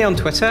 Mainly on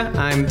Twitter.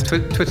 I'm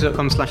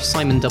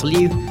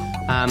twitter.com/SimonW.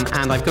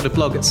 And I've got a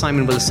blog at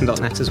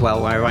simonwillison.net as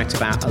well, where I write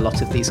about a lot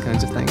of these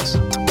kinds of things.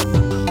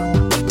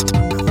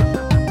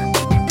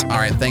 All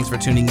right, thanks for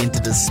tuning into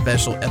this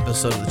special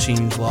episode of the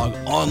Changelog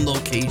on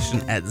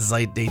location at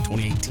ZEIT Day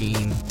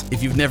 2018.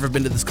 If you've never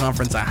been to this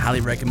conference, I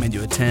highly recommend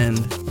you attend.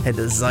 Head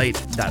to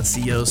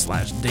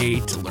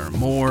ZEIT.co/day to learn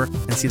more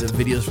and see the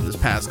videos from this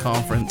past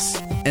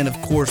conference. And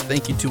of course,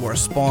 thank you to our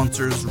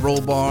sponsors,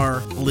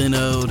 Rollbar,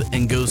 Linode,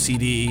 and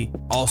GoCD.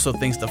 Also,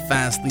 thanks to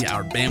Fastly,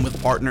 our bandwidth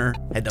partner.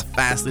 Head to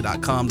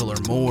fastly.com to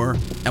learn more.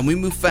 And we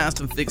move fast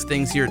and fix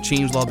things here at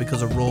Changelog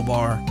because of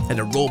Rollbar. Head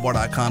to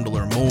rollbar.com to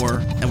learn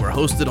more. And we're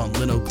hosted on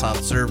Linode Cloud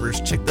servers.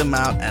 Check them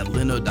out at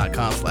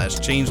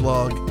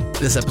linode.com/changelog.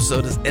 This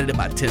episode is edited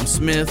by Tim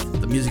Smith.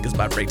 The music is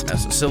by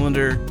Breakmaster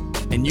Cylinder.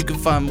 And you can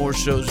find more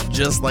shows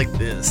just like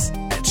this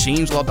at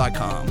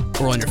changelog.com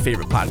or on your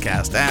favorite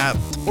podcast app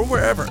or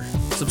wherever.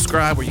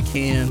 Subscribe where you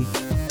can.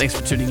 Thanks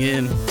for tuning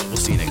in. We'll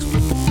see you next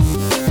week.